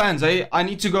those plans, eh? I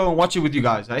need to go and watch it with you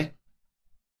guys, eh?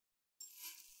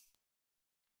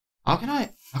 How can I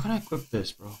equip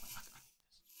this, bro?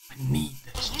 I need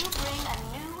this. You bring a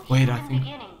new Wait, I human think.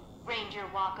 beginning, Ranger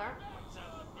Walker.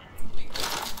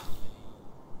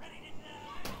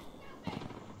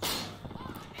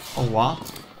 Oh wow.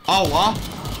 Oh wow.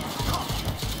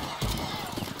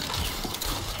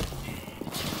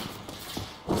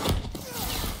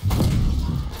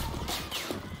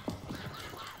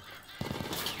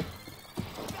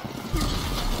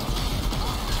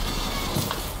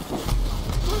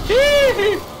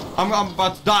 I'm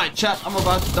about to die, chat. I'm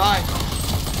about to die.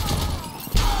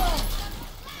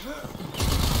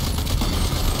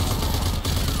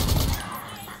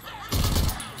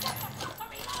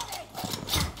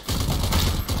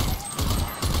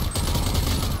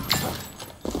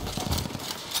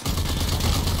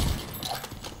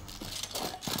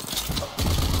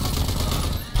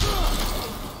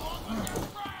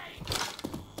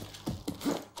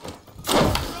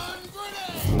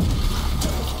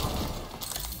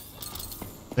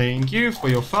 Thank you for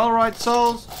your fell right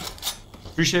souls.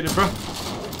 Appreciate it, bro.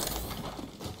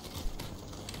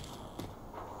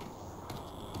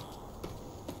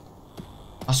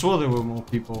 I saw there were more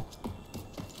people.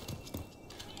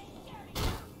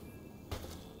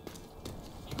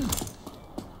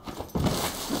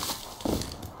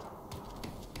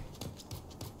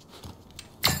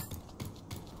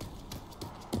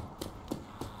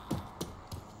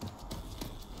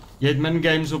 Yetman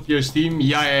games up your Steam?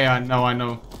 Yeah, no, I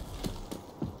know.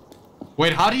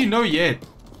 Wait, how do you know yet?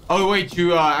 Oh wait,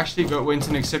 you actually went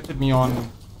and accepted me on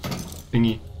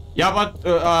thingy. Yeah, but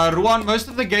Ruan, most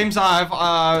of the games I have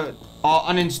are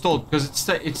uninstalled because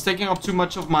it's taking up too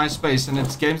much of my space, and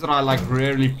it's games that I like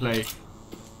rarely play.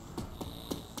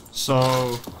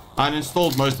 So I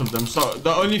uninstalled most of them. So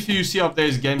the only few you see up there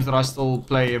is games that I still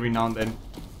play every now and then.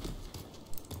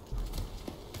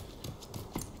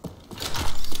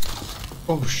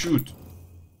 Oh shoot.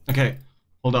 Okay,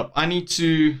 hold up. I need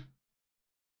to...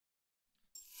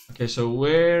 Okay, so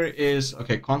where is...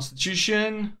 Okay,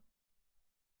 Constitution.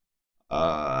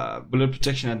 Bullet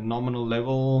protection at nominal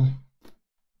level.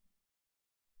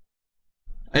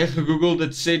 I have Googled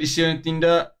het sê die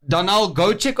 17de. Donald,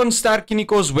 go check on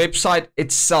Sterkiniko's website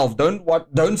itself. Don't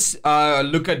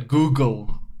look at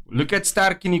Google. Look at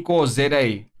Sterkiniko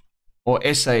ZA or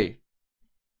SA.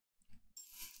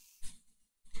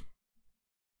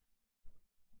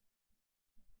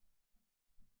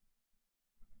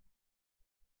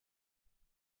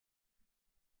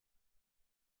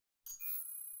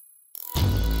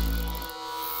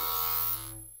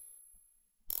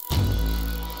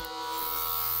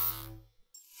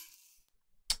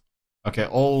 Okay,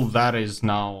 all that is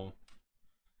now.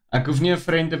 Ek hoef nie 'n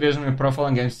vriend te wees om my profile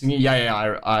en games te sien.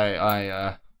 Yeah,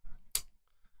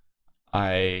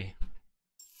 I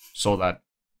saw that.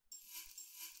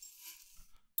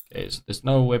 Okay, so there's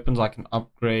no weapons I can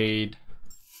upgrade.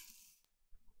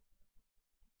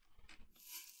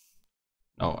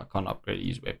 No, I can't upgrade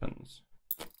these weapons.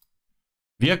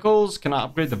 Vehicles? Can I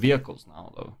upgrade the vehicles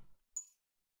now though?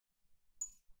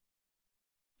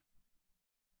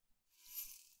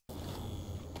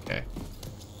 Okay.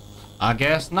 I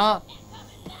guess not.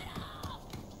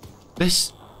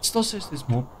 This still says there's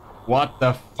more. What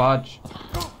the fudge?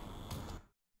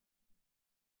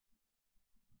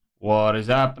 What is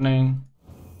happening?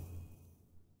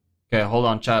 Okay, hold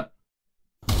on, chat.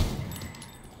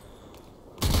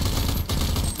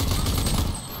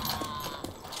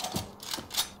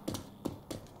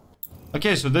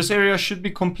 Okay, so this area should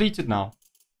be completed now.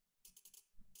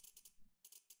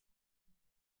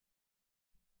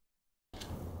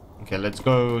 Okay, let's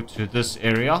go to this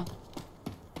area.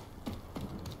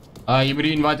 You would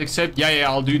invite accept? Yeah,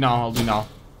 I'll do now.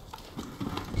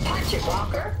 Patch it,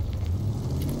 Walker.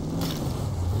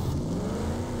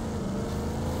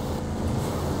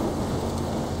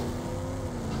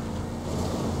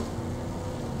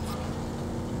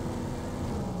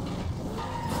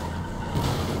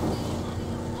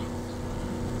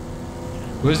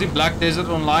 Where's the Black Desert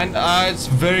Online? It's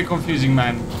very confusing,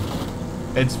 man.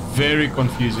 It's very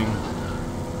confusing.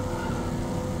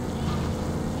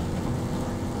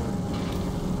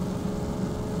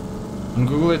 On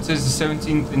Google it says the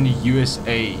 17th in the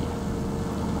USA.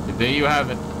 Okay, there you have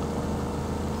it.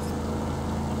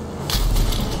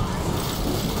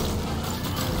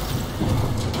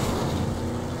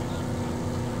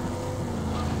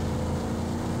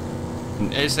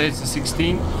 In SA it's the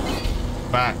 16th.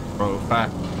 Fact, bro,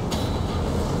 fact.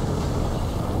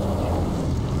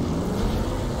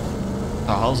 What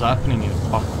the hell's happening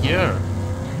up here?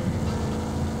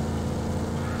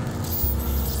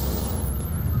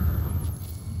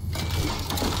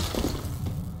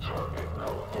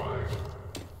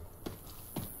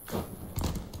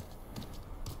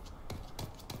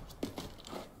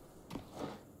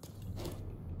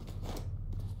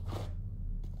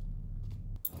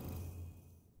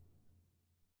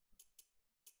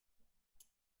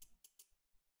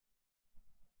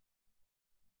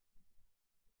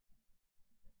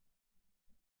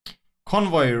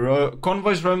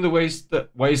 Convoys roam the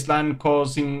wasteland,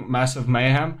 causing massive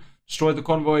mayhem. Destroy the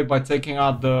convoy by taking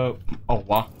out the... Oh,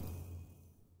 what?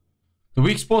 The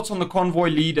weak spots on the convoy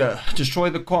leader.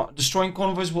 Destroying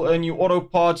convoys will earn you auto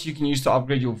parts you can use to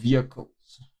upgrade your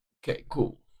vehicles. Okay,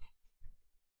 cool.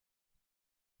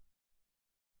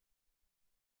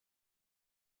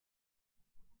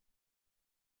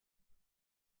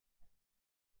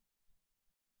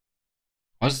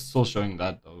 Why is it still showing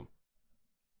that, though?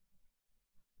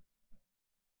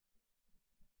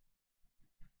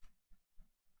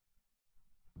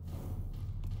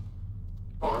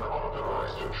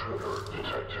 Unauthorized intruder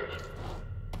detected.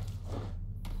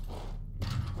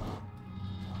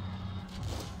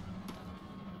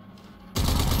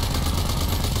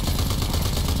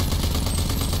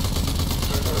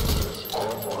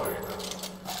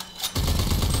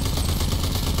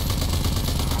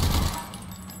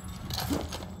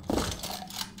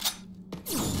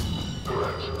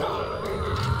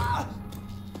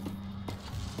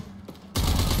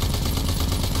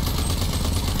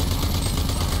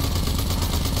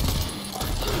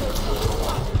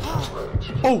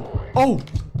 Oh! Oh!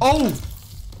 Oh!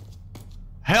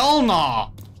 Hell nah!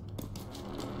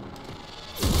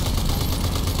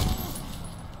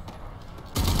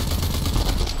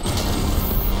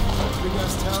 Big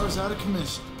ass tower's out of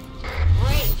commission.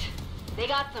 Great. They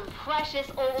got some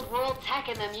precious old world tech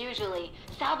in them usually.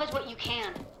 Salvage what you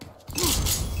can.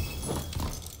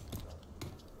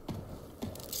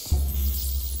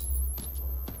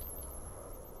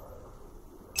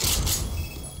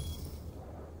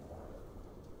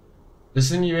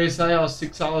 Listen, USA are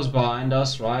 6 hours behind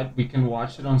us, right? We can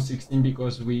watch it on 16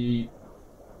 because we're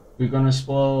gonna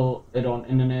spoil it on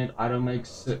internet. I don't make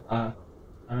since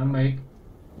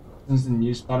the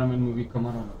new Spider-Man movie come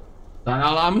out on.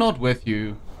 Daniel, I'm not with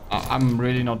you. I'm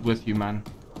really not with you, man.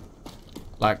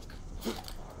 Like,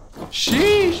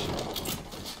 sheesh.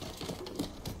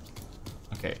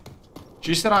 Okay,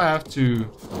 she said I have to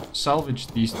salvage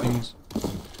these things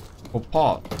for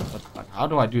part, but like, how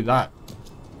do I do that?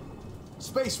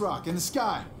 Space rock in the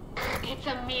sky. It's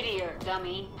a meteor,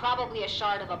 dummy. Probably a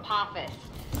shard of Apophis.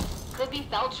 Could be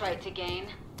Feltrite to gain.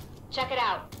 Check it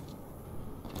out.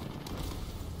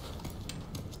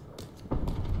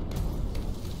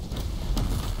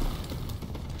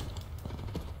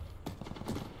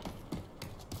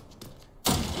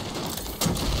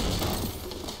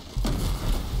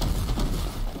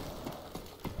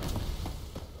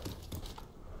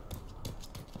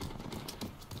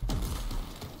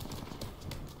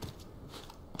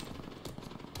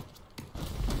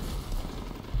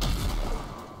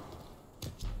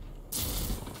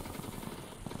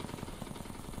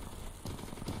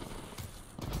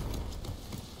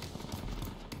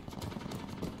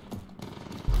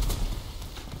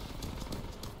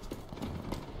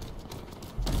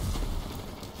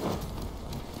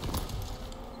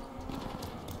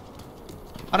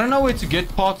 I don't know where to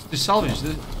get parts to salvage.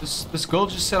 This girl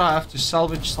just said I have to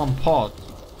salvage some parts.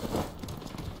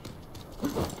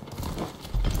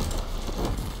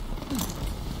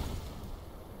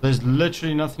 There's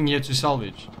literally nothing here to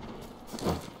salvage.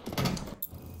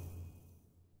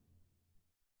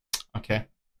 Okay.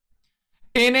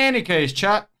 In any case,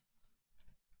 chat.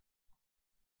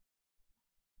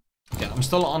 Okay, I'm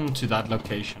still on to that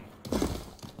location.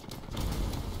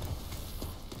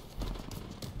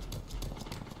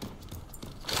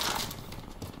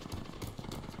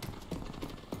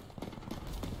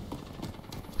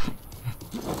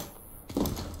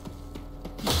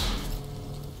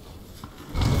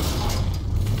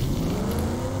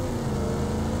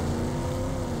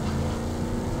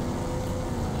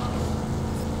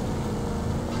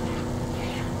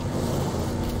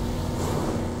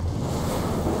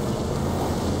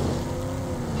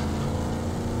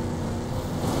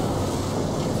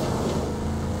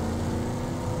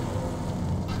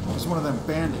 One of them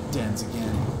bandit dens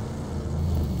again.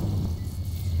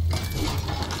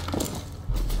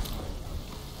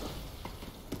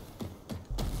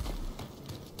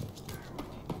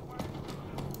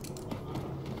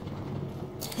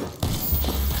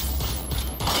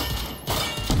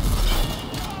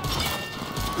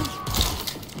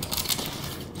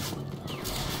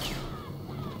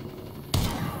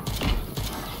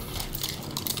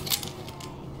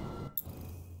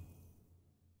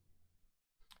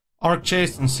 Arc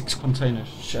chest and 6 containers.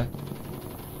 Shit.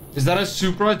 Is that a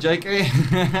Supra,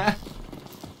 JK?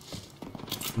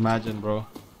 Imagine, bro.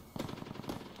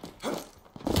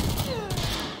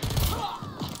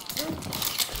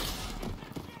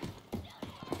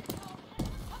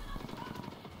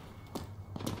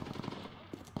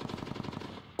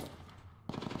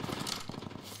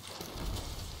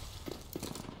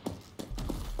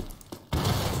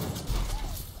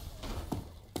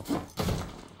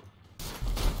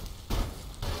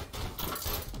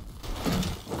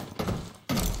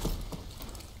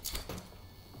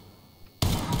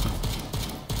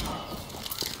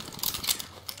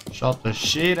 Shot the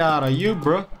shit out of you,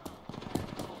 bro.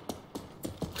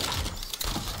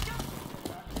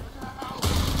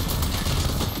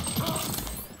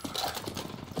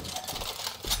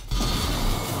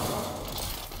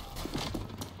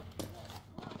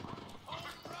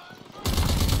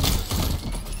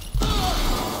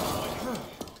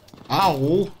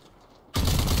 Ow.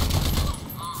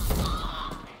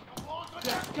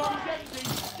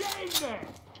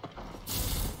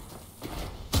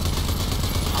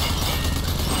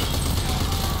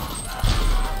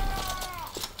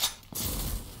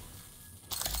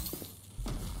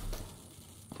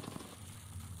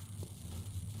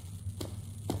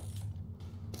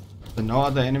 There are no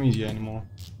other enemies here anymore.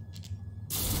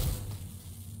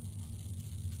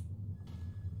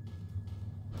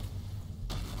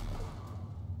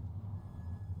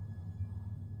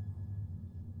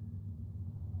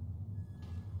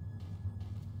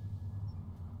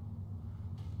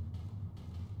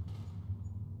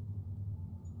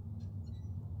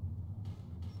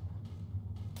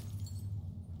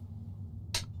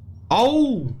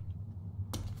 Oh!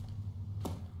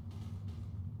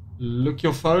 Look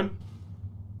your phone.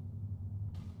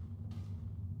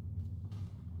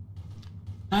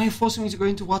 Now you're forcing me to go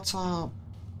into WhatsApp.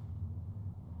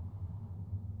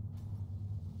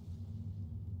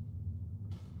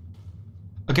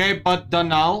 Okay, but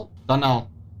Danal,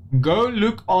 go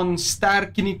look on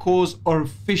Ster-Kinnick's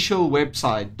official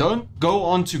website. Don't go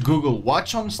on to Google.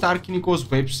 Watch on Ster-Kinnick's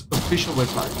official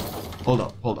website. Hold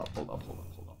up.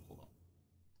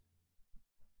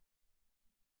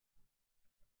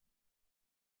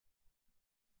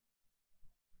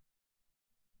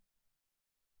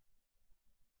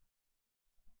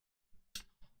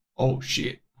 Oh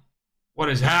shit. What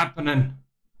is happening?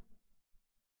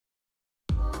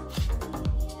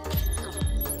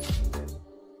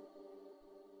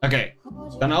 Okay,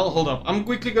 then I'll hold up. I'm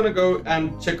quickly gonna go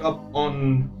and check up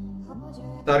on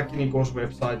Ster-Kinnick's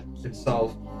website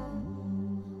itself.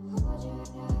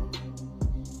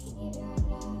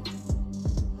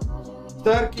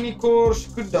 Ster-Kinnick's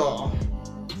kuda.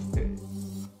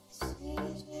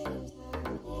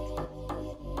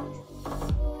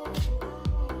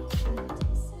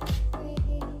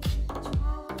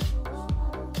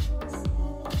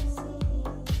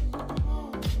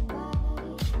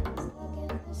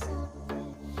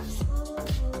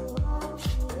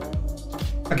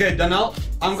 Okay, Danal,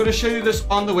 I'm gonna show you this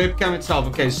on the webcam itself.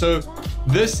 Okay, so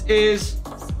this is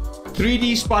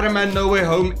 3D Spider-Man No Way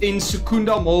Home in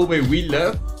Secunda Mall where we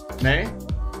live. Nah?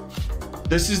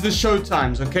 This is the show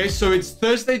times, okay? So it's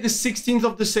Thursday the 16th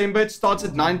of December. It starts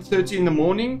at 9:30 in the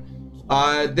morning.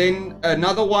 Then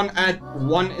another one at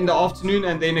 1 in the afternoon,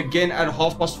 and then again at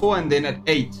 4:30, and then at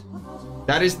 8.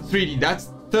 That is the 3D. That's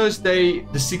Thursday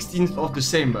the 16th of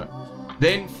December.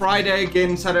 Then Friday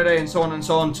again, Saturday, and so on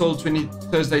until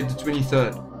Thursday the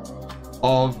 23rd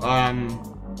of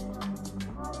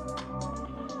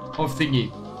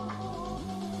thingy.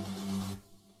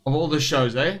 Of all the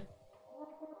shows, eh?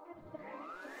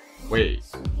 Wait.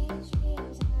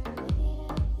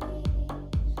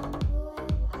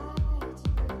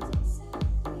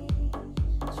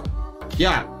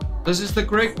 Yeah, this is the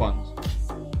correct ones.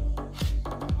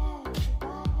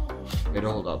 Wait,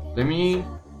 hold up. Let me...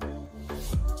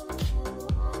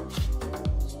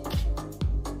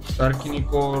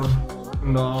 Ster-Kinnick's,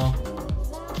 no,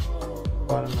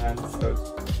 Spider-Man shows.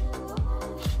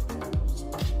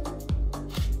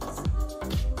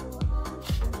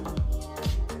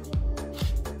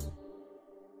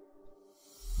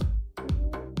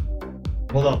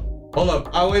 Hold up.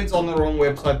 I went on the wrong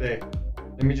website there.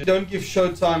 Let me just... Don't give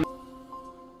Showtime...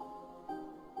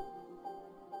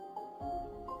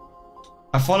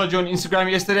 I followed you on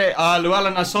Instagram yesterday.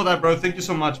 Llewellyn, I saw that, bro. Thank you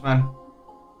so much, man.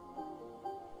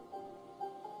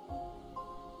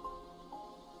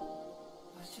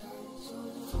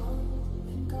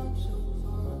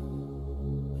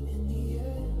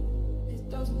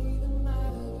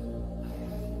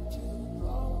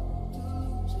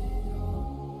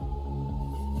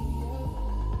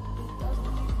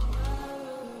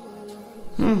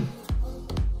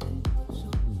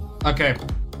 Okay.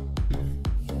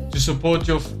 To support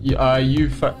your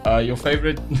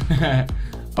favorite.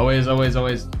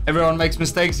 always. Everyone makes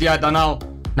mistakes. Yeah, Danal.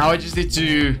 Now I just need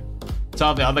to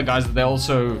tell the other guys that they're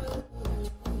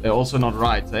also not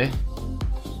right, eh?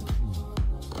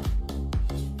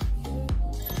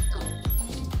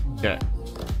 Okay.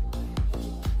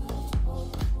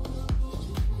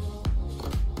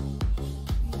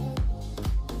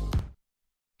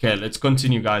 Okay, let's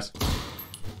continue, guys.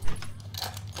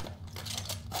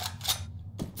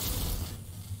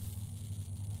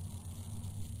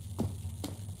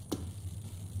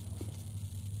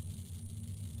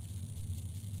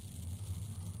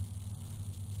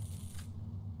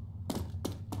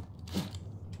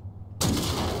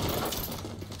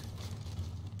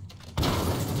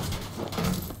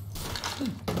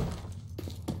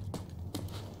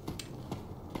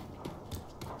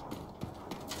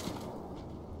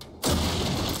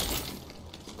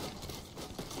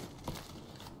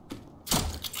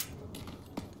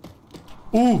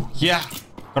 Ooh, yeah.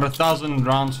 Got 1,000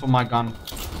 rounds for my gun.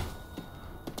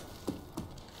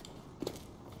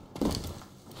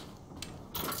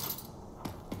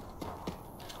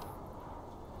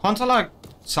 Can't I like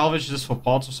salvage this for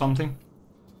parts or something?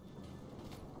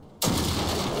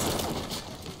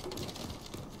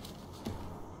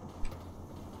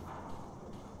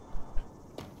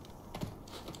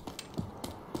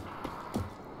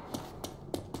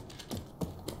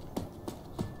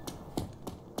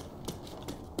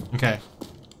 Okay,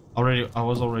 I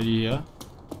was already here.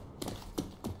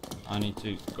 I need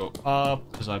to go up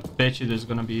because I bet you there's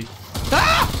gonna be...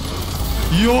 Ah!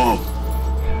 Yo!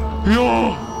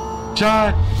 Yo!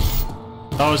 Chat!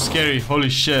 That was scary. Holy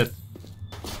shit.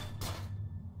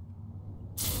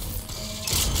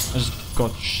 I just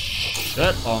got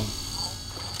shit on.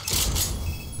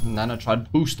 And then I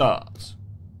tried boosters.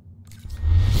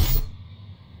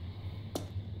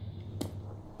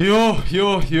 Yo.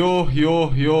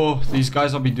 These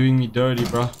guys will be doing me dirty,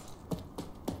 bro.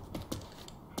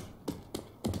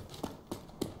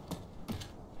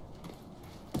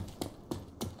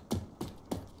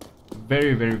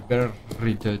 Very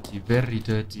dirty. Very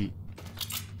dirty.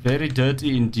 Very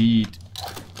dirty indeed.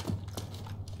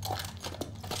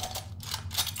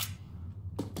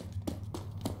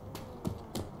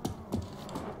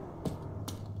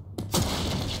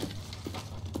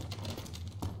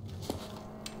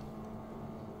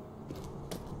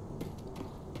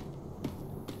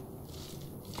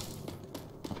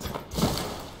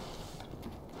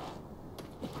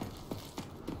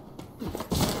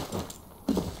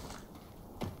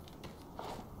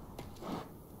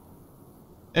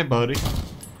 Hey, buddy.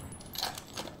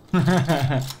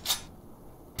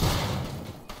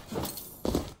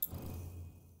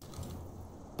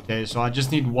 Okay, so I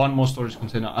just need one more storage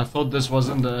container. I thought this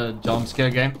wasn't a jump scare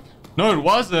game. No, it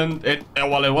wasn't.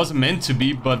 Well, it wasn't meant to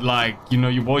be, but like, you know,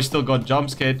 your boy still got jump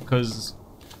scared because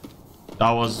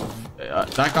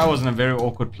that guy was in a very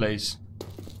awkward place.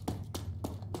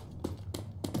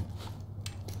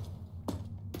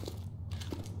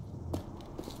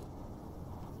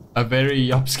 A very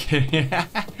upscale.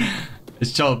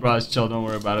 It's chill, bro. It's chill. Don't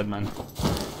worry about it, man.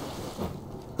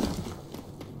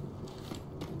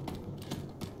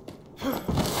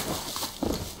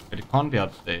 But it can't be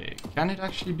up there. Can it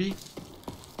actually be?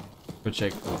 Go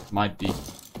check. It might be.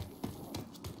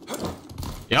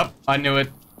 Yep, I knew it.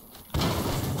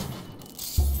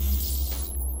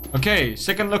 Okay,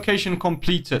 second location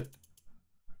completed.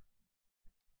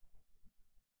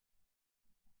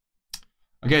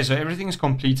 Okay, so everything is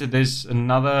completed. There's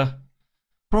another...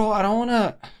 Bro, I don't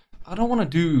wanna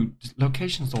do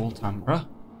locations the whole time, bro.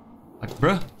 Like,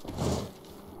 bro.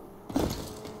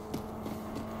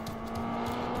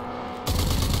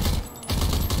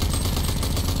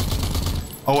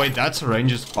 Oh wait, that's a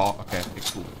ranger's car. Okay,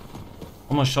 cool.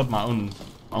 Almost shot my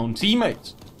own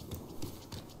teammates.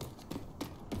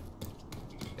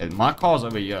 And my car's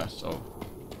over here, so...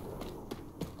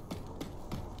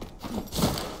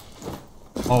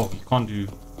 Oh, you can't do...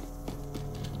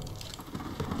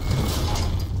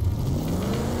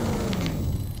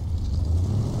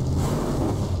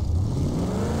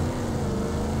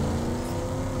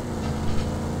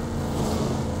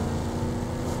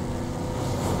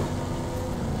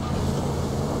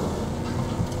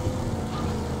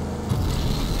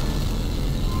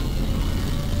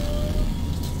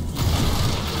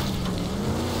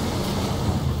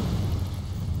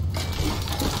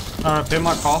 repair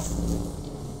my car.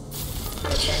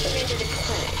 Check them into the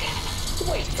clinic.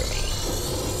 Wait for me.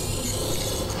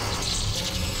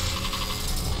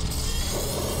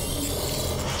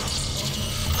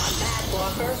 I'm back,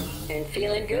 Walker, and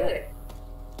feeling good.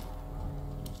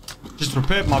 Just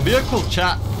repaired my vehicle,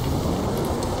 chat.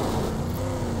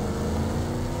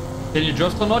 Can you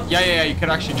drift or not? Yeah, you can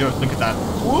actually drift. Look at that.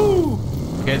 Woo!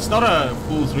 Okay, it's not a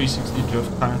full 360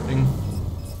 drift kind of thing.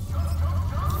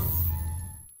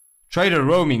 Trader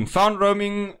roaming. Found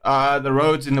roaming the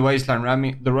roads in the wasteland.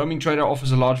 The roaming trader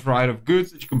offers a large variety of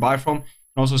goods that you can buy from and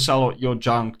also sell your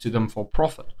junk to them for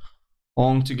profit.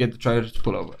 On to get the trader to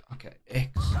pull over. Okay,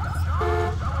 X.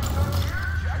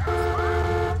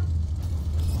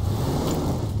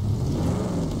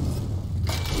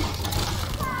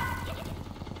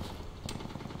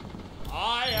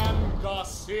 I am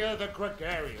Garcia the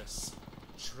Gregarious,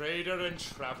 trader and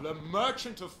traveler,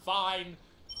 merchant of fine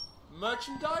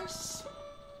merchandise?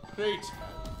 Pray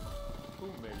tell, who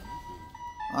may you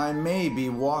be? I may be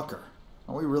Walker.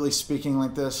 Are we really speaking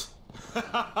like this?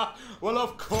 Well,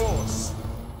 of course.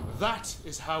 That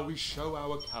is how we show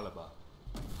our caliber.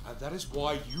 And that is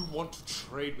why you want to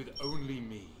trade with only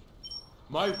me.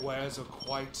 My wares are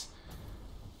quite...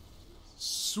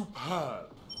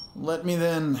 superb. Let me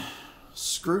then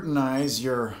scrutinize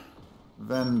your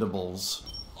vendables.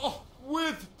 Oh,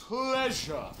 with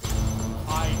pleasure.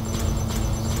 I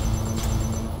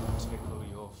tickle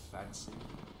your fancy.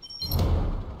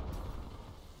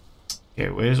 Okay,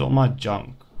 where's all my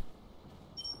junk?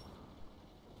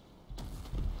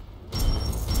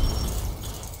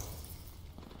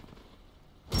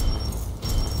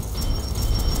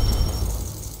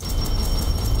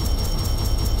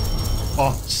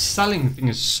 Oh, selling thing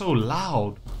is so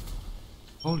loud.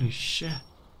 Holy shit.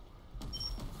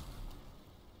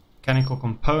 Mechanical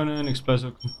component,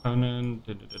 explosive component,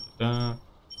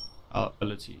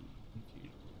 ability.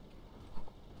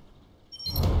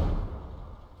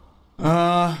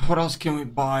 What else can we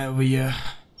buy over here?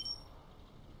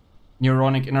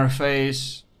 Neuronic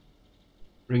interface.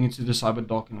 Bring it to the cyber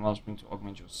dock and wellspring to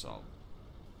augment yourself.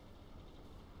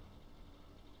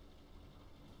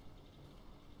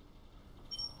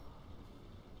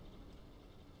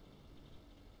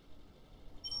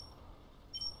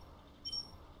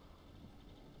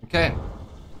 Okay,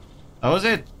 that was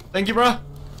it. Thank you, bro.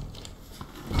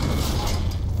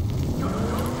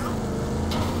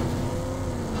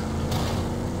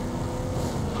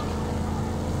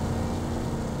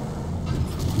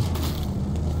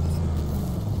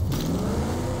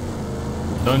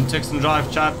 Don't text and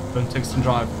drive, chat. Don't text and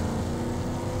drive.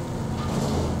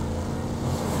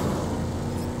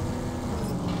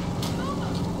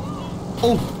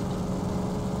 Oh!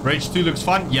 Rage 2 looks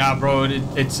fun. Yeah, bro,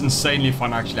 it's insanely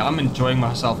fun, actually. I'm enjoying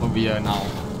myself over here now.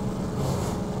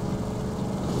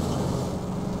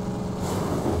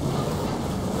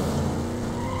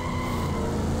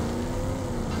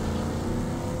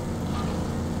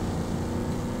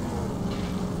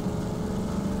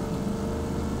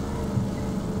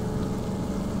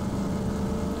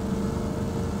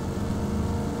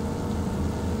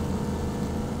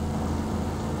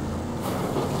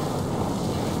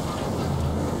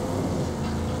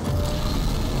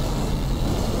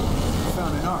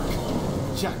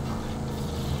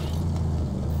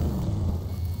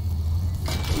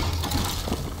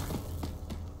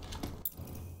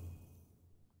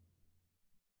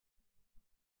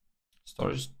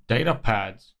 Storage data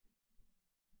pads.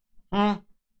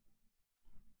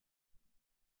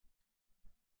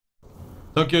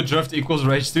 Tokyo Drift equals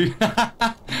Rage 2.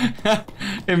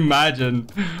 Imagine,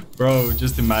 bro,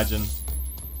 just imagine.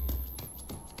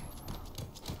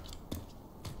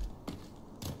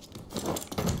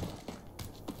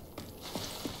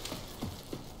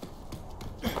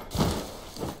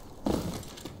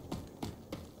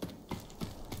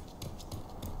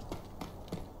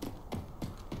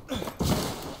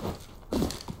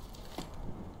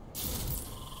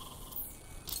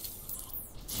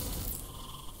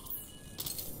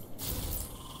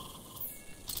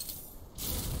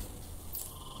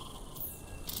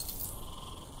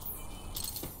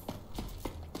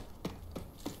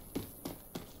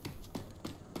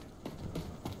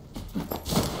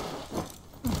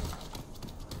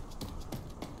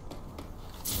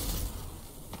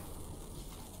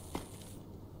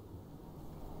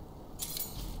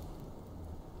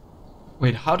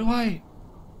 Wait, how do I...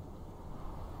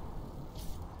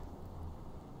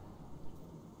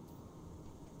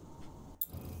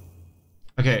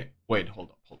 Okay, wait,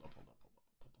 hold up.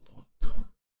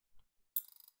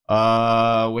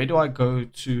 Where do I go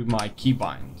to my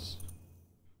keybinds?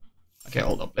 Okay,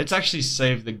 hold up. Let's actually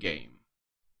save the game.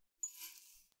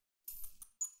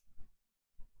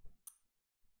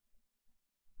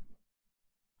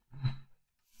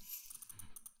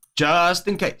 Just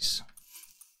in case.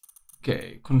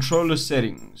 Okay, controller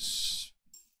settings.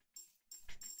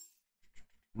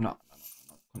 No, not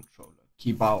controller.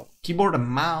 Keyboard and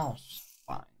mouse.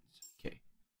 Fine. Okay.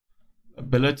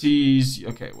 Abilities.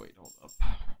 Okay, wait, hold up.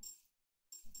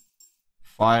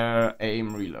 Fire,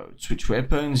 aim, reload. Switch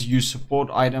weapons. Use support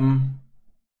item.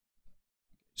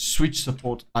 Switch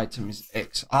support item is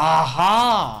X.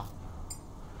 Aha!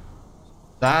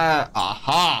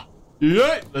 Aha!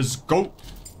 Yeah, let's go.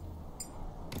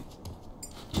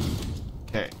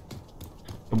 Okay.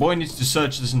 The boy needs to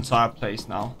search this entire place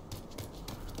now.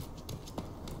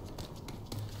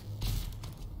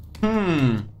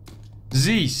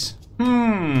 Zeus.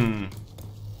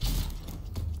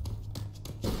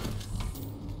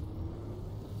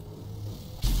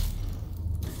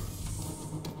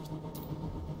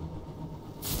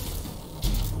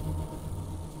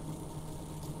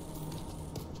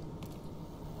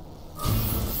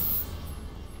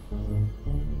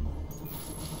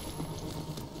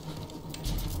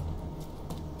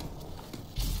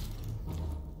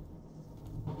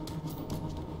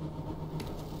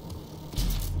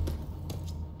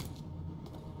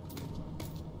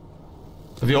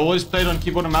 Have you always played on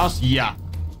keyboard and mouse? Yeah.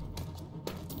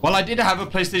 Well, I did have a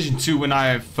PlayStation 2 when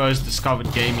I first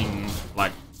discovered gaming,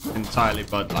 like, entirely,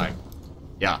 but, like,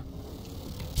 yeah.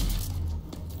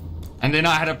 And then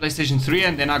I had a PlayStation 3,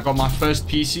 and then I got my first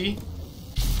PC.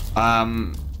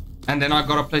 And then I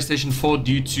got a PlayStation 4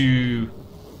 due to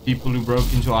people who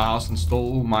broke into our house and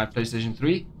stole my PlayStation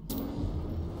 3.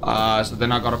 So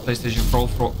then I got a PlayStation 4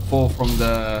 from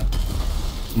the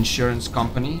insurance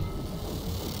company.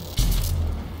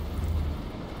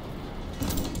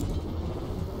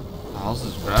 How's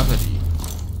this gravity?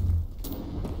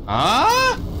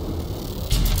 Ah?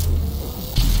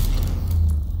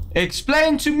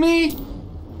 Explain to me.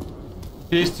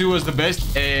 PS2 was the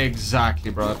best. Exactly,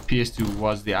 bro. PS2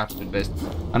 was the absolute best.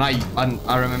 And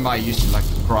I remember I used to like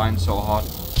grind so hard.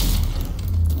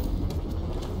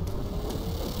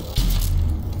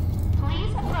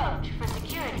 Please approach for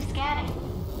security scanning.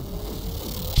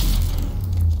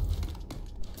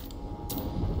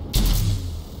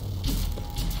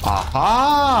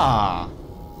 Aha!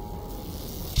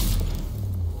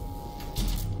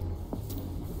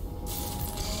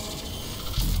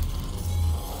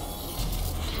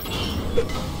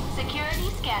 Security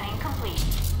scanning complete.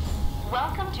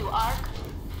 Welcome to ARC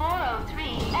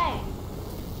 403A.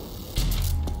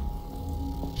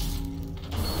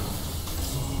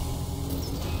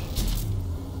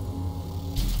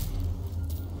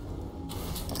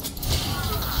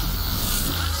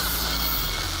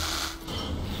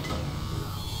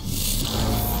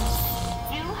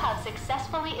 You have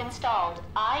successfully installed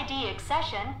ID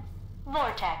accession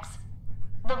Vortex.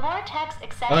 The Vortex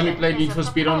accession I only played Need for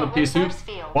Speed on the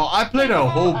PS2. Well, I played a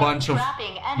whole bunch of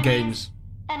games.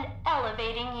 And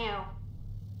elevating you.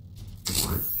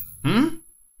 Hmm?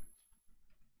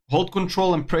 Hold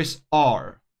control and press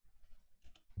R.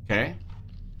 Okay.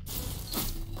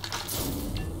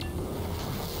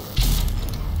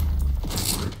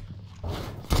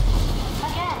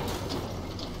 Again.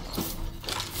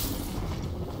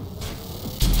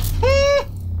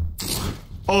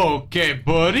 Okay,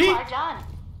 buddy. You are done.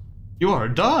 You are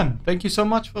done. Thank you so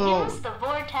much for... Use the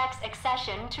Vortex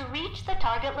accession to reach the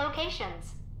target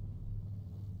locations.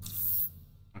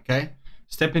 Okay.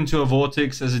 Step into a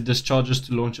vortex as it discharges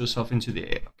to launch yourself into the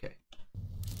air. Okay.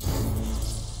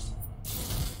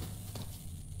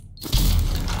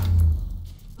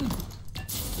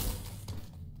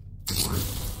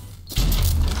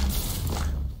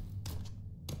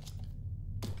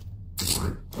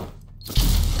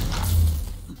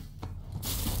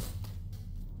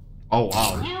 Oh,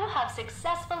 wow. You have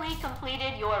successfully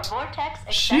completed your Vortex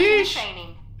accession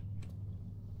training.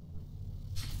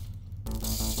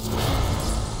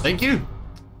 Thank you.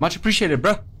 Much appreciated,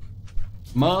 bro.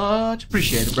 Much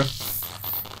appreciated, bro.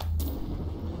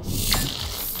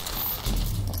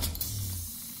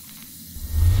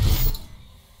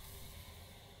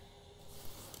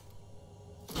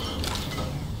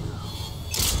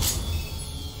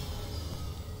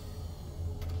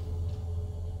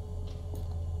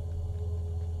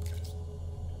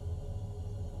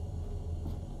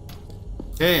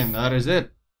 Okay, and that is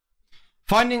it.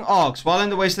 Finding arcs. While in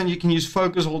the wasteland, you can use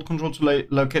focus, hold control to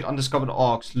locate undiscovered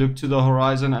arcs. Look to the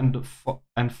horizon and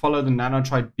follow the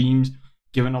nanotrite beams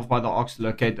given off by the arcs to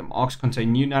locate them. Arcs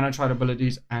contain new nanotrite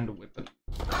abilities and a weapon.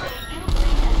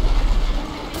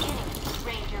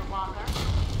 Ranger Walker.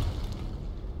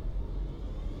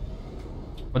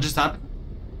 What just happened?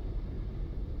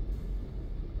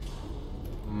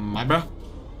 My bro.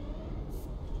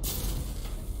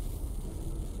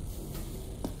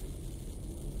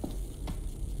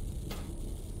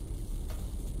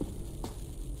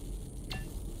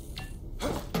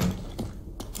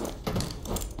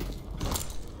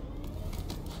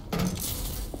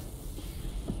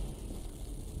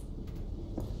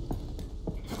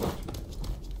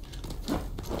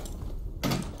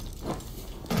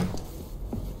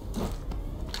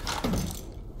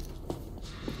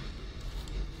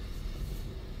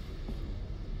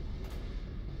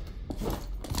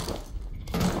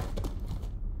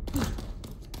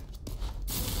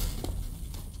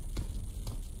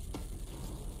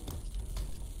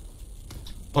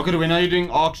 Okay, when are you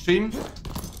doing ARC stream?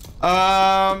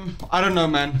 I don't know,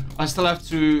 man. I still have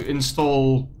to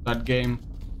install that game.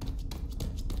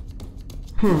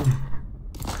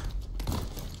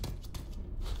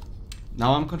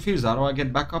 Now I'm confused. How do I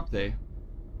get back up there?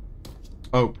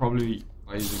 Oh, probably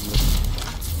by using this.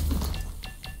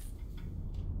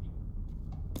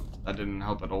 That didn't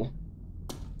help at all.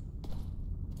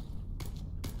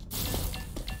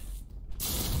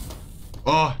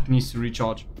 Oh, it needs to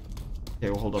recharge. Okay,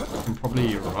 well, hold up. I can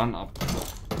probably run up.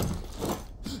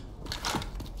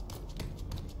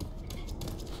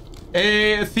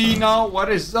 Hey, Athena,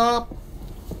 what is up?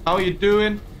 How are you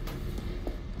doing?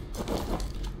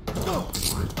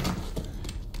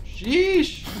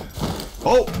 Sheesh.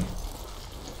 Oh.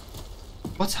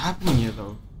 What's happening here,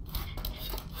 though?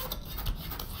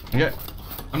 Okay.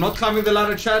 I'm not climbing the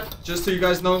ladder, chat, just so you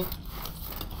guys know.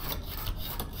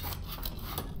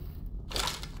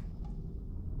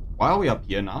 Why are we up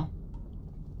here now?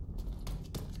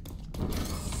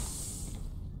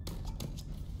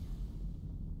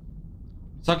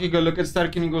 Saki, go look at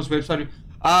Starkingo's website.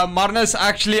 Marnus,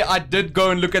 actually, I did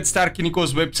go and look at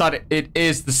Sterkiniko's website. It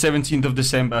is the 17th of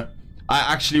December.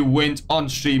 I actually went on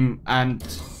stream and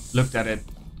looked at it.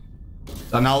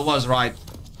 Danelle was right.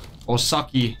 Or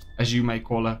Saki, as you may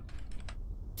call her.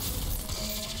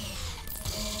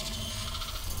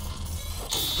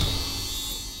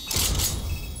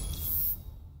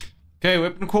 Okay,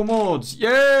 weapon core mods.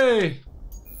 Yay!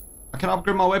 I can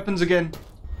upgrade my weapons again.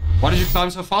 Why did you climb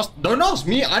so fast? Don't ask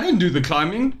me. I didn't do the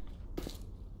climbing.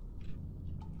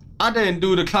 I didn't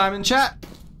do the climbing, chat.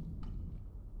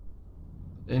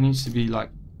 There needs to be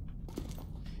like...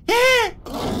 Yeah!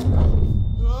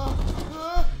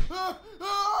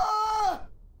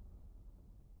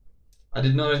 I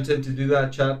did not intend to do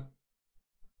that, chat.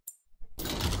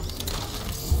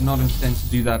 Did not intend to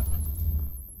do that.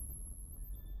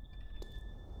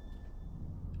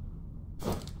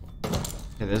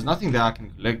 Okay, there's nothing there I can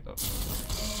collect though.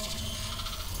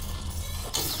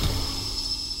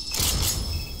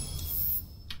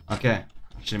 Okay,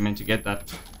 actually meant to get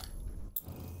that.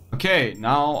 Okay,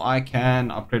 now I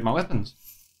can upgrade my weapons.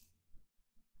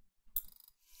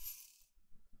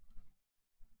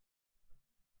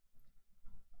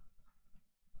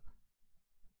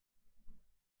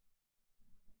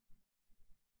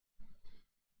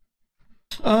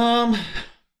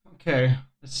 Okay,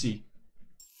 let's see.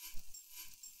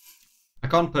 I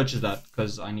can't purchase that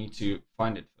because I need to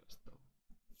find it first though.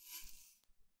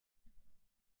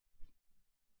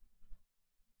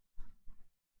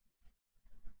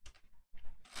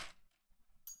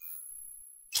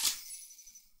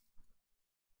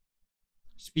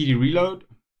 Speedy reload.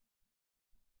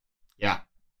 Yeah.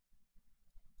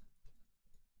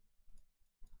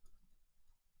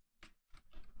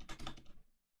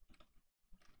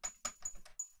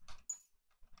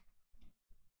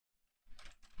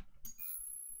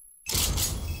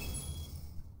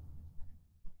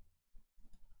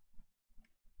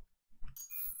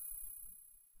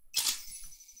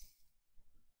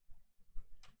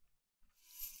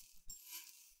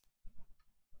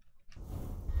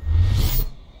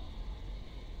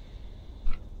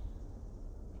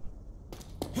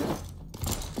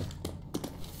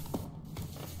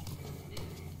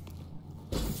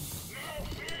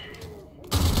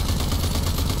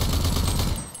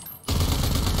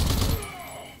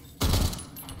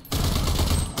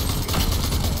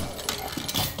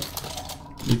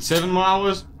 Need 7 more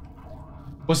hours.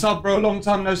 What's up, bro? Long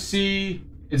time no see.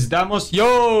 It's Damos.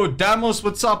 Yo, Damos,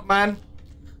 what's up, man?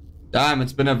 Damn,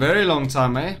 it's been a very long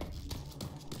time, eh?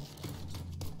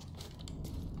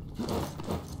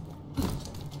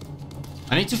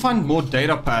 I need to find more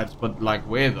data pads, but like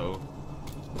where though?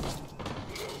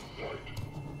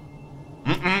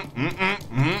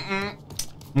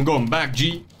 I'm going back,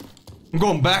 G. I'm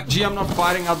going back, G. I'm not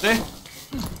fighting out there.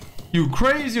 You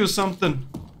crazy or something?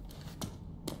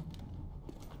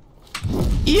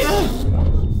 Yeah.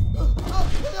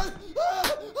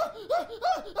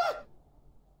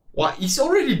 Why? He's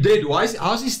already dead. Why is?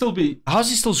 How's he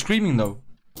still screaming though?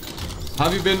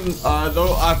 Have you been?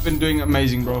 Though I've been doing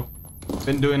amazing, bro.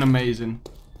 Been doing amazing.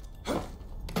 I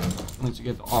need to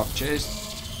get the arc chest.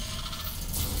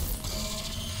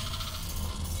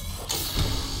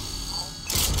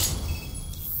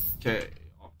 Okay,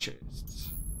 arc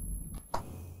chest.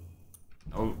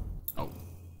 No, no.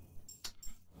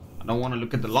 I don't want to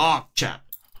look at the lock, chat.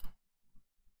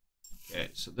 Okay,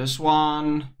 so this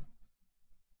one.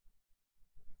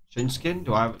 Change skin?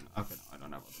 Do I have? Okay, no, I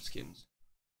don't have other skins.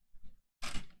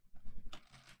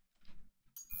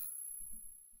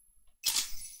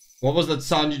 What was that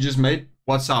sound you just made?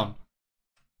 What sound?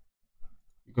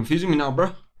 You're confusing me now,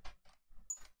 bro.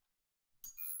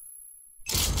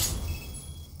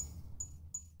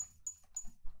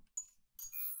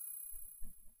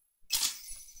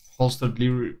 Holstered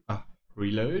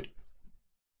reload.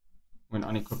 When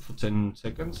unequipped for 10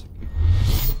 seconds. Okay.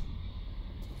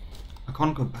 I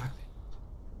can't go back.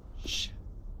 Shit.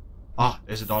 Ah,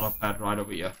 there's a data pad right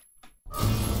over here.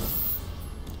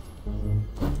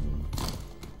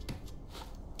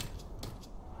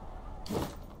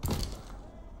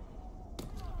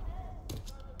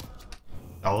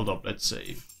 Hold up, let's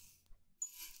save.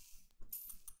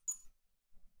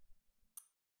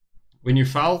 When you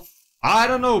fell? I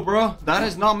don't know, bro. That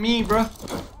is not me, bro.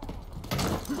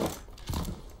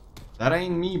 That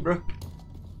ain't me, bro.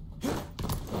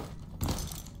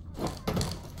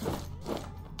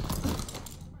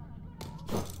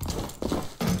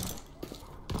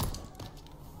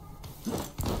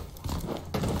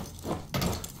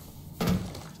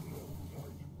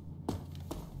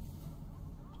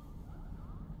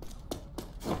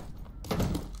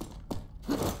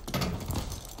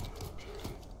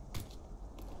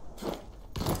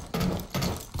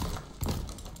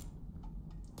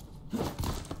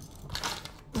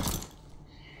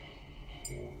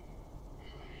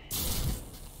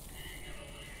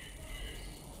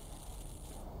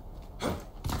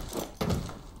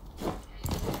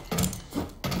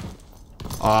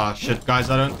 Ah, shit, guys,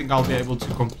 I don't think I'll be able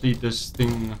to complete this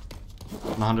thing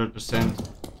 100%.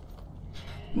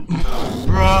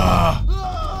 Bruh!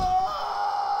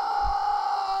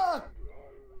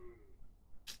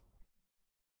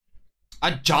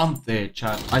 I jumped there,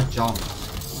 chat. I jumped.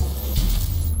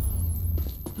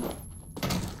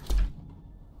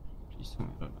 Please tell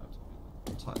me I don't have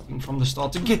to be typing from the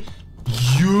start again.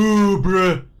 You,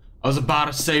 bruh! I was about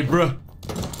to say, bruh.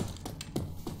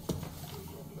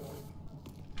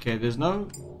 Okay, there's no...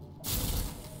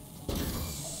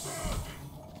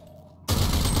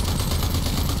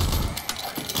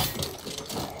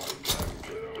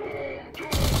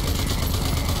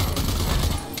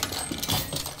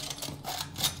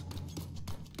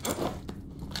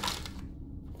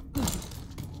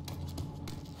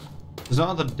 There's no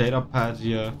other data pads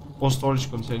here, or storage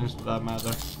containers for that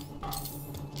matter.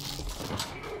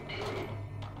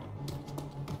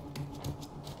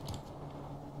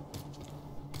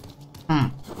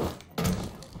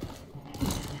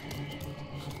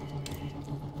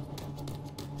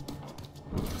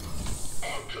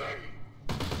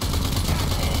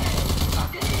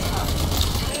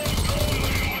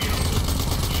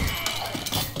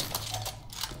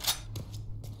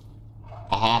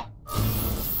 Aha!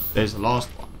 There's the last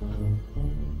one.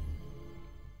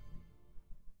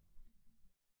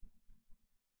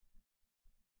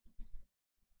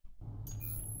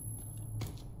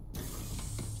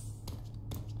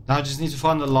 Now I just need to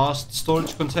find the last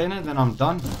storage container, then I'm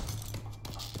done.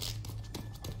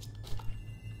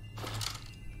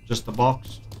 Just the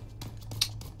box.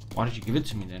 Why did you give it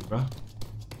to me then, bro?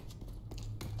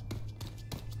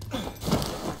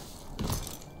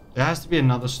 There has to be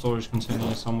another storage container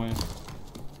here somewhere.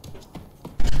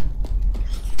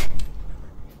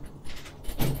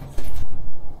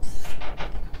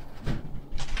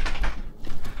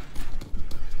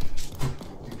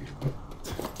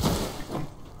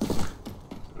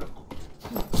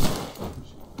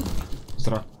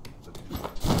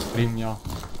 Stream, ja.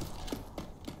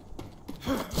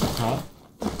 Huh?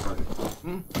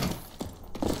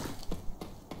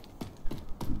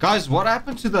 Guys, what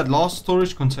happened to that last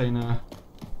storage container?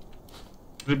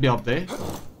 Could it be up there?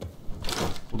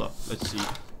 Hold up, let's see.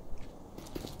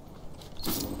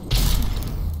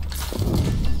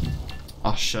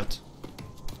 Oh shit.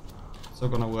 It's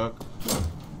not gonna work.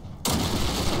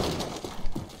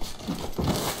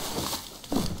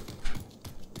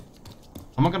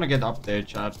 I'm not gonna get up there,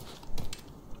 Chad.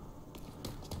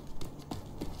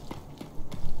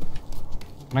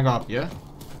 Can I go up here?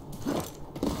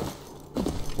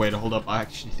 Wait, hold up. I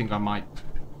actually think I might.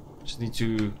 Just need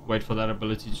to wait for that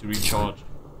ability to recharge.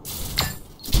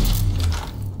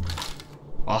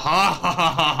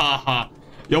 Aha!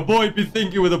 Your boy be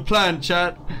thinking with a plan,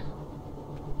 chat.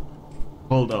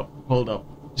 Hold up, hold up.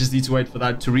 Just need to wait for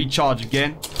that to recharge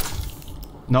again.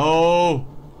 No!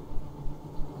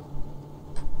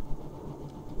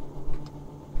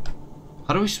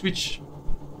 How do we switch?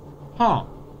 Huh.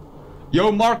 Yo,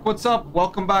 Mark, what's up?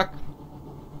 Welcome back.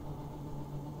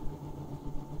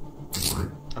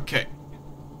 Okay.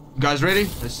 You guys ready?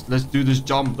 Let's do this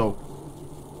jump though.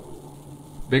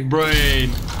 Big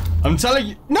brain. I'm telling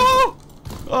you. No!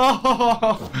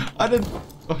 Oh, I didn't.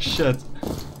 Oh shit.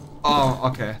 Oh,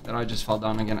 okay. Then I just fell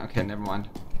down again. Okay, never mind.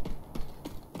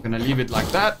 I'm gonna leave it like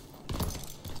that.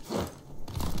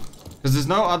 Because there's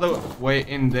no other way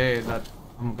in there that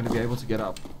I'm gonna be able to get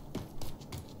up.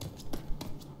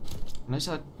 Unless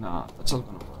I... Nah, that's not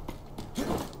gonna work.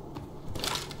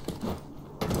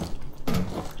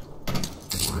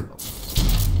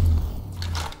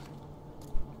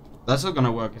 That's not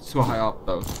gonna work. It's too high up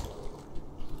though.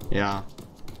 Yeah.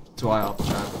 Too high up,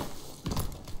 Chad.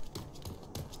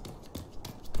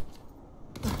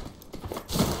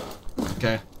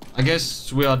 Okay. I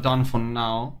guess we are done for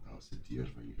now.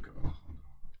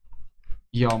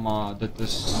 Ja, maar dit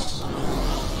is...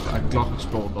 Ek klag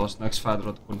gesprool, daar's niks verder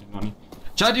wat kon doen nie.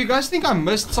 Chad, do you guys think I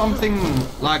missed something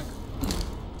like...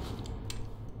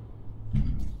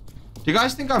 Do you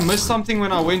guys think I missed something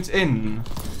when I went in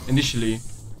initially?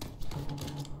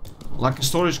 Like a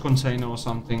storage container or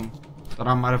something that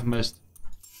I might have missed.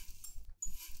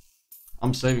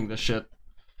 I'm saving this shit.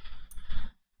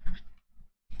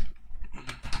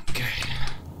 Okay.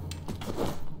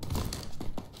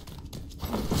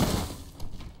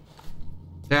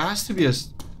 There has to be a...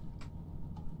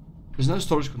 There's no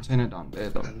storage container down there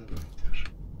though.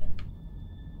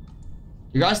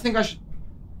 You guys think I should...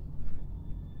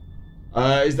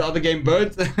 is the other game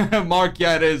burnt? Mark,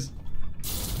 yeah it is.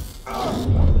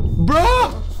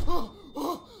 Bro!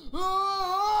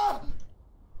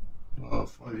 Oh,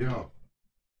 fuck yeah.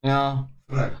 Yeah.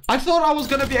 I thought I was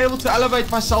gonna be able to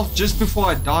elevate myself just before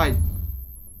I died.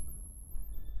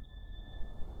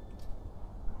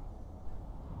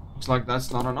 Looks like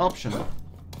that's not an option.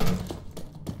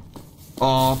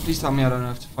 Oh, please tell me I don't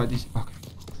have to fight these. Okay.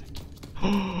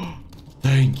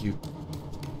 Thank you.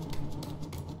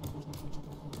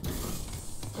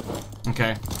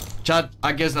 Okay. Chat,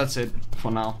 I guess that's it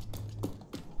for now.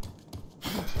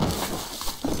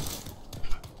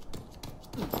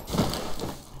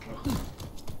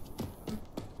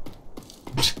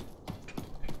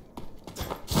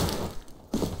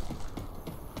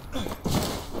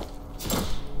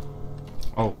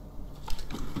 Oh.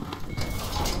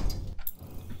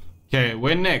 Okay,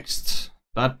 where next?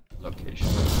 That location.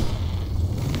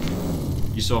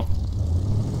 You saw.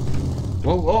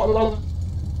 Whoa, whoa, whoa.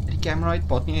 Die camera uit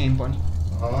pad nie heen, Bunny.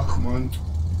 Ach man.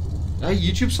 Hey,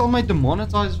 YouTube sal my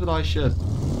demonetize vir daai shit.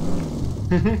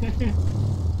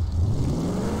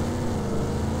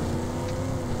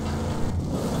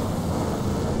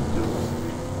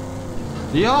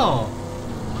 Ja.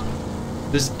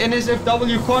 Dis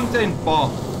NSFW content, pa.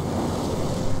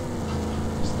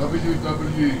 Dis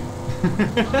WW.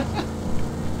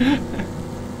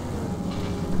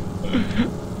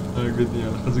 Ek weet nie,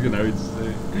 gaan ek nou iets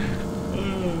sê.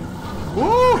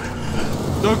 Woe!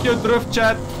 Tokyo Drift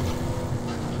chat.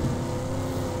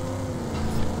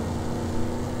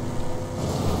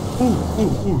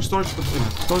 Storage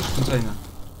container.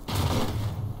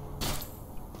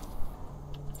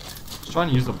 Just trying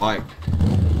to use the bike.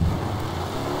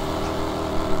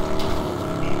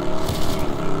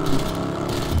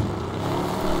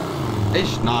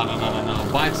 Ish, no.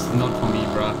 Bikes is not for me,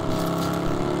 bro.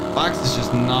 Bikes is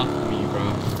just not for me,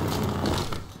 bro.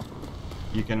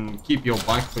 You can keep your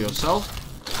bike for yourself.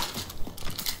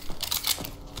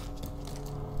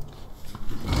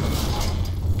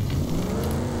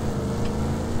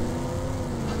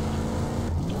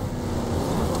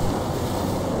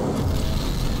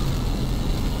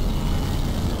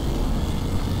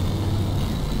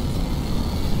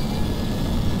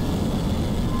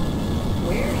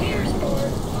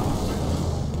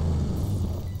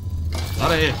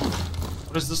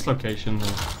 What is this location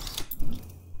then?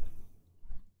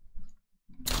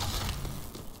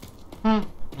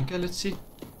 Okay, let's see.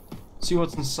 See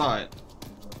what's inside.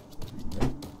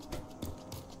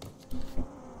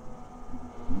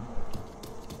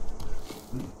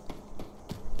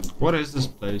 What is this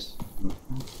place?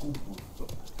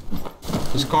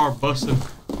 This car busting.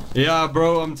 Yeah,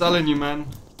 bro, I'm telling you, man.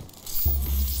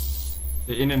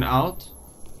 The in and out.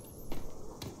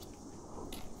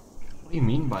 What do you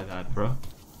mean by that, bro?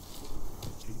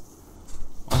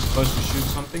 Am I supposed to shoot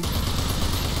something?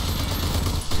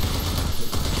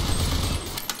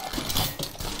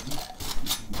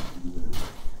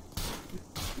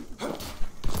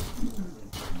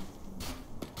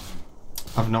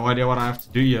 I have no idea what I have to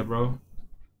do here, bro.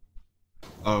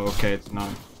 Oh, okay, it's not.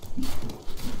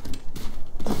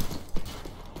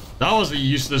 That was a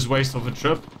useless waste of a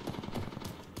trip.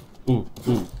 Ooh.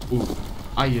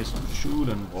 I hear some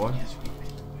shooting, boy.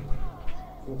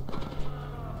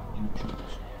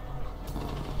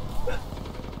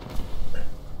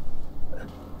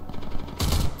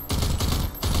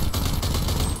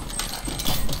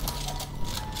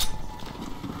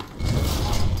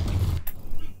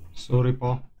 Sorry,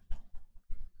 pa.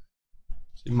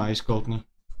 Is my skuld nie.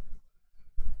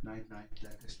 Night,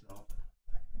 lekker slaap.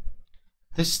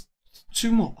 There's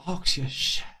 2 more arcs here.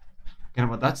 Shit. Okay,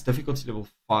 but that's difficulty level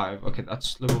 5. Okay,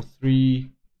 that's level 3.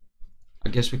 I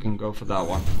guess we can go for that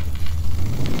one.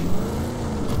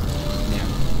 Yeah.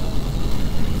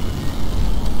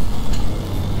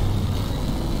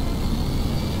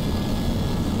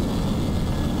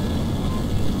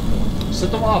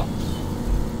 Set them up.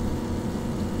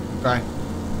 Okay.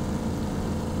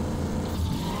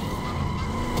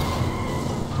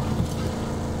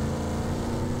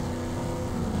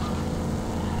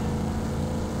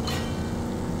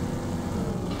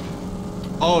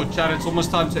 Oh, chat, it's almost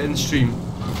time to end stream.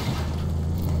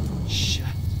 Shit.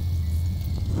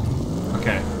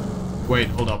 Okay. Wait,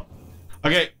 hold up.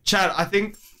 Okay, chat, I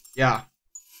think, yeah.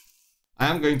 I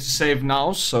am going to save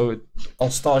now, so I'll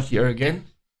start here again.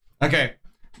 Okay,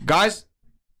 guys,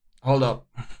 hold up.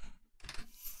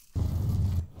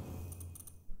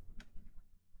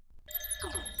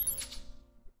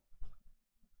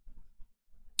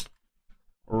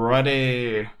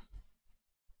 Ready.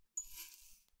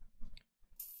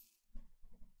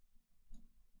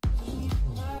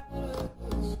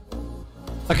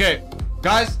 Okay,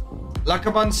 guys,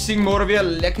 lekker man, sing more weer,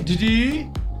 lekker didi.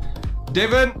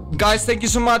 Devin, guys, thank you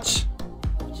so much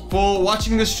for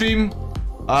watching the stream,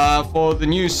 for the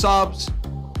new subs.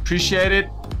 appreciate it.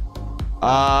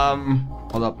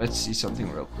 Hold up, let's see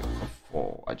something real quick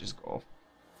before I just go off.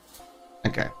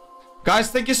 Okay.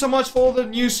 Guys, thank you so much for all the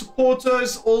new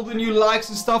supporters, all the new likes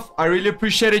and stuff. I really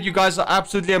appreciate it. You guys are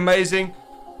absolutely amazing.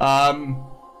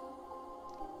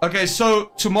 Okay,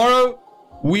 so tomorrow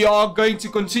we are going to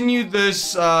continue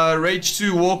this Rage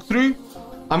 2 walkthrough.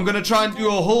 I'm going to try and do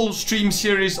a whole stream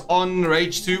series on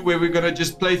Rage 2 where we're going to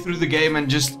just play through the game and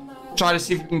just try to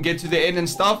see if we can get to the end and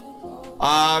stuff.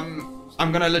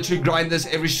 I'm going to literally grind this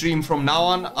every stream from now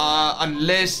on,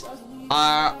 unless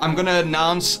I'm going to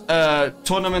announce a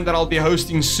tournament that I'll be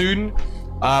hosting soon.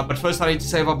 But first I need to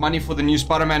save up money for the new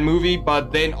Spider-Man movie.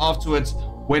 But then afterwards,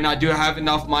 when I do have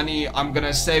enough money, I'm going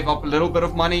to save up a little bit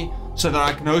of money so that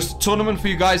I can host a tournament for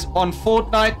you guys on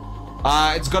Fortnite.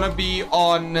 It's going to be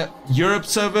on Europe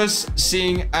servers,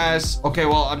 seeing as... Okay,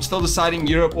 well, I'm still deciding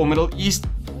Europe or Middle East,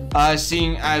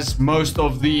 seeing as most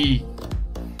of the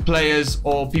players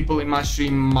or people in my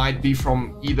stream might be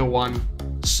from either one.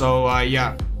 So,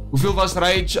 yeah. Hoeveel was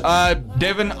Rage?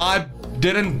 Devin, I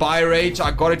didn't buy Rage.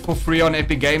 I got it for free on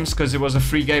Epic Games because it was a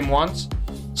free game once.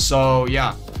 So,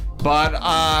 yeah. But,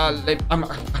 I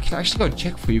can actually go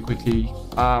check for you quickly.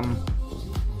 Let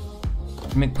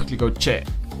me quickly go check.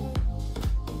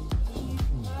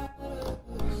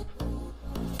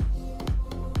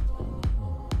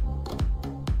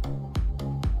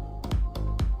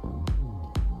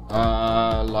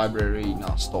 Library,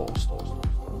 no, store.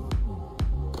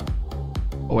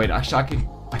 Oh wait, actually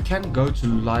I can go to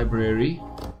library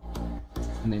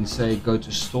and then say go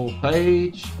to store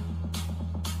page.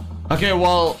 Okay,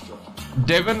 well,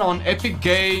 Devin, on Epic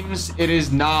Games it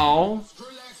is now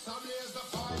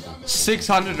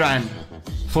 600 Rand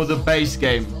for the base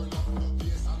game.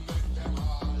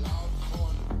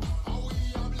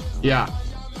 Yeah.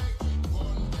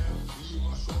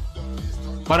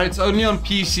 But it's only on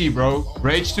PC, bro.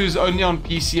 Rage 2 is only on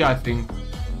PC, I think.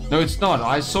 No, it's not.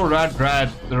 I saw Rad Brad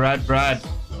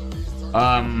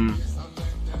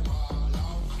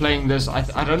playing this. I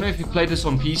don't know if he played this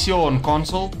on PC or on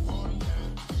console.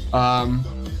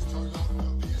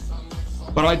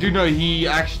 But I do know he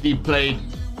actually played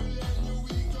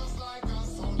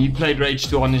Rage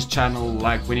 2 on his channel,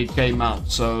 like when it came out.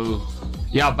 So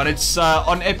yeah, but it's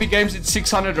on Epic Games it's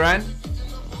 600 Rand.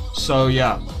 So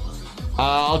yeah.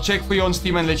 I'll check for you on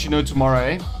Steam and let you know tomorrow,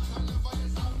 eh?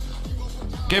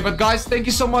 Okay, but guys, thank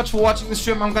you so much for watching the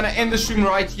stream. I'm gonna end the stream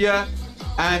right here.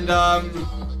 And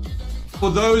for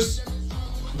those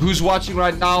who's watching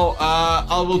right now,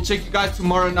 I will check you guys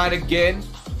tomorrow night again,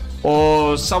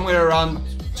 or somewhere around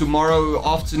tomorrow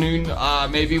afternoon.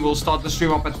 Maybe we'll start the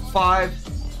stream up at 5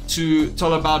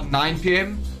 till about 9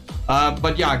 p.m.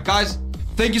 But yeah, guys,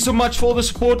 thank you so much for all the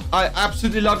support. I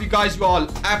absolutely love you guys. You are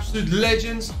absolute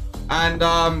legends. And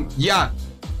yeah,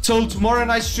 till tomorrow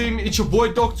night stream, it's your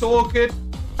boy Dr. Orchid.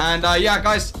 And yeah,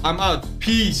 guys, I'm out.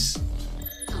 Peace.